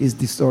 he's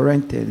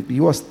disoriented. He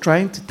was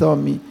trying to tell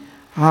me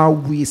how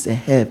weed is a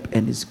herb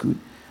and it's good.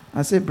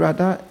 I said,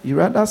 brother, you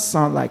rather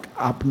sound like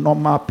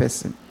abnormal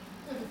person.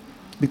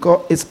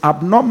 Because it's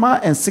abnormal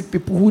and sick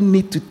people who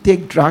need to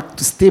take drugs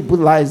to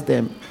stabilize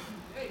them.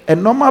 A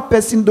normal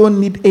person don't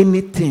need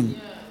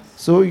anything.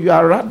 So you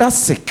are rather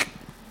sick.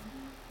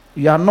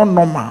 You are not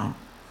normal.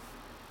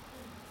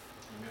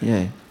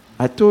 Yeah.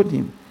 I told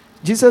him,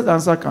 Jesus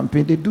Answer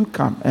Campaign, they do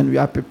come and we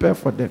are prepared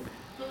for them.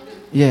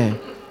 Yeah.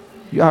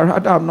 You are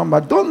rather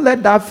abnormal. Don't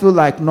let that feel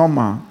like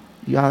normal.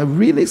 You are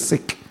really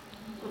sick.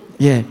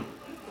 Yeah.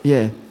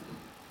 Yeah.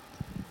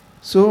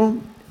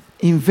 So,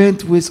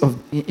 invent ways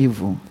of being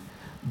evil.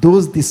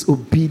 Those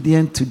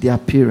disobedient to their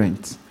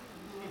parents.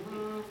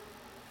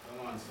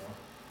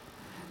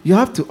 You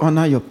have to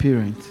honor your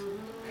parents.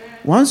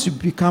 Once you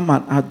become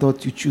an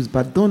adult, you choose,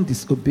 but don't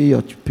disobey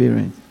your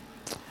parents.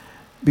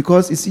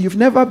 Because, you see, you've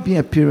never been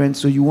a parent,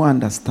 so you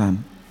won't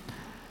understand.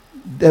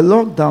 the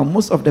lockdown,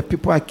 most of the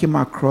people I came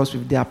across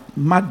with their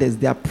mothers,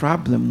 their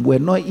problem were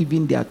not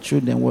even their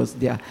children, was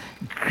their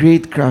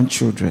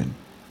great-grandchildren.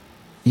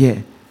 Yeah.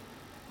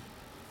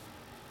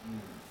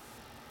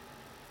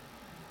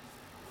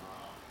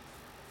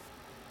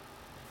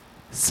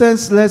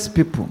 Senseless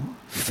people,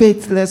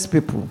 faithless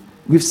people.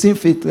 We've seen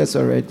faithless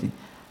already.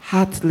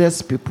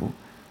 Heartless people,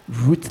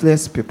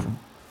 ruthless people.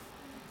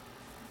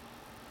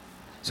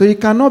 So you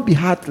cannot be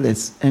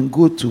heartless and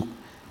go to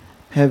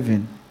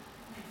heaven.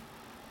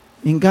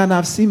 In Ghana,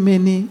 I've seen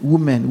many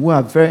women who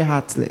are very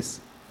heartless.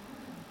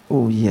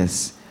 Oh,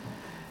 yes.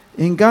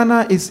 In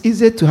Ghana, it's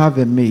easy to have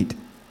a maid.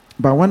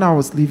 But when I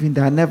was living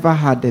there, I never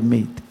had a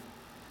maid.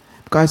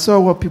 Because I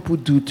saw what people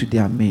do to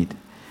their maid.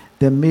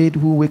 The maid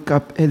who wake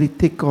up early,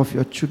 take care of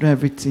your children,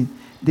 everything.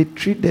 They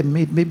treat the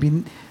maid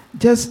maybe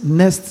just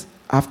nest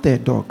after a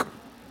dog.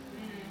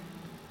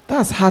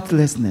 That's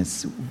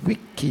heartlessness.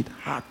 Wicked,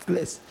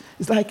 heartless.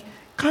 It's like,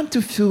 can't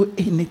you feel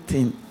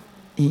anything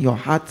in your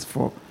heart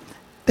for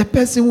the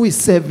person who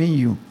is serving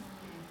you?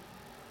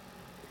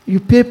 You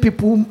pay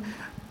people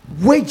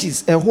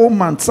wages a whole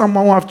month,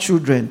 someone who have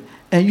children,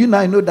 and you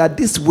now know that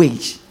this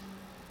wage,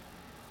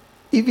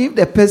 even if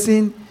the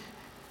person,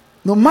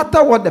 no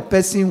matter what the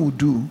person will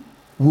do,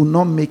 will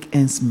not make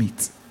ends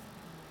meet.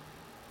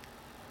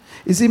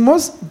 You see,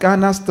 most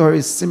Ghana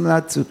stories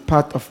similar to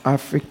part of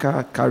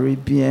Africa,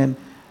 Caribbean,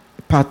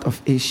 part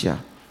of Asia.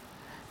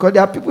 Because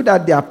there are people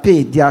that they are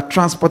paid, their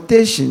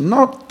transportation,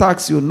 not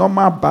taxi or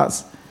normal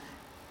bus,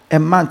 a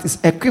month is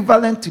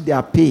equivalent to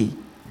their pay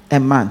a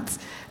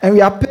month. And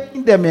we are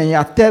paying them and you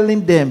are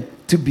telling them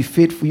to be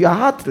faithful. You are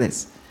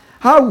heartless.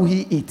 How will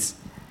he eat?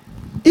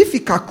 If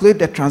you calculate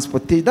the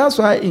transportation, that's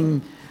why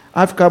in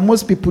Africa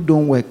most people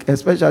don't work,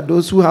 especially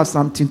those who have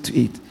something to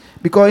eat.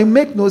 Because it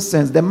makes no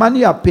sense. The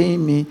money you are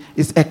paying me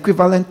is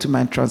equivalent to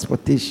my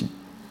transportation.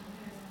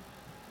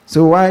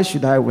 So why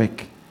should I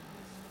work?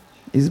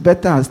 It's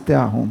better I stay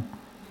at home.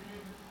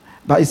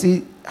 But you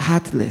see,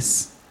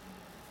 heartless,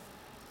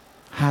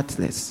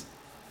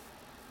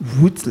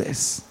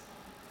 ruthless,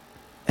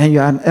 and you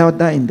are an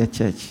elder in the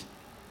church.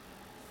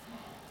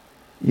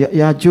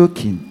 You are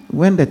joking.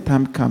 When the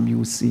time comes, you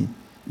will see.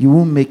 You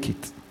won't make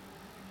it.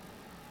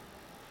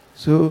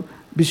 So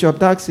Bishop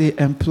Dag say,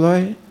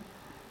 employ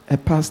a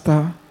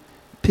pastor,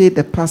 pay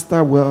the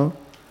pastor well,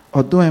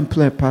 or don't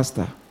employ a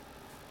pastor.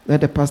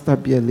 Let the pastor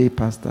be a lay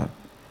pastor,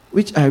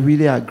 which I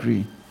really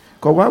agree.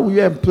 Because why will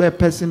you employ a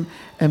person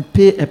and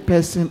pay a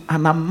person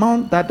an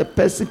amount that the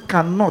person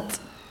cannot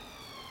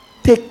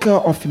take care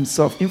of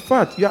himself? In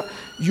fact,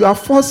 you are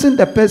forcing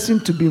the person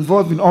to be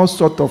involved in all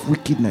sorts of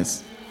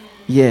wickedness.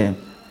 Yeah.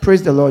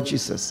 Praise the Lord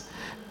Jesus.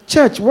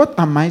 Church, what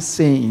am I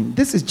saying?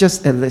 This is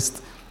just a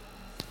list.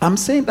 I'm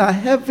saying that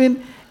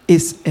heaven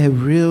is a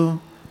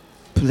real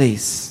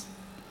place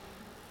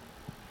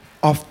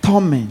of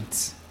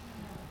torment.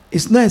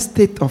 It's not a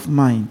state of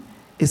mind.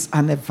 It's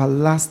an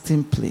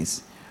everlasting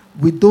place.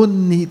 We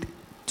don't need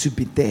to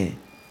be there.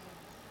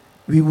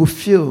 We will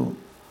feel.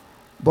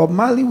 Bob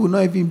Marley will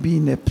not even be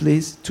in a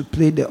place to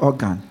play the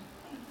organ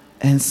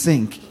and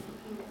sing.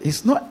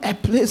 It's not a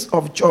place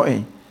of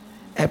joy,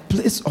 a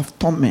place of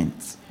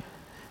torment.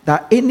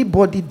 That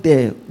anybody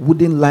there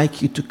wouldn't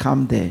like you to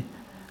come there,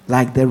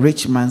 like the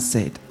rich man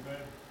said.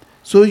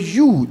 So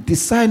you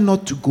decide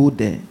not to go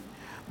there.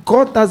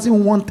 God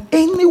doesn't want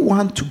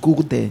anyone to go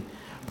there.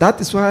 That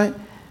is why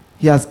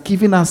he has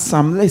given us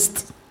some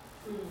list.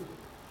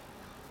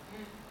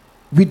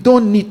 We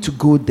don't need to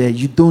go there.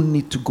 You don't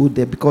need to go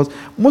there, because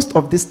most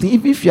of this thing,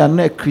 even if you are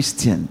not a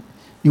Christian,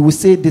 you will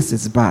say this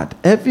is bad.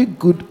 Every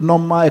good,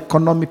 normal,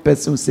 economic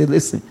person will say,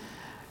 listen,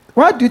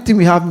 why do you think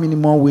we have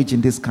minimum wage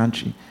in this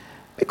country?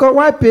 Because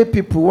why pay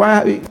people?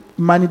 Why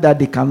money that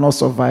they cannot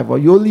survive? Or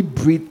you only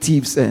breed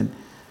thieves and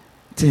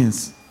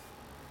things.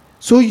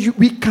 So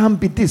we can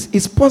be this.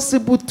 It's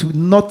possible to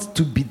not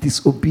to be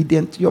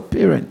disobedient to your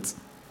parents.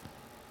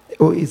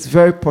 Oh, it's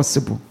very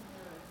possible.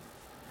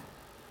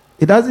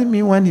 It doesn't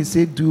mean when he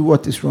said do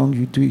what is wrong,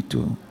 you do it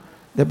too.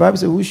 The Bible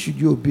says, who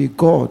should you obey,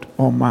 God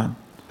or man?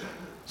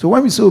 So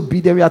when we say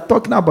obedient, we are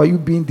talking about you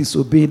being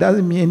disobeyed. It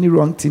doesn't mean any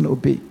wrong thing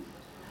obey.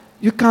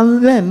 You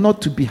can learn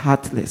not to be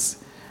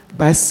heartless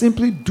by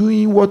simply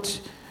doing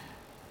what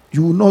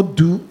you will not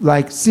do,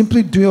 like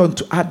simply doing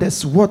unto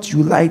others what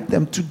you like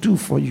them to do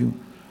for you.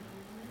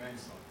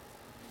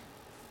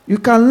 You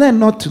can learn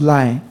not to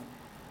lie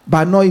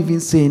by not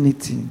even say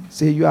anything.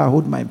 Say, you are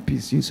hold my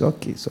peace. You say,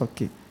 okay, it's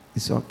okay.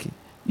 It's okay.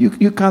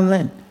 You can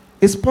learn.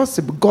 It's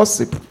possible.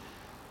 Gossip.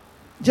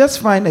 Just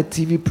find a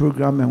TV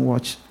program and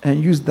watch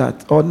and use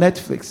that. Or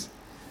Netflix.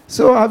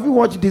 So have you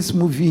watched this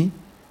movie?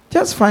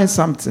 Just find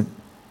something.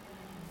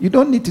 You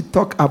don't need to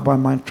talk about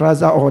my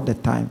trouser all the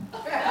time.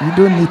 You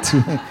don't need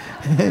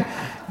to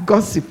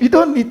gossip. You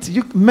don't need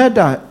to.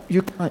 Murder.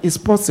 It's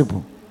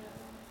possible.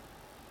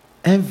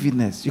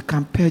 Enviness. You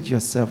can purge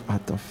yourself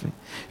out of it.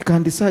 You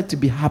can decide to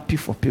be happy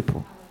for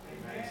people.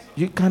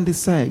 You can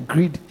decide.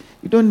 Greed.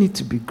 You don't need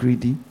to be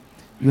greedy.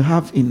 You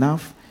have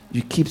enough,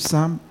 you keep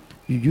some,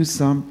 you use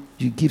some,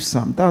 you give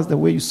some. That's the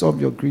way you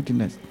solve your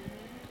greediness.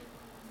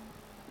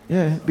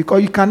 Yeah,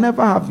 because you can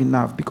never have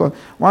enough. Because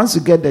once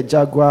you get the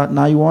Jaguar,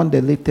 now you want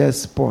the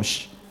latest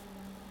Porsche.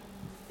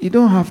 You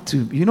don't have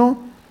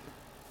to,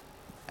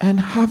 and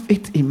have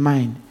it in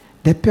mind.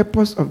 The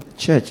purpose of the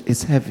church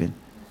is heaven.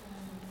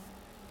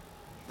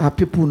 That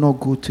people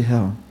not go to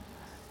hell.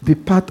 Be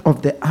part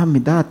of the army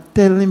that are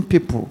telling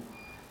people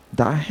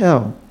that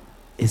hell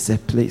is a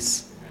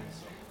place.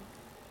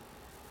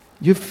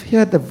 You've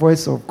heard the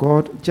voice of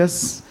God,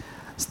 just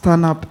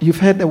stand up. You've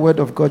heard the word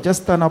of God,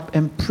 just stand up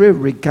and pray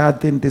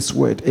regarding this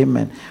word.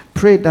 Amen.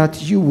 Pray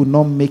that you will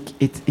not make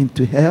it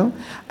into hell.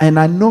 And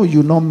I know you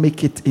will not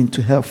make it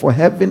into hell, for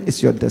heaven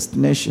is your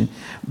destination.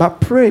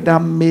 But pray that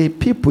may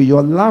people,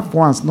 your loved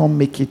ones, not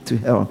make it to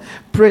hell.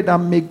 Pray that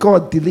may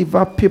God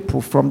deliver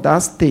people from that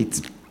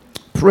state.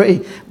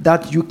 Pray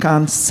that you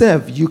can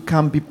serve, you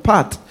can be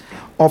part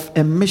of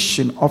a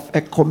mission, of a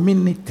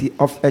community,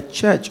 of a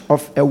church,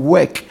 of a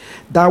work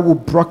that will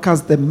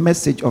broadcast the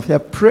message of hell.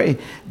 Pray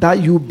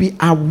that you be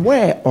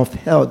aware of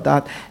hell,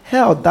 that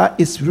hell that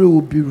is real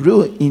will be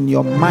real in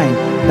your mind,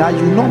 that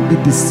you not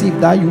be deceived,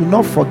 that you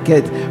not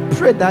forget.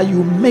 Pray that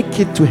you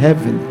make it to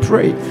heaven.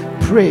 Pray,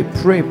 pray,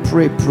 pray,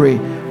 pray, pray.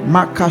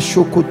 Maka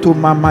shokoto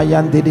mama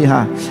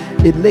yandedeha.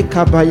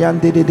 Eleka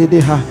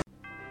bayandedeha.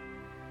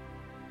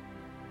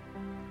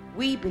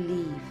 We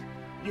believe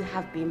you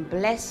have been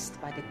blessed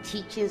by the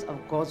teachings of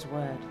God's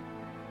Word.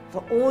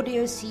 For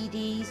audio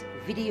CDs,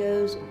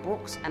 videos,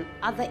 books, and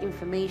other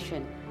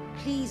information,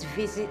 please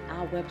visit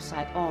our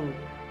website on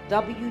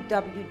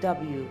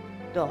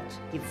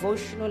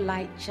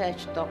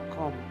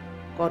www.devotionallightchurch.com.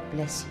 God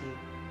bless you.